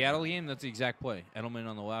 In the Seattle game, that's the exact play. Edelman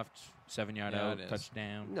on the left, 7-yard Yeah, out, it is.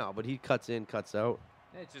 touchdown. No, but he cuts in, cuts out.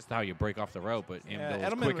 It's just how you break off the route, but Yeah, Amendola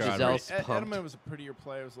was Edelman quicker was, out of Giselle it. pumped. Edelman was a prettier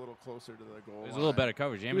play. It was a little closer to the goal. It was a little better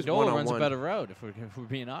coverage. was Amendola runs a one-on-one. better route, if we're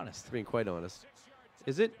being honest. Being quite honest.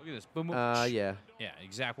 Is it? Look at this. Boom, boom. Yeah. Yeah,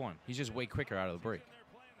 exact one. He's just way quicker out of the break.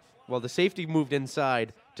 Well, the safety moved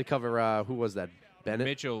inside to cover, who was that? Bennett?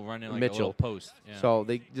 Mitchell running like a Mitchell. little post. Yeah. So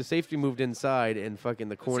the safety moved inside and fucking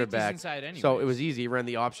the safety's cornerback. inside So it anyways. was easy. He ran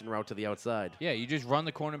the option route to the outside. yeah, you just run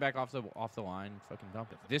the cornerback off the line, and fucking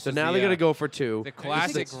dump it. This So is now the, they're going to go for 2. the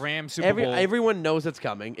classic This is- Ram Super Bowl. Everyone knows it's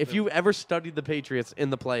coming. If you've ever studied the Patriots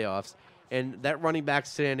in the playoffs and that running back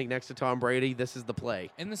standing next to Tom Brady, this is the play.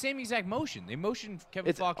 in the same exact motion. They motioned Kevin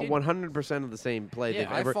It's Falk in. 100% of the same play Yeah,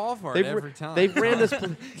 they've I ever. fall for it they've every time. They've ran this.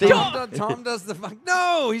 They, Tom does the fuck.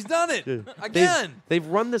 No, he's done it again. They've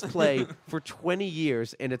run this play for 20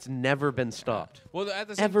 years and it's never been stopped. Well, at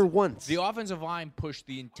the same Ever once. The offensive line pushed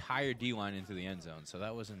the entire D line into the end zone, so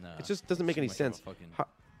that wasn't. It just doesn't make too any much of a sense. fucking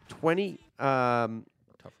 20.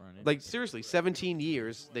 tough run. Like seriously, 17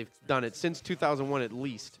 years they've done it since 2001 at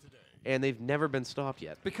least, and they've never been stopped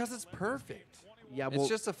yet. Because it's perfect. Yeah, well, It's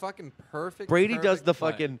just a fucking perfect. Brady does perfect the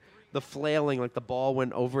play. fucking the flailing like the ball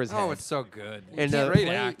went over his head. Oh, it's so good. And, It's uh, great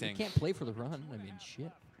Play- acting. You can't play for the run. I mean,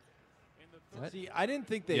 shit. What? See, I didn't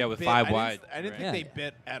think they Yeah, with bit. 5 I didn't- wide, I didn't right. think they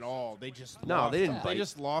bit at all. They just No, lost, they didn't They bite.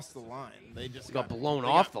 just lost the line. They just got blown they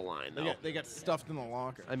off got- the line They though. got, they got stuffed in the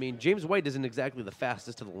locker. I mean, James White isn't exactly the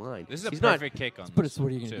fastest to the line. This is a He's perfect kick on. But this it's what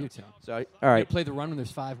are you going too. to do, Tom? Not, so all You right. play the run when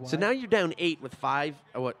there's 5 wide. So now you're down 8 with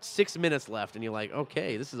 6 minutes left, and you're like,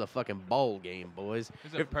 okay, this is a fucking bowl game, boys.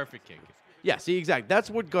 This is a perfect kick. Yeah, see, exactly. That's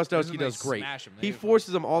what Gostowski Doesn't they does great. smash him? He They-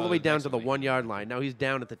 forces them all the Oh, way the down next to the one they- 1-yard line. Now he's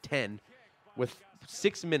down at the 10 with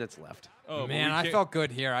 6 minutes left. Oh, Man, I felt good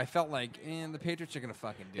here. I felt like, the Patriots are gonna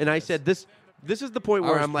fucking do And I this. said, this is the point I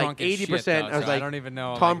where was I'm like drunk as shit, 80%. though, I was so I like, don't even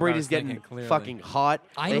know, like, Tom if I Brady's was getting thinking clearly. fucking hot.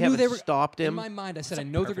 I they knew haven't they were stopped him. In my mind, I said, I a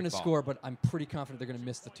know they're going perfect to ball. score, but I'm pretty confident they're going to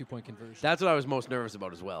miss the 2-point conversion. That's what I was most nervous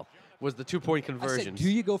about as well, was the 2-point I conversion. said, do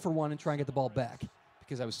you go for 1 and try and get the ball back?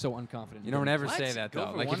 Because I was so unconfident. You don't ever What? say that Go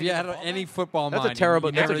though. for Like one if and you get had the ball any back? football That's a mind, terrible-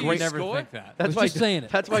 You that's a never, great you never score. think that. That's was why, just saying it.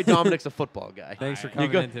 That's why Dominic's a football guy. Thanks for You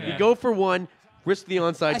coming go, in today. you go for 1, risk the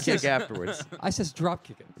onside I kick says- afterwards. I says drop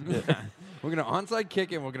kick it. We're gonna onside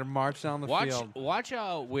kick it. We're gonna march down the field. Watch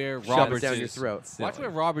out where Shove it Roberts down is. your throat. Watch where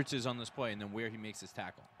Roberts is on this play, and then where he makes his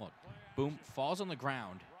tackle. Look, boom, falls on the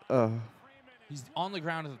ground. He's on the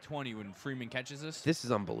ground at the 20 when Freeman catches this. This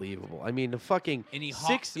is unbelievable. I mean, the fucking And he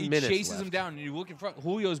 6 he minutes chases left. him down, and you look in front.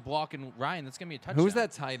 Julio's blocking Ryan. That's gonna be a touchdown. Who was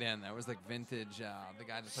that tight end? That was like vintage. The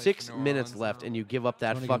guy that played 6 for New minutes Orleans left, now? and you give up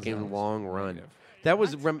that Tony fucking Gonzalez. long run. Negative. That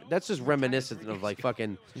was that's just reminiscent of like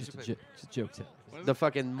fucking It's a joke tale. the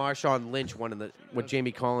fucking Marshawn Lynch one in the what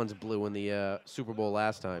Jamie Collins blew in the Super Bowl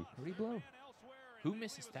last time. What do you blow? Who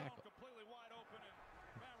missed his tackle?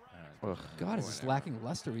 Ugh. God, is this lacking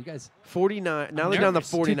luster? You guys, 49. Now they're down to nervous.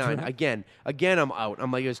 49. Too Again, I'm out.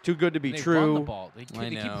 I'm like, it's too good to be They true. run the ball. They I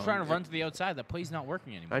keep know. trying to run to the outside. That play's not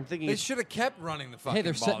working anymore. I'm thinking They it's, should have kept running the fucking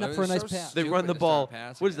they're ball. setting up They for a were nice so pass. they stupid run the to ball. start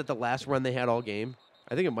passing What is it. that? The last run they had all game?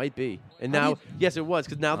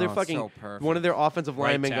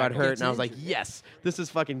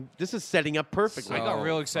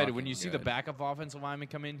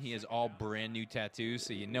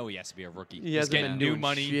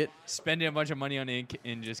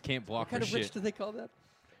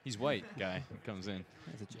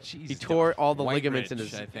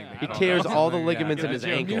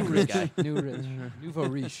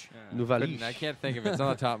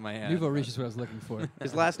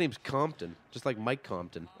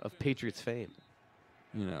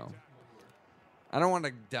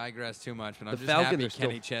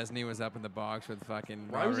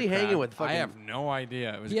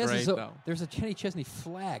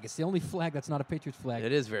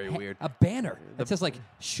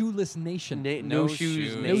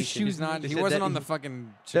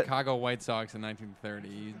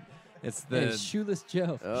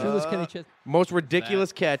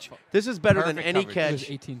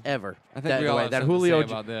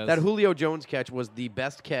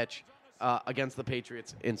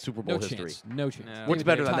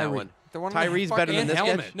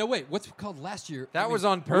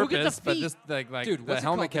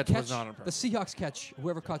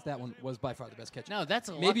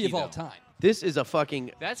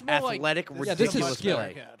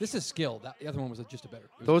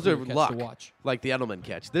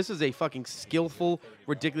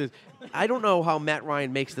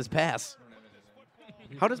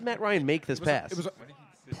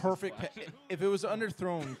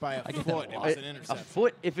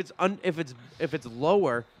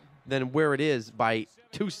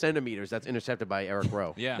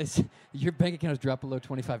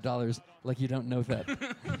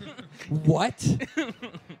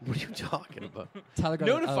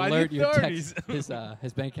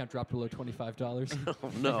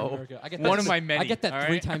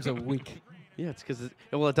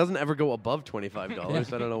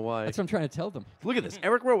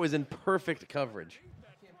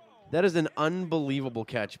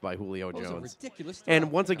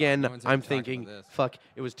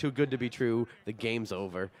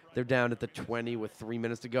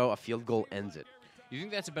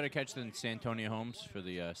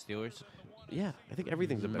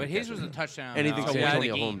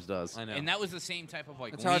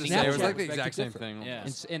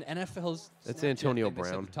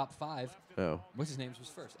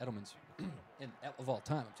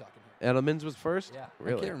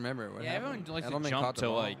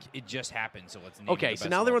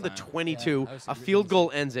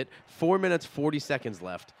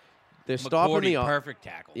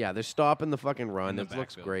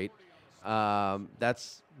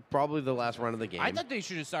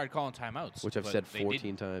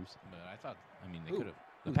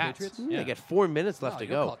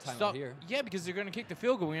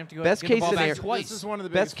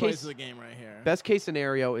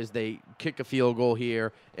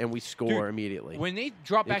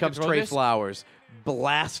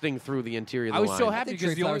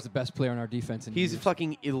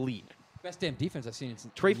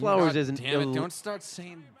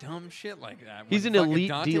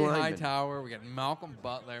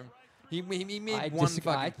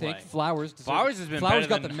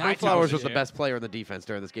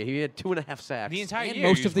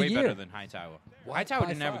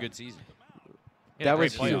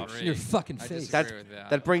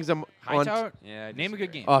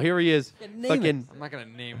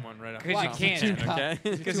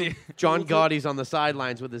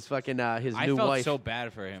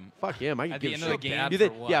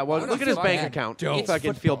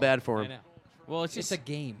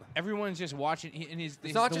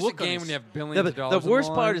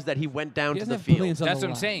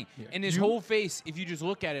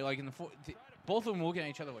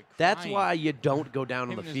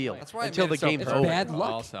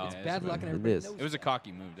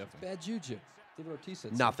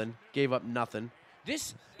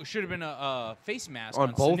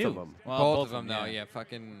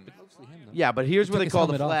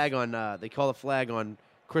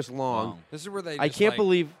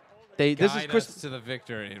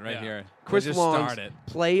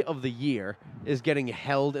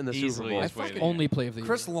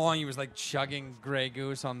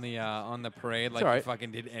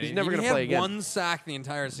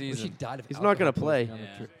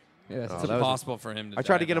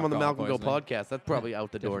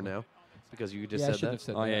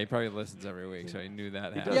 Oh yeah, he probably listens every week, so he knew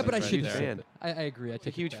that. He happened does. Yeah, but I He's a should huge have fan. said that. I agree. I take a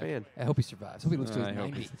huge it back. fan. I hope he survives. Hope he lives to his I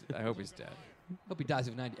 90. hope he's dead. Hope he dies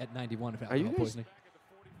at 91 if Are you alcohol guys- poisoning.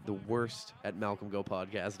 the worst at Malcolm Go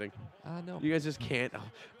podcasting. No. You guys just can't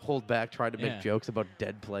hold back trying to make Yeah. jokes about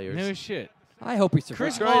dead players. No shit. I hope he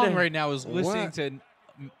Chris survives. Long right now is listening What? to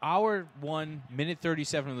hour 1 minute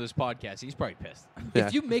 37 of this podcast. He's probably pissed. Yeah.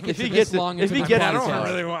 If you make it If he this gets it- long if into he the gets I it-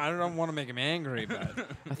 podcast, don't want to make him angry, but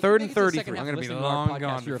A third Make and it to the second 33. half I'm gonna be listening to our long podcast,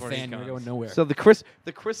 gone You're a before he fan. You're comes. going nowhere. So the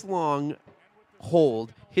Chris Long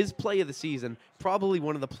hold, his play of the season, probably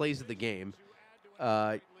one of the plays of the game.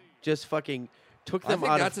 Just fucking took I them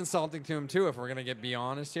think out that's of. insulting to him too. If we're gonna be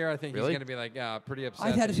honest here, I think Really? he's gonna be like pretty upset.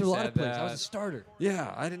 I've had that it he to a lot said of plays. I was a that. starter.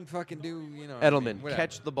 Yeah, I didn't fucking do Edelman, whatever.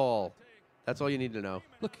 catch the ball. That's all you need to know.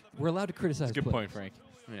 Look, we're allowed to criticize. Good players. point, Frank.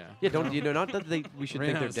 Yeah. Yeah, don't you know? Not that we should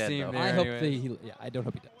Ran think they're out of dead steam though. there. I hope anyways. I don't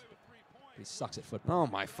hope he does. He sucks at football. Oh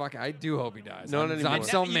my fuck! I do hope he dies. Not I'm anymore.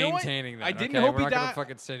 still You know what? maintaining that. I didn't okay? hope We're he not gonna died.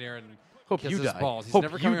 fucking sit here and Hope kiss you his die. balls. He's Hope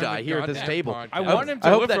never you coming on die the here at this goddamn table. podcast. I want him to I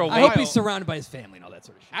hope live that- for a I while. I hope he's surrounded by his family and all that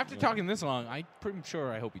sort of shit. After talking this long, I'm pretty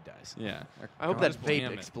sure I hope he dies. Yeah. I hope God that vape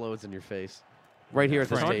damn it. explodes in your face, right here at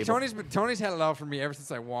this Tony- table. Tony's had it out for me ever since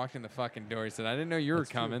I walked in the fucking door. He said, "I didn't know you were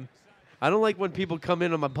coming." I don't like when people come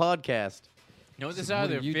in on my podcast. You know what this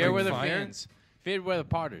What is? are you Fair doing, weather fired? fans. Fair weather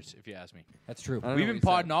potters, if you ask me. That's true. I don't We've know been what he said.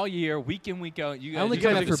 podding all year, week in, week out. You guys, only you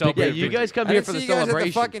come guys out can for big Yeah, celebrate you victory. guys come I here didn't for see the you guys at the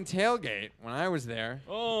celebration. fucking tailgate when I was there.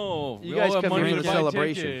 Oh, You we guys all have come here money for to the buy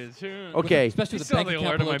celebration. tickets. Yeah. Okay, Especially You with still the bank have the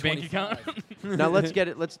account alert in my below bank 25. account. now let's get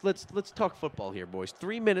it. Let's talk football here, boys.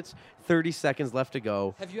 3 minutes, 30 seconds left to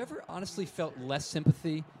go. Have you ever honestly felt less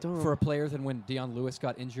sympathy Don't. for a player than when Deion Lewis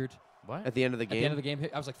got injured What? At the end of the at the game. end of the game?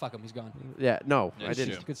 I was like, fuck him, he's gone. Yeah, no, Yeah, I it's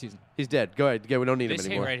didn't. true. Good season. He's dead. Go ahead. We don't need This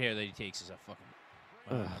him hit anymore. right here that he takes is a fucking.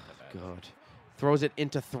 Oh, not that bad. God. Throws it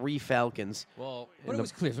into 3 Falcons. Well, But it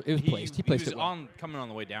was clear. It was placed. He placed was it well. coming on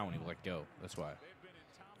the way down when he let go. That's why.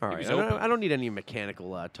 All He right. was I don't, open. I don't need any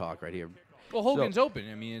mechanical talk right here. Well, Hogan's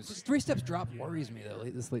open. I mean, Just it's 3 steps drop worries me though.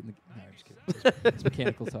 This late in the. No, I'm just kidding. It's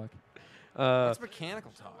mechanical talk. That's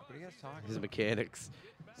mechanical talk. What are you guys talking His about? mechanics.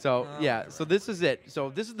 So yeah, whatever. so this is it. So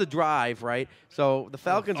this is the drive, right? So the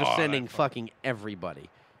Falcons are Oh, sending that fucking everybody.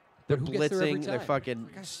 They're But who gets there every blitzing. They're time? fucking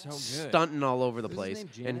That guy's so good. stunting all over the What is his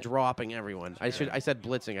place name, and Janet? dropping everyone. I said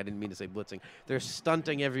blitzing. I didn't mean to say blitzing. They're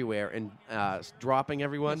stunting everywhere and dropping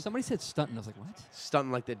everyone. Somebody said stunting. I was like, what?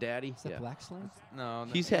 Stunting like the daddy. Is that Yeah. black slang? No,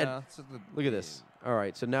 He's had- that's what the- Look at this. All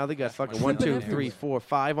right, so now they got fucking my 1, favorite 2, area. 3, 4,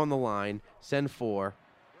 5 on the line. Send 4.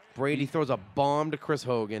 Brady throws a bomb to Chris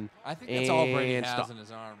Hogan. I think that's all Brady and has stop. in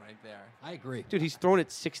his arm right there. I agree. Dude, he's thrown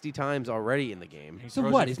it 60 times already in the game. So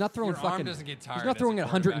throws what? it- He's not throwing Your arm fucking. doesn't get tired. He's not as a throwing at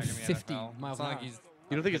quarterback in the 150 NFL. miles It's not an like hour. he's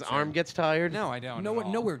You don't think his pitcher. arm gets tired? No, I don't. Nowhere, at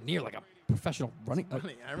all. nowhere near like a professional running. I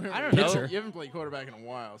remember. I don't know. You haven't played quarterback in a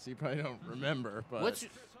while, so you probably don't remember. But what's it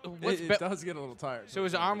be- does get a little tired. so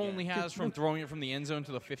his towards the arm end of the only game. has from throwing it from the end zone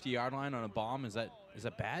to the 50-yard line on a bomb. Is that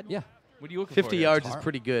bad? Yeah, What are you looking 50 for? yards is hard.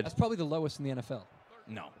 pretty good. that's probably the lowest in the NFL.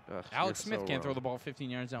 No. Ugh, Alex you're Smith so can't throw wrong. the ball 15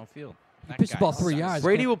 yards downfield. That pitched the guy ball 3 sucks. yards.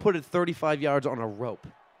 Brady will put it 35 yards on a rope.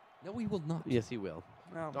 No, he will not. Yes, he will.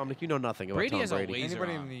 Well, Dominic, you know nothing about Brady Tom has a Brady. laser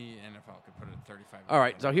anybody arm. in the NFL could put it at 35. All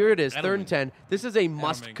right, so here it is, third and Edelman. 10. This is a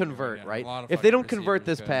must Edelman could, convert, yeah. right? A lot of If they don't fucking convert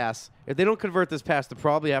this receivers could. pass, they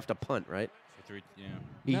probably have to punt, right? For three- yeah.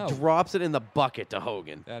 He No. drops it in the bucket to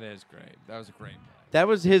Hogan. That is great. That was a great play. That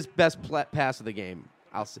was his best pass of the game.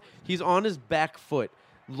 He's on his back foot,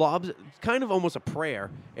 lobs, kind of almost a prayer,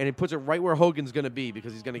 and he puts it right where Hogan's going to be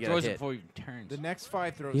because he's going to get a Throws it hit. before he turns. The next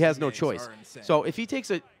 5 throws. He has he no makes choice. are insane. So if he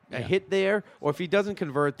takes a hit there, or if he doesn't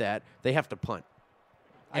convert that, they have to punt.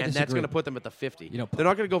 I And that's disagree. going to put them at the 50. You don't They're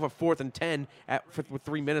not going to go for 4th and 10 with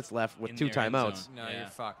 3 minutes left with In 2 their end timeouts. zone. No, Yeah. you're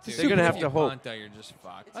fucked. They're Dude. gonna If have you to hope. punt, though, you're just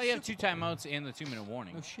fucked. Oh, you have 2 timeouts and the 2-minute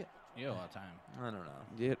warning. No shit. You have a lot of time. I don't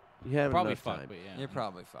know. You have Probably enough fucked, time. but yeah. You're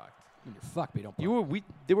probably fucked. I mean, you're fucked, but you don't.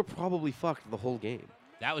 They were probably fucked the whole game.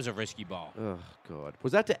 That was a risky ball. Oh God,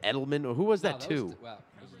 was that to Edelman or who was that to? Wow,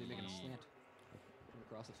 was he making a slant from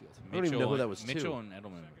across the field? I don't even know who that was to. Mitchell and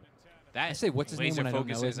Edelman. That I say, what's his name laser when I don't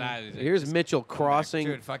focus know his his name? eyes. Here's Mitchell crossing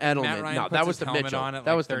Dude, fucking Edelman. Matt Ryan No, puts that his was to helmet Mitchell. on at,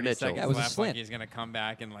 That like, was to 30 Mitchell. seconds That was a left, slant. Like he's gonna come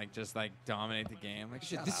back and like dominate the game. Like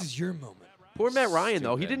shit, This is your moment. Poor Matt Ryan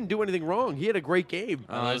though. He Stupid. didn't do anything wrong. He had a great game.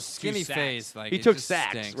 those skinny 2 sacks. face. Like He it took just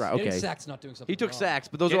sacks. stinks. Right. Getting Okay. sack's not doing something He took wrong. sacks,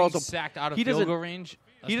 but those Getting are also sacked out of he field doesn't- goal range.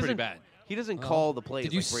 That's he pretty doesn't bad. he doesn't Well, call the plays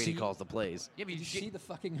did you like Brady see- calls the plays. Yeah, but Did you see the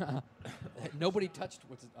fucking nobody touched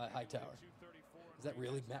what's high tower? Is that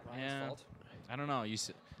really Matt Ryan's Yeah. fault? I don't know. You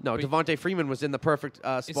s- No, but Devontae Freeman was in the perfect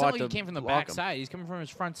spot It's not like to he came from the block back him. side. He's coming from his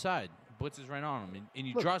front side. Blitzes right on him, and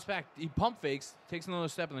he Look. drops back. He pump fakes, takes another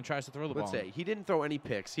step, and then tries to throw the Let's ball. say he didn't throw any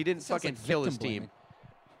picks. He didn't Sounds fucking like kill his victim team. blaming.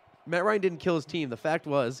 Matt Ryan didn't kill his team. The fact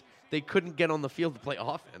was they couldn't get on the field to play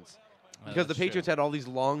offense because the that's Patriots true. had all these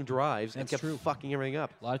long drives and That's kept true. fucking everything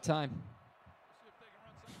up. A lot of time.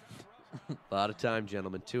 A lot of time,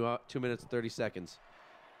 gentlemen. 2 minutes and 30 seconds.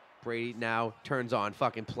 Brady now turns on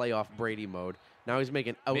fucking playoff Brady mode. Now he's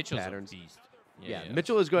making out Mitchell's patterns. a beast. Yeah,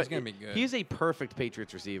 Mitchell is good. He's gonna be good. He's a perfect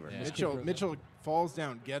Patriots receiver. Yeah. Mitchell falls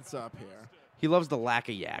down, gets up here. He loves the lack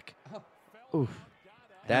of yak. Oof.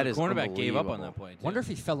 That is cornerback gave up on unbelievable. that play. Too. Wonder if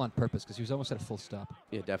he fell on purpose because he was almost at a full stop.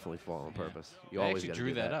 Yeah, definitely fall on purpose. You I always actually gotta drew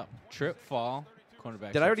do that up. Trip, fall,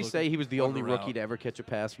 cornerback. Did I already starts say looking he was the on only the rookie route. to ever catch a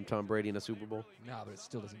pass from Tom Brady in a Super Bowl? No, but it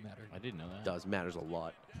still doesn't matter. I didn't know that. Does matters a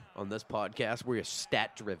lot on this podcast. We're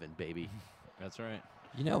stat driven, baby. That's right.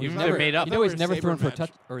 You know, Even he's if they're never, made up. You know, he's That never were thrown for a sabermetric-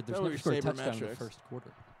 touch, or there's that never were scored a touchdown in the sabermetrics. first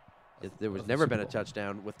quarter. There was Of the never Super been a Bowl.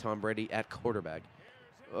 touchdown with Tom Brady at quarterback.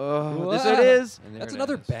 This Wow. it is. And there That's it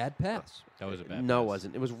another is. bad pass. That was a bad. No, it pass.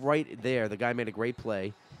 wasn't. It was right there. The guy made a great play.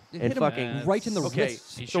 It And hit him fucking right in the okay.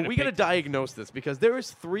 wrist. He So should've we got to picked it. diagnose this because there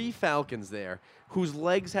is 3 Falcons there whose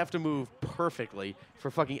legs have to move perfectly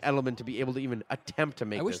for fucking Edelman to be able to even attempt to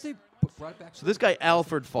make I wish this. they brought it back. So this guy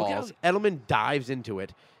Alfred Look at falls. Edelman dives into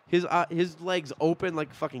it. His legs open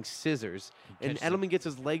like fucking scissors, and catches Edelman gets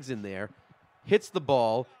his legs in there, hits the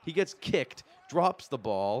ball. He gets kicked, drops the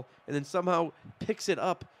ball, and then somehow picks it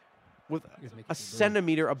up with He's making a it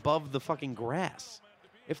centimeter above the fucking grass.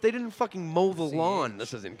 If they didn't fucking mow the lawn,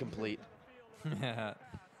 this is incomplete.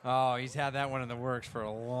 Oh, he's had that one in the works for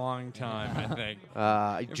a long time, I think.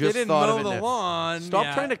 I If just they didn't thought mow of it the now. lawn, Stop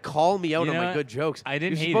yeah. trying to call me out You on know my what? good jokes. I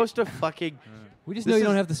didn't You're hate supposed to fucking. We just This know you is-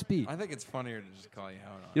 don't have the speed. I think it's funnier to just call you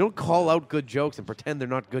out on You don't call out good jokes and pretend they're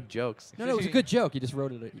not good jokes. No, it was a good joke. You just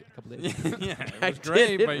wrote it a couple days ago. it. Yeah, it I was great,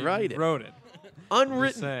 didn't but you write it. wrote it. Just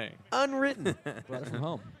Unwritten. saying. Unwritten. Brought it from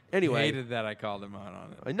home. Anyway, Hated that I called him out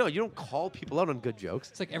on it. I know you don't call people out on good jokes.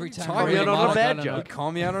 It's like every time. Call me out on a bad joke.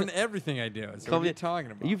 Call me out on everything I do. So Call what are me- you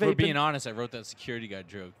talking about? You For vaping? being honest, I wrote that security guard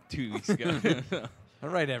joke 2 weeks ago. I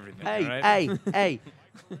write everything. Hey, right? hey.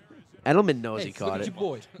 Edelman knows Hey, he look caught at it. your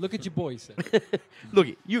boy. Look at your boy. He said. Look,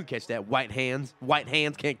 you can catch that. White hands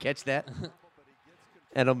can't catch that.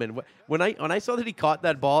 Edelman, when I saw that he caught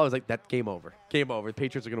that ball, I was like, that game over. Game over. The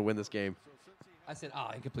Patriots are going to win this game. I said,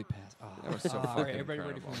 incomplete pass. Oh, That was so all right, fucking everybody ready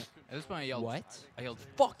incredible. for it? At this point, I yelled, What? I yelled,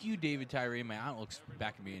 "Fuck you, David Tyree!" My aunt looks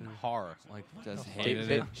back at me in horror. Like, Just David,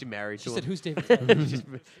 hated it. she married She to said, him. "Who's David?" Tyree?" She's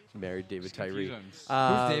married David Tyree. confused.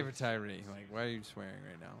 Uh, Who's David Tyree? Like, why are you swearing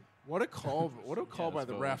right now? What a call! What a call by let's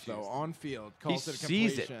the go ref with though. you. On field, He calls it a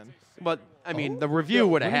sees it. completion. But, I mean, Oh. the review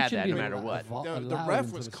would have Women had shouldn't that no be matter what. The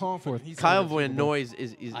ref was confident. He said Kyle it was Van Noy is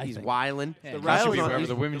I he's think. wiling. Yeah, The you ref should Kyle's be on- wherever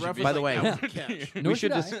the women the should ref be. By was the like, way, "That was a catch." No, we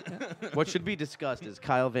should I? dis- what should be discussed is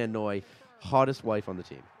Kyle Van Noy, hottest wife on the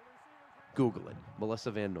team. Google it. Melissa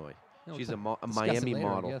Van Noy. No, She's we'll a discuss it Miami later, I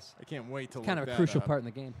model. guess. I can't wait to It's kind of look a crucial that up, part in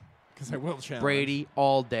the game. because I will challenge. Brady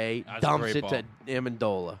all day That's a dumps great it to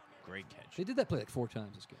Amendola. Great catch. They did that play like 4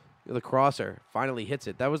 times this game. The crosser finally hits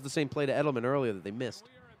it. That was the same play to Edelman earlier that they missed.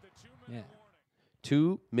 Yeah.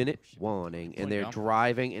 2-minute warning, and they're Jump.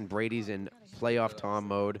 driving, and Brady's in playoff Tom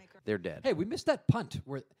mode. They're dead. Hey, we missed that punt.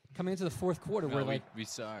 Where coming into the fourth quarter, No, we're like, we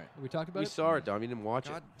saw it. we talked about we it. saw it, Dom. You didn't watch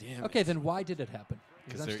God it. damn. Okay, then why did it happen?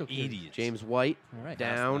 Because I'm they're still curious. idiots. James White All right.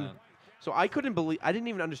 down. That's not- So I couldn't believe. I didn't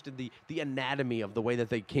even understand the anatomy of the way that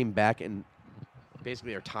they came back and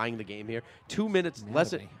basically are tying the game here. 2 minutes,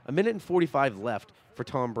 less than Anatomy. a minute and 45 left for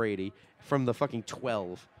Tom Brady from the fucking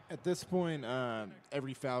 12. At this point,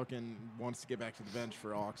 every Falcon wants to get back to the bench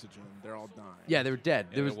for oxygen. They're all dying. Yeah, they're dead.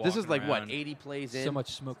 Yeah, This they're is like walking what, around. 80 plays in. So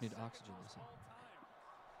much smoke need oxygen.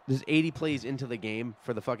 There's 80 plays into the game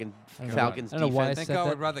for the fucking I don't know Falcons why- I don't know why I defense, think said I that.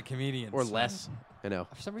 would rather comedians. or less. I know.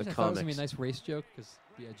 For some the reason, I thought it was going to be a comics. nice race joke because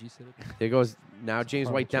BIG said it. There goes now James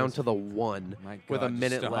Horrible White down choice. to the 1 My with a God,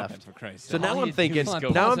 minute stop left. it, for Christ's So sake. now All I'm you do thinking. is Come on, go-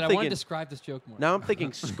 Now pause I'm it. I want to thinking. describe this joke more. Now I'm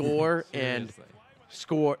thinking score and Seriously.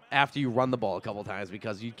 score after you run the ball a couple times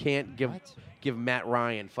because you can't What? give Matt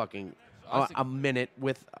Ryan fucking Honestly- a minute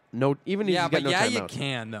with no even if Yeah, he's but got no yeah, you timeouts.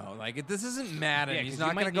 can though. Like this isn't Madden. Yeah, He's 'cause not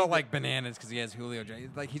you might gonna go need like bananas because he has Julio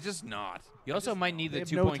Jones. Like he's just not. You also might need They the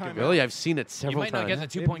have no 2-point timeout. conversion. Really, I've seen it You several might not get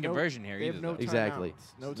times. the They have 2-point no- conversion here They have either. no though. Exactly.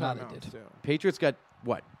 timeouts. No Now they timeouts, did. too. Patriots got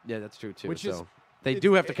what? Yeah, that's true too. Which so is- they it's-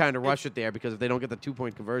 do have to kind of it's- rush it there because if they don't get the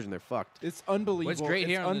 2-point conversion, they're fucked. It's unbelievable. great it's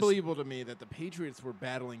here on this- unbelievable to me that the Patriots were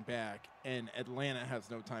battling back, and Atlanta has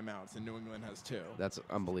no timeouts, and New England has 2. That's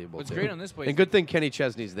unbelievable. What's too. great on this play And is good thing Kenny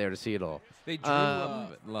Chesney's there to see it all. They drew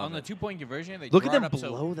love on the it. 2-point conversion. They Look at draw it them up so-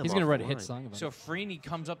 blow them. He's going to write a hit song about So it. Freeney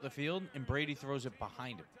comes up the field and Brady throws it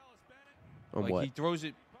behind him. On Like what? he throws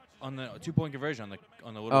it on the 2-point conversion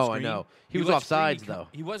on the little Oh, screen. I know. He was lets offsides, Freeney though.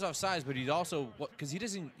 He was offsides, but he's also because he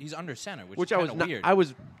doesn't. He's under center, which I is was kind of weird. I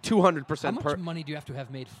was 200%. How much money do you have to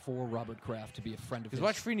have made for Robert Kraft to be a friend of his?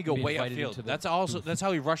 Because watch Freeney go to be way invited upfield. into the That's also booth? that's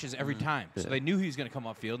how he rushes every time. So they knew he was going to come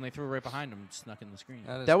upfield, and they threw it right behind him and snuck in the screen.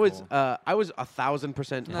 That was cool. I was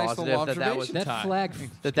 1,000% Nice positive little that was observation. That flag.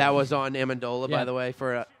 that was on Amendola, by Yeah. the way,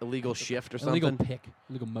 for an illegal shift or illegal something. pick,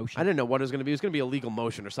 illegal motion. I didn't know what it was going to be. It was going to be a legal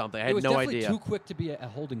motion or something. I It had was no definitely idea. too quick to be a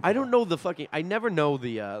holding. I call. don't know the fucking. I never know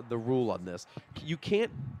the rule on this. You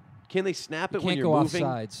can't. Can they snap it You when can't you're go moving?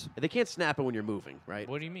 offsides. They can't snap it when you're moving, right?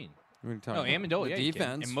 What do you mean? What are you No, talking about? Amendola. The Yeah, you can.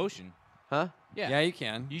 defense. In motion. Huh? Yeah. Yeah, you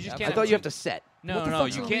can. You just I can't. thought you have two- to set. No, What the no,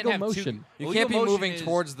 fuck's you illegal can't have motion? two. You illegal can't be motion moving is-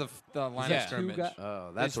 towards the line Yeah. of scrimmage.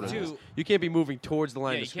 Oh, that's There's what it is. two- You can't be moving towards the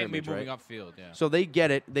line Yeah, of you can't be scrimmage, moving right? upfield. Yeah. So they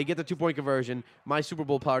get it. They get the 2-point conversion. My Super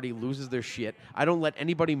Bowl party loses their shit. I don't let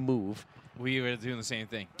anybody move. We were doing the same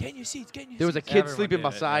thing. Get in your seats. Get in your There was a seats. kid Everyone sleeping did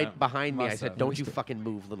it, beside yeah. behind me. I Must said, have. "Don't you fucking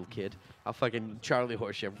move, little kid. I'll fucking Charlie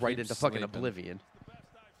horse you right Keep into fucking sleeping. oblivion."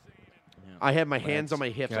 Yeah. I had my hands on my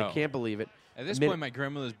Let's hips. I go. can't believe it. At this Min- point, my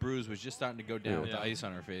grandmother's bruise was just starting to go down with the ice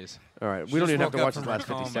on her face. All right, She we don't just even have woke to up watch this from last her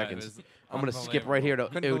 50 coma. seconds. It was I'm going to skip right here to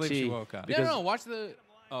Couldn't believe she OT. woke up. because- No, watch the.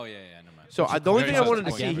 Oh yeah, never mind. So the only thing I Very wanted to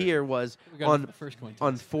close see point. here was We got on the first coin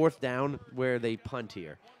on toss. 4th down where they punt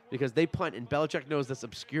here, because they punt and Belichick knows this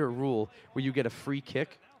obscure rule where you get a free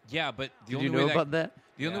kick. Yeah, but the Did only you way know that, about that?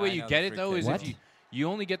 the only Yeah, way I you know get the it free though kick. is What? if you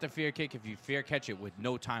only get the fair kick if you fair catch it with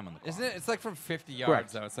no time on the clock. Isn't it? It's like from 50 yards,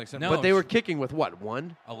 Correct. though. It's like No, But they were it's- kicking with what,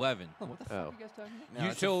 1? 11. Oh, what the fuck Oh. are you guys talking about? No,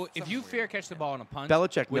 You, it's so if something you weird. fair catch the ball on a punt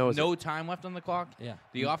Belichick with knows no time left on the clock, Yeah.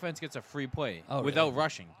 the offense gets a free play Oh, without really?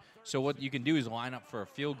 rushing. So what you can do is line up for a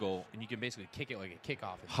field goal, and you can basically kick it like a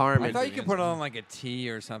kickoff. Harmon. I thought you could put it on like a tee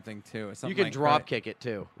or something too. Or You something can like drop that. kick it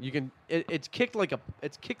too. You can. It's kicked like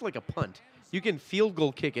a punt. You can field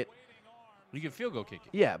goal kick it. You can field goal kick it.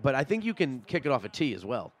 Yeah, but I think you can kick it off a tee as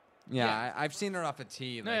well. Yeah, Yeah. I've seen it off a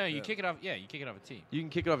tee. No, you kick it off. Yeah, you kick it off a tee. You can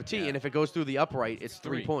kick it off a tee, Yeah. and if it goes through the upright, it's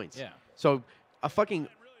 3 Three, points. yeah. So a fucking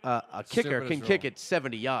a kicker Stupidest can kick rule. it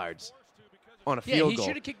 70 yards on a Yeah, field he goal.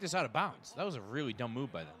 should have kicked this out of bounds. That was a really dumb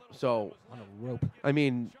move by them. So On a rope. I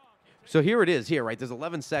mean, so here it is. Here, right? There's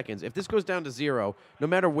 11 seconds. If this goes down to 0, no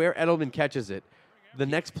matter where Edelman catches it, the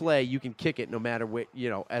next play you can kick it, no matter where,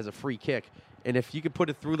 as a free kick. And if you can put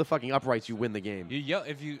it through the fucking uprights, you win the game. You yell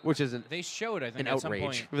if you, Which is they showed. I think an at some outrage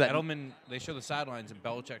point, for that- Edelman. They show the sidelines and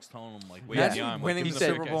Belichick's telling him like, "Wait Yeah. the arm." like, winning give the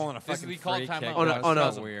him Super fair Bowl catch. on a This is- fucking he called free timeout. kick. on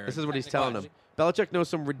That's a, so weird. This is what he's Watch. telling him. Belichick knows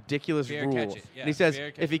some ridiculous Fair rule, catch it. Yeah, and he says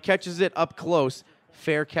fair catch if he catches it up close,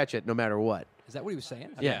 fair catch it no matter what. Is that what he was saying?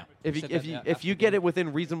 Yeah. If He you said if that you after if you the get game. it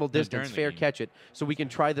within reasonable during distance, the fair game. catch it, so we can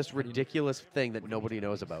try this ridiculous thing that nobody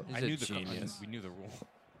knows about. I He's a knew the genius. we knew the rule.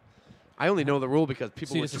 I only know the rule because people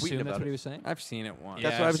So you were just tweeting assume that's about what he it. was saying? I've seen it once.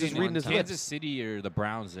 That's Yeah, what I I've was just seen reading one his time. lips. Kansas City or the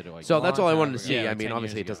Browns did it like. So long that's all I time wanted to ago. see. Yeah, I like mean, 10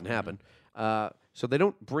 obviously years it doesn't ago. happen. So they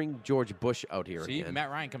don't bring George Bush out here See, again.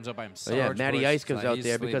 Matt Ryan comes up by So himself. yeah, George Matty Bush, Ice comes out he's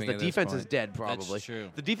there because sleeping the at this defense is point. dead. Probably true.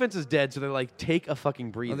 the defense is dead, so they're like, take a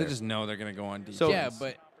fucking breather. Well, they just know they're gonna go on defense. So- Yeah,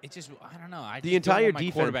 but it just I don't know. I The just don't entire want my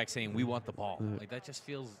defense- quarterback saying we want the ball. Like that just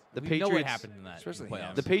feels. The we know what Patriots- happened in that especially playoffs.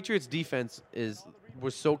 him. The Patriots defense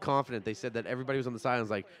was so confident. They said that everybody was on the sidelines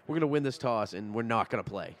like, we're going to win this toss and we're not going to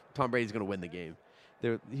play. Tom Brady's going to win the game.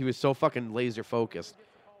 He was so fucking laser focused.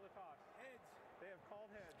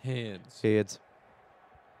 heads. Heads.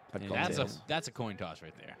 That's a coin toss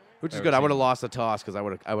right there. Which is Ever good. I seen would have it. lost the toss because I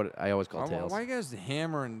always call Why, tails. why are you guys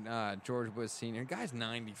hammering George Bush Sr.? The guy's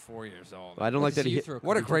 94 years old. I don't like that he hit,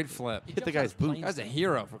 What a great flip. hit the guy's boot. The guy's a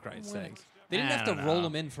hero, for Christ's sakes. They didn't I have to don't roll know.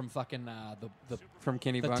 him in from fucking From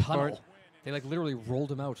Kenny the Buckford. tunnel. They like literally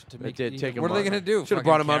rolled him out to They make. did it take even him What are they out. going to do? Should have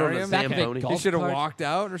brought him out Fucking on a carry him? Back Zamboni. golf He should have cart. walked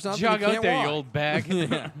out or something. Jog He out can't there, walk. you old bag.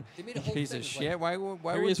 Yeah. They made a whole Piece thing. of It was shit. Why would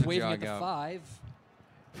Here he is you waving jog at the out? 5.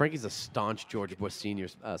 Frankie's a staunch George Bush Sr.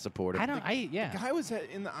 Supporter. The guy was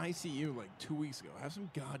in the ICU like 2 weeks ago. Have some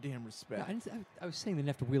goddamn respect. I was saying they didn't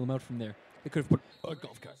have to wheel him out from there. They could have put a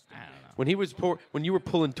golf cart. I don't know. When you were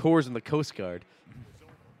pulling tours in the Coast Guard,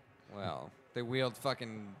 Well, they wheeled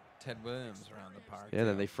fucking Ted Williams around the park. yeah,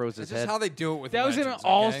 then too. they froze his It's just head. how they do it with That was in an legends,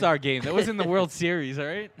 All-Star okay? game. That was in the World Series. All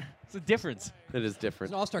right, it's a difference. It is It's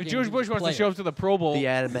different. an all-star If game. George he was Bush a wants to player. show up to the Pro Bowl, The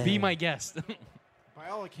Adam be Man. my guest. By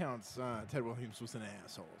all accounts, Ted Williams was an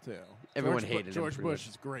asshole too. Everyone George hated him George pretty Bush much.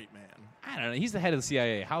 is great, man. I don't know. He's the head of the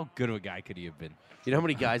CIA. How good of a guy could he have been? You know how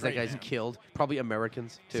many guys that Great guy's man. killed? Probably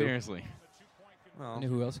Americans too. Seriously. Well, You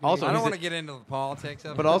know who else? Also, I he's don't a- want to get into the politics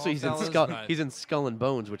of But it also all, he's in fellas, skull. but- He's in Skull and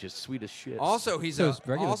Bones, which is sweet as shit. Also, he's So a is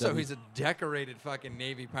regular W. he's a decorated fucking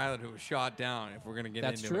Navy pilot who was shot down. If we're gonna get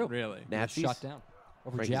That's into true. it, really. Nazis. Shot down.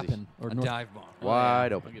 over Frank is a- Japan or A North. dive bomb.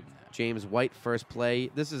 Wide I'll open. give him that. James White first play.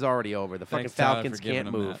 This is already over. The fucking Thanks, Tyler, Falcons for giving can't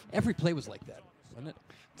him move. Every play was like that, wasn't it?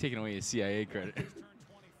 Taking away his CIA credit.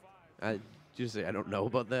 I just say I don't know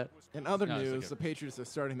about that. In other No, it's news, okay. the Patriots are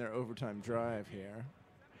starting their overtime drive here.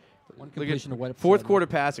 One Look completion at to White. fourth quarter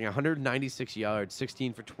passing, 196 yards,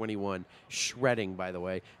 16 for 21, shredding by the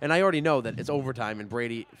way. And I already know that it's overtime and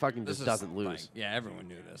Brady fucking This just is doesn't lose. like- yeah, everyone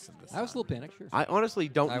knew this. At this I was a time. little panicked. Sure. I honestly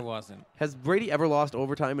don't. I wasn't. Has Brady ever lost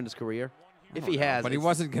overtime in his career? If he has, but he it's-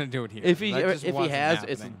 wasn't going to do it here. If he That just if he wasn't has,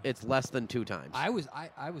 happening. it's less than 2 times. I was I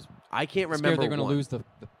can't scared remember. they're going to one. lose the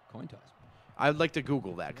coin toss. I'd like to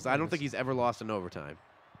Google that because I don't think he's ever lost in overtime.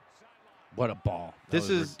 What a ball. That This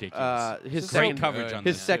was is ridiculous. his This is second great coverage on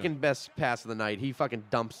his this, too. second best pass of the night. He fucking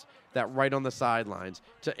dumps that right on the sidelines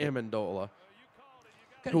to Amendola,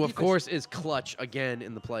 who of course is clutch again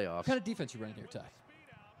in the playoffs. What kind of defense you running here, Ty?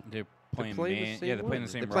 They're They're playing playing man. the same Yeah, they're playing way.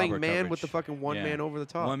 the same. They're playing Robert man with the coverage. fucking one Yeah. man over the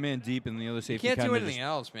top. One man deep, and the other You safety. can't do kinda anything just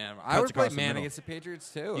else, man. I cuts would play across the man middle. against the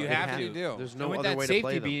Patriots too. You They have to. do. There's And no with other that way to safety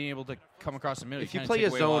play them. being able to come across the middle, If you you kinda play take a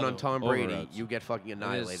away zone lot on of Tom the Brady, overroutes. you get fucking It is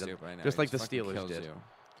annihilated, stupid, I know. just It like the fucking Steelers kills did. you.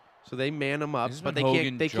 So they man them up, This is but when they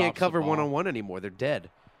Hogan can't drops the cover ball. one on one anymore. They're dead.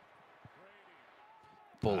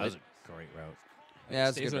 That was Bullet. a great route. Yeah,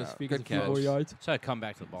 it's Stays good. on his route. feet, Good gets a few more catch. yards. So I come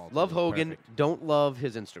back to the ball. Love too. Hogan. Perfect. Don't love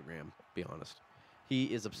his Instagram. Be honest. He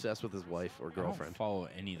is obsessed with his wife or I don't girlfriend. follow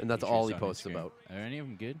any of the And that's Patriots all he on posts Instagram. about. Are any of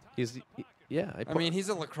them good? Yeah. I mean, he's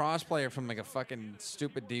a lacrosse player from like a fucking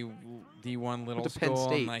stupid D1 little to school. Penn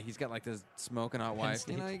State. And, like, he's got like this smoking hot wife.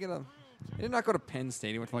 You know, you gotta. He did not go to Penn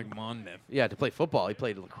State. He went to like Monmouth. yeah, to play football, he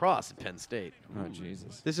played lacrosse at Penn State. Oh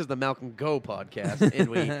Jesus. This is the Malcolm Go podcast,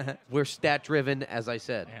 and we're stat driven, as I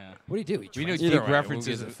said. Yeah. What did he do? We know Either deep way, who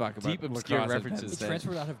references. gives a fuck about Deep obscure lacrosse at Penn references. He State?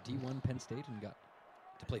 transferred out of D1 Penn State and got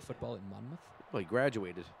to play football in Monmouth. Well, he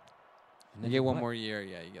graduated. And You then get one what? more year.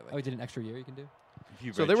 Yeah, you get like. Oh, he did an extra year you can do?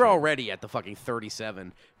 So they were already at the fucking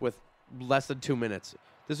 37 with less than 2 minutes.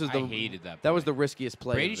 This was the I hated that. That was play. the riskiest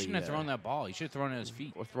play. Brady of the, shouldn't have thrown that ball. He should have thrown it at his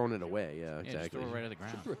feet. or thrown it away. Yeah, Yeah, just exactly. throw it right at the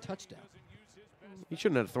ground. Threw a touchdown. He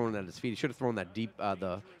shouldn't have thrown it at his feet. He should have thrown that deep,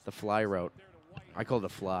 the fly route. I called it a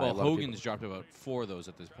fly. Well, A lot of Hogan's people- dropped about 4 of those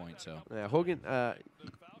at this point. So Yeah, Hogan.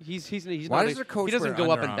 He's Why not. does their coach he doesn't wear go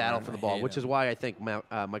up Under and battle Armour? for the I ball, hate which him. is why I think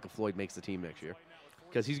Michael Floyd makes the team next year,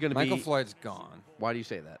 because he's going to be. Michael Floyd's gone Why do you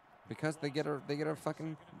say that? because they get a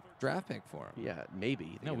fucking draft pick for him. Yeah,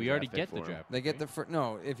 maybe. they no, get we a already draft pick get the for him. draft. They get the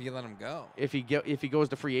no if you let him go. If he goes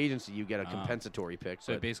to free agency, you get a Oh. compensatory pick.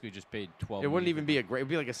 So he but basically just paid 12. it wouldn't million even be a great. It'd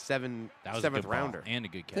be like a seventh That was a seventh good ball rounder. and a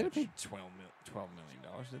good They catch. paid $12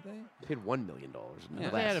 million, did they? They paid $1 million. Yeah.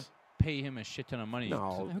 They had to pay him a shit ton of money.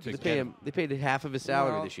 No, to they get paid him. him. They paid half of his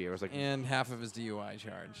salary Well, this year. It was like and half of his DUI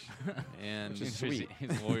charge. And Which is His- sweet.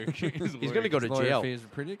 His lawyer. His he's going to go to lawyer jail. fees are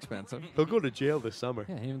pretty expensive. He'll go to jail this summer.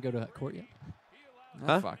 Yeah, he didn't even go to court yet.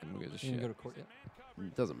 Not fucking who gives a He didn't shit. go to court yet.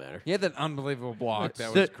 It doesn't matter. He had that unbelievable block.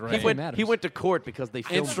 That The- was great. He went, Matters. he went to court because they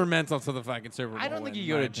filmed. Instrumental to the fucking Super Bowl. I don't think win,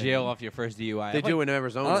 you in go my to jail opinion. off your first DUI. They I've do like- in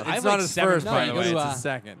Arizona. Well, I it's have not like his 7 first, No, by you the go way. to, It's his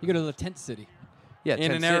second. You go to the tent city. yeah, And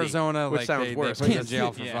Tent in City, Arizona, which like sounds they worse. put you in Tent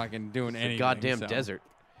jail City. for Yeah. fucking doing It's a anything. goddamn so. desert.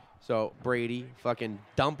 So Brady fucking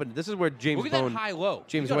dumping. This is where James Look at Bone. that high low.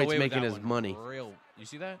 James He got White's away with making that his one money. Real. You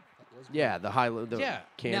see that? Yeah, the high the Yeah.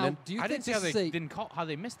 cannon. Now, do you I think didn't see how this they is a, didn't call how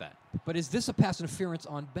they missed that. but is this a pass interference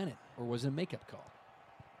on Bennett, or was it a makeup call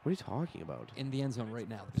What are you talking about? in the end zone right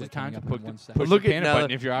now? Is it time to Coming up put in the 1 second. push Look the at panic now,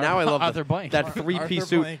 button if you're now I love Arthur Blank? that Arthur three-piece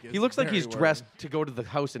Blank suit. is He looks like very he's dressed to go to the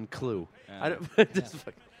house in Clue. I don't, just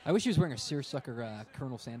fuck- I wish he was wearing a seersucker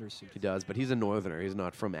Colonel Sanders suit. he does, but he's a northerner. He's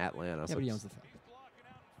not from Atlanta. Yeah, so but he it's- owns the thing.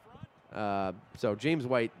 So James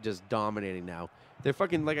White just dominating now. They're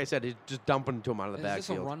fucking, like I said, he's just dumping to him out of the Is this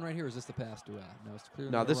a backfield. run right here, or is this the pass to? No, it's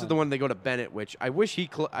clear. No, this is the one they go to Bennett, which I wish he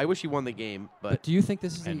won the game, But do you think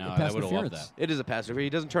this is I a know, I pass would've loved interference? it is a pass interference. He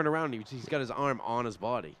doesn't turn around. He's got his arm on his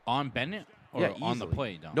body. On Bennett or Yeah, on the easily.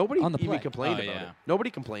 play? Dom? Nobody On the even play. complained Oh, about yeah. it. Nobody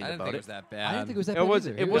complained I didn't about think it it. was that bad. I didn't think it was that It bad was-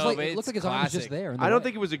 either. it was like, like- it looked like his it's arm was just classic. there. I don't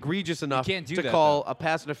think it was egregious enough can't do to that, call a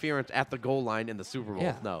pass interference at the goal line in the Super Bowl.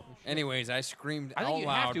 Yeah. No. Anyways, I screamed I think out you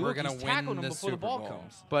have loud, to. we're Look, going he's to win tackled him the before Super the ball Bowl.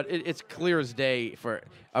 comes. But it's clear as day for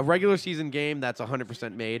a regular season game that's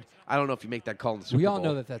 100% made. I don't know if you make that call in the Super We Bowl. all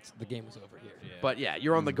know that the game was over here. Yeah. But yeah,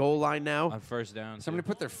 you're on the goal line now. on first down. Somebody too.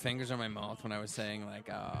 put their fingers on my mouth when I was saying, like,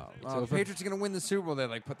 the over. Patriots are going to win the Super Bowl. They,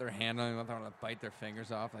 like, put their hand on me. They want to bite their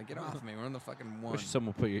fingers off. Like, get off me. We're in the fucking one. Wish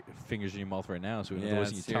someone put your fingers in your mouth right now so we know Yeah,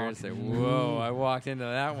 listen you talk. seriously. Whoa, I walked into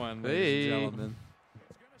that one, ladies Hey. and gentlemen.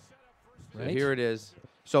 So Right? here it is.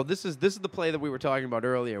 So this is the play that we were talking about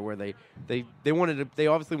earlier, where they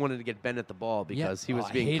obviously wanted to get Bennett the ball because he was Oh,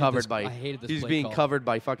 I being hated covered this- by I hated this he was play being call. covered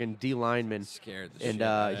by fucking D linemen. Scared the And, shit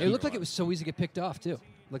out of he- It looked like it was so easy to get picked off too.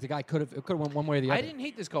 Like the guy could have went one way or the other. I didn't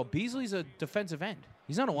hate this call. Beasley's a defensive end.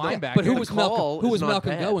 He's not a Yeah, linebacker. but who The was call Malcolm? Who is was not Malcolm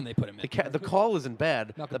bad. Go when they put him in? The call isn't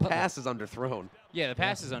bad. Malcolm The Butler. pass is underthrown. Yeah, the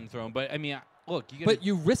pass is unthrown. But I mean, look, you But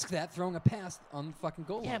you risk that throwing a pass on fucking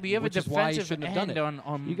goal. yeah, line, but you have a which is why he defensive shouldn't have done end it.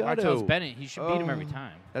 on You got Martellus to. Bennett. He should beat him every Oh.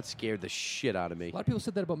 time. That scared the shit out of me. A lot of people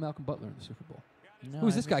said that about Malcolm Butler in the Super Bowl. No,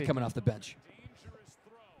 Who's I this think guy they coming did. off the bench?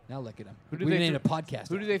 Now look at him. Who do we they named a throw- podcast.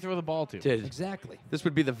 Who do they throw the ball to? Did Exactly. this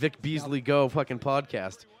would be the Vic Beasley Go fucking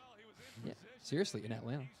podcast? Yeah. Seriously, in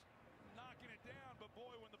Atlanta.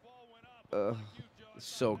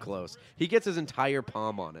 So close. He gets his entire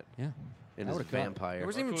palm on it. Yeah. And I his would've caught it. I vampire.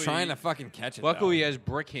 wasn't even Luckily- trying to fucking catch it. Luckily, he though. has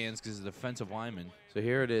brick hands because he's a defensive lineman. So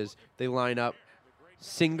here it is. They line up,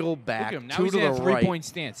 single back, Look at him. Now two he's to in a the three-point right.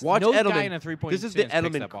 stance. Watch No Edelman. guy in a three-point this is the stance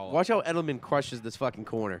picks Edelman. that ball up. Watch how Edelman crushes this fucking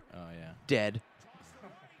corner. Oh yeah. Dead.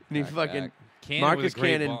 And he Back, fucking back. Cannon with a Marcus great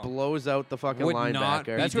Cannon ball. blows out the fucking Would not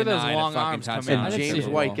linebacker. That's be where those denied a long fucking arms come in. touchdown. And I didn't James see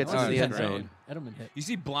it. White gets I into the didn't end see it. zone. Edelman hit. You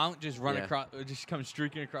see Blount just run Yeah. across, just come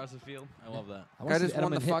streaking across the field. I love that. I Guy wanna see just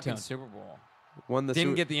won the Edelman hit fucking Tone. Super Bowl. Won the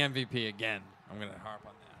Didn't Su- get the MVP again. I'm gonna harp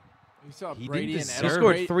on that. You saw He Brady didn't and deserve He it.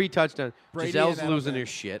 scored Edelman. 3 touchdowns. Brady Giselle's and losing Edelman. her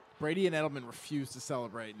shit. Brady and Edelman refused to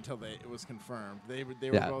celebrate until it was confirmed. They were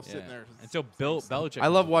Yeah. both sitting there. Until Bill Belichick. I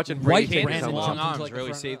love watching White Brady take ran his Cannon's and helmet long off. jumped into, arms like, a really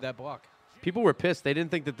front saved row. that block. People were pissed. They didn't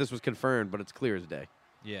think that this was confirmed, but it's clear as day.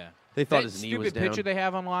 Yeah. They thought that his knee was stupid picture down. they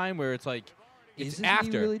have online where it's like Is it's his knee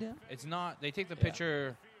after. really down? It's not. They take the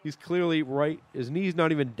picture. He's clearly right. His knee's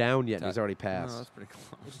not even down yet, and he's already No, passed. that's pretty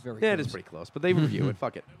close. It's very Yeah, it close. is pretty close, but they review it.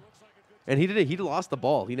 Fuck it. And he did it. He lost the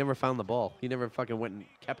ball. He never found the ball. He never fucking went and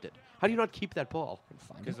kept it. How do you not keep that ball?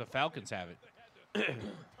 Find Because it. the Falcons have it.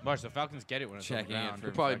 Watch, the Falcons get it when it's Checking on it the ground. for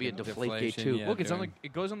Could probably be a fucking deflate gate, deflation, too. yeah, Look, it's on the. doing-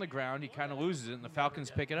 It goes on the ground. He kind of loses it, and the Falcons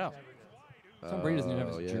pick it up. Tom Brady doesn't even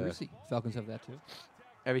have Oh, his yeah. jersey. Falcons have that too.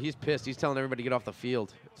 I mean, he's pissed. He's telling everybody to get off the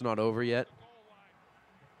field. It's not over yet.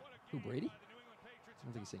 Who, Brady? I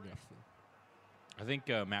don't think he's saying get off the field. I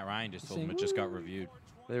think Matt Ryan just told Saying him it just got reviewed.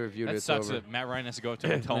 They reviewed it. That It's sucks over. that Matt Ryan has to go up to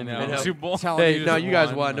him and tell him I to win know. the Super Bowl. Tell him Hey, you no, just you guys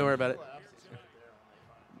won, won. Don't but- worry about it.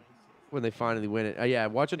 When they finally win it. Yeah,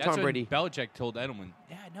 watching That's Tom when Brady. Belichick told Edelman,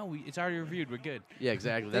 "Yeah, no, it's already reviewed. We're good." Yeah,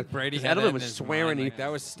 exactly. I think That, Brady 'cause had that Edelman in was his swearing. mind, He, like, that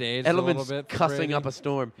was staged a little Edelman's bit. for cussing Brady. up a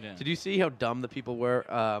storm. Yeah. Did you see how dumb the people were?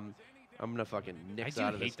 I'm gonna fucking I nix do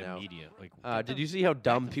out of hate this the now. media. Like, Did you see how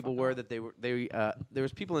dumb people were? That there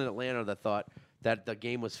was people in Atlanta that thought that the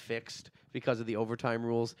game was fixed because of the overtime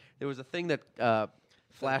rules. There was a thing that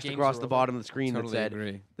flashed games across are the over. bottom of the screen Totally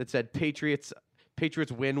agree. that said Patriots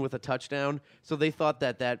win with a touchdown. So they thought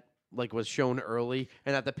that like was shown early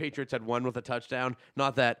and that the Patriots had won with a touchdown,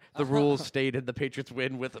 not that the rules stated the Patriots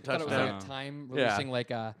win with a I thought it was touchdown. like a time Yeah. releasing like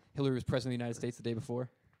Hillary was president of the United States the day before.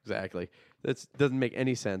 Exactly. That doesn't make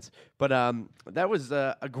any sense. But that was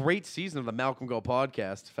a great season of the Malcolm Go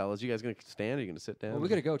podcast, fellas. You guys gonna stand? Or are you gonna sit down? Well, we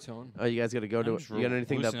gotta go, Tone. Oh, you guys gotta go to I'm it. just You got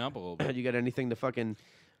anything loosen to? up a little bit. You got anything to fucking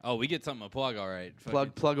Oh, we get something to plug. All right.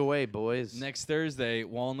 plug away, boys? Next Thursday,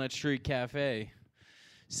 Walnut Street Cafe.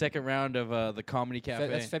 Second round of the Comedy Cafe.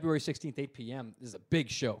 That's February 16th, 8 p.m. This is a big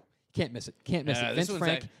show. Can't miss it. Can't miss Yeah, it. this Vince one's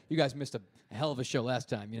Frank, act- you guys missed a hell of a show last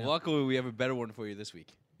time. You know, Luckily, we have a better one for you this week.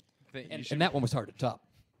 You and should- that one was hard to top.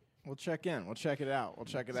 We'll check in. We'll check it out. We'll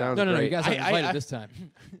check it Sounds No, out. no, no. You great. guys aren't I- invited I- this time.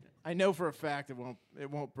 I know for a fact it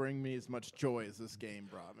won't bring me as much joy as this game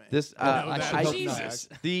brought me. This I know I that should for hope a not.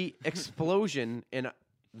 fact. the explosion in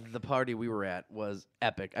the party we were at was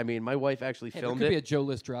epic. I mean, my wife actually Hey, there filmed could be a it, Joe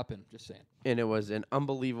List drop in. Just saying. and it was an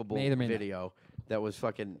unbelievable May or may not. video that was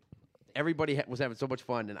fucking. Everybody was having so much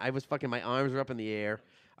fun, and I was fucking. My arms were up in the air.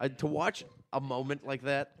 To watch a moment like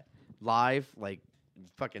that live, like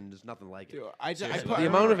fucking, there's nothing like it. Dude, I The remember-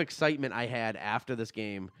 amount of excitement I had after this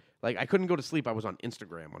game, like I couldn't go to sleep. I was on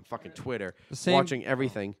Instagram, on fucking Twitter, The same- watching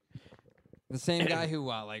everything. The same guy who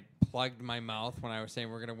like plugged my mouth when I was saying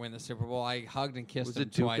we're gonna win the Super Bowl. I hugged and kissed Was him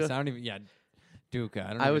it twice. Duka? I don't even. Yeah, Duka. I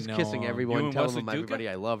don't. I even was know kissing him. everyone, and telling Wesley them Duka? everybody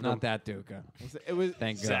I loved them. Not that Duka. It was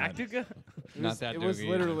Thank Zach God. Duga? Not that it was Duka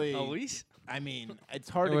either. literally. Elise? I mean, it's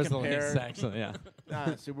hard It to was the compare least, actually.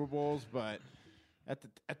 Yeah. Super Bowls, but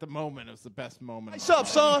at the moment, it was the best moment. Ice up,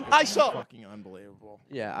 son. Ice up. Fucking unbelievable.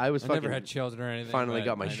 Yeah, I was I fucking. never had children or anything. finally but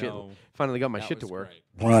got my I shit. know Finally got my that shit to was work.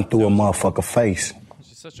 great. Run through a motherfucker face. It's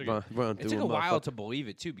just such a Run- run It through took a while motherfucker. to believe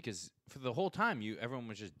it too, because for the whole time, everyone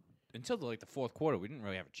was just until the fourth quarter, we didn't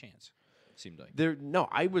really have a chance. It seemed like. There, no,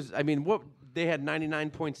 I was. I mean, what they had 99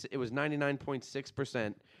 points. It was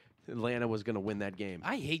 99.6%. Atlanta was going to win that game.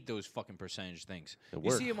 I hate those fucking percentage things. It You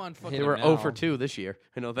worked. see them on fucking. They were now. 0 for 2 this year.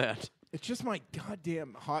 I know that. It's just my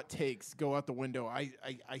goddamn hot takes go out the window. I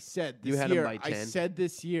said this You had 'em year. by 10. I said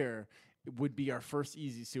this year it would be our first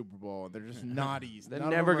easy Super Bowl, and they're just not easy. They're None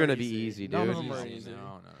of never them are gonna be easy, None of dude. them are No, easy.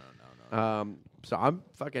 no. So I'm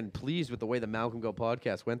fucking pleased with the way the Malcolm Go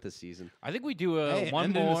podcast went this season. I think we do one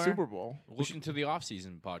and in more the Super Bowl. Look into the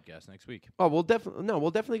off-season podcast next week. Oh, we're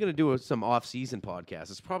definitely going to do some off-season podcasts.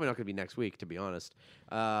 It's probably not going to be next week, to be honest.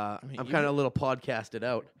 I'm kind of a little podcasted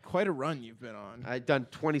out. Quite a run you've been on. I've done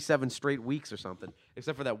 27 straight weeks or something,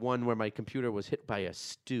 except for that one where my computer was hit by a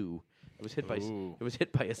stew. It was hit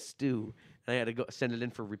by a stew, and I had to go send it in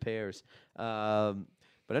for repairs.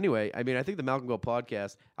 But anyway, I mean, I think the Malcolm Go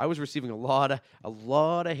podcast, I was receiving a lot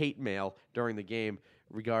of hate mail during the game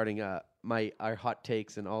regarding our hot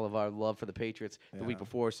takes and all of our love for the Patriots the week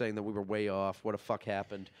before, saying that we were way off. What the fuck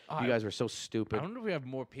happened? You guys were so stupid. I wonder if we have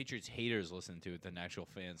more Patriots haters listening to it than actual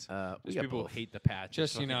fans. We There's got people who both. hate the Pats. We're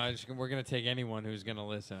gonna take anyone who's gonna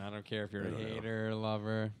listen. I don't care if you're a hater,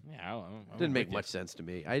 lover. Yeah, Didn't make much sense to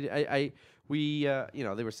me. We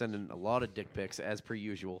they were sending a lot of dick pics as per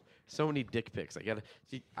usual. So many dick pics.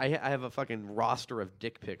 I have a fucking roster of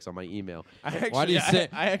dick pics on my email. Why do you say?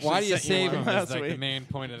 I Why do you sent you save one them? Is last like the week. main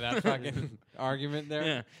point of that fucking argument there.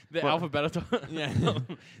 Yeah, the alphabetical. Yeah.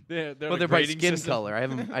 they're Well, the they're by grading skin system. color. I have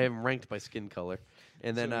them ranked by skin color.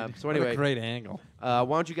 And then so What a anyway, great angle. why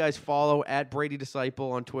don't you guys follow at Brady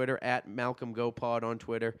Disciple on Twitter, at Malcolm Go Pod on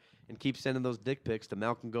Twitter, and keep sending those dick pics to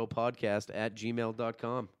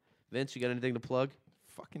malcolmgopodcast@gmail.com. Vince, you got anything to plug?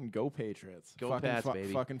 Fucking go Patriots. Go fucking Pats,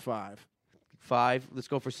 baby. Fucking 5. 5. Let's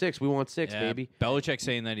go for 6. We want 6, Yeah, baby. Belichick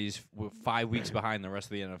saying that he's 5 weeks behind the rest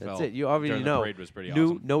of the NFL. That's it. You already during know. The parade was pretty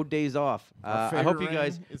awesome. No days off. Our I hope you favorite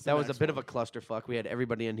guys. ring is the That was a next bit of one. a clusterfuck. We had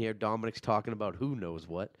everybody in here. Dominic's talking about who knows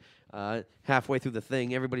what. Halfway through the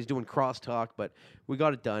thing, everybody's doing crosstalk, but we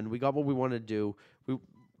got it done. We got what we wanted to do. We,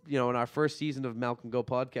 in our first season of Malcolm Go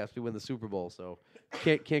podcast, we win the Super Bowl. So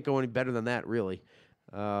can't go any better than that, really.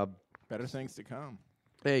 Better things to come.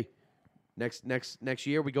 Hey, next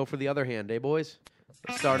year we go for the other hand, eh, boys?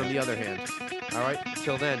 Let's start on the other hand. All right.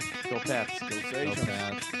 Until then, go Pats. Go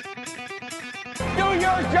Pats. Do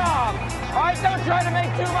your job. All right, don't try to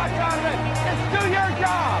make too much out of it. Just do your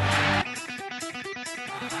job.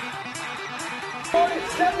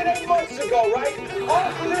 7-8 months ago, right?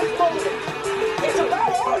 All for this moment. It's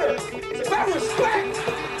about honor. It's about respect.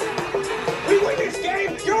 We win this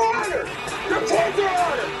game, you're honored. Your kids are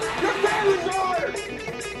honored. Your families are honored.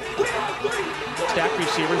 We are three. Stack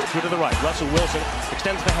receivers, 2 to the right. Russell Wilson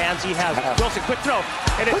extends the hands he has. Wilson, quick throw.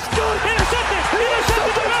 And it's intercepted.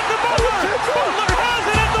 Intercepted to Malcolm Butler. Butler has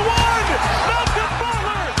it at the 1. Malcolm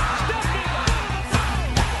Butler stepping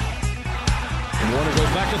And Warner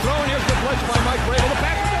goes back to throw, and here's the blitz by Mike Vrabel. The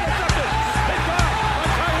pass is intercepted. They got it by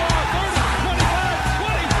Taiwan. 30, 25,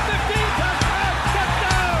 20, 15,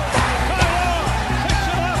 touchdown. Taiwan picks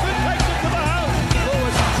it up and takes it to the house.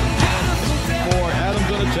 Lewis for Adam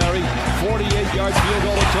Vinatieri. 48-yard field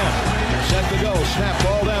goal attempt. Set to go. Snap,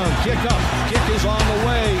 ball down. Kick up. Kick is on the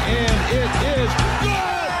way, and it is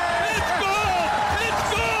good. It's good. It's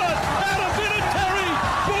good. Adam Vinatieri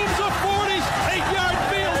booms a 48-yard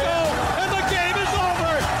field goal, and the game is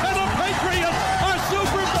over. And the Patriots are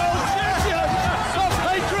Super Bowl champions. The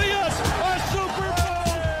Patriots are Super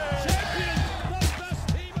Bowl champions. The best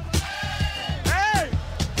team in the Hey!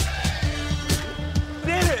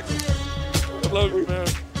 Did it. I love you, man.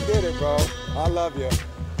 Did it, bro. I love you.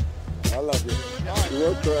 I love you. You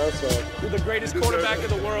worked your ass off. You're the greatest quarterback in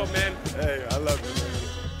the world, man. Hey, I love you, man.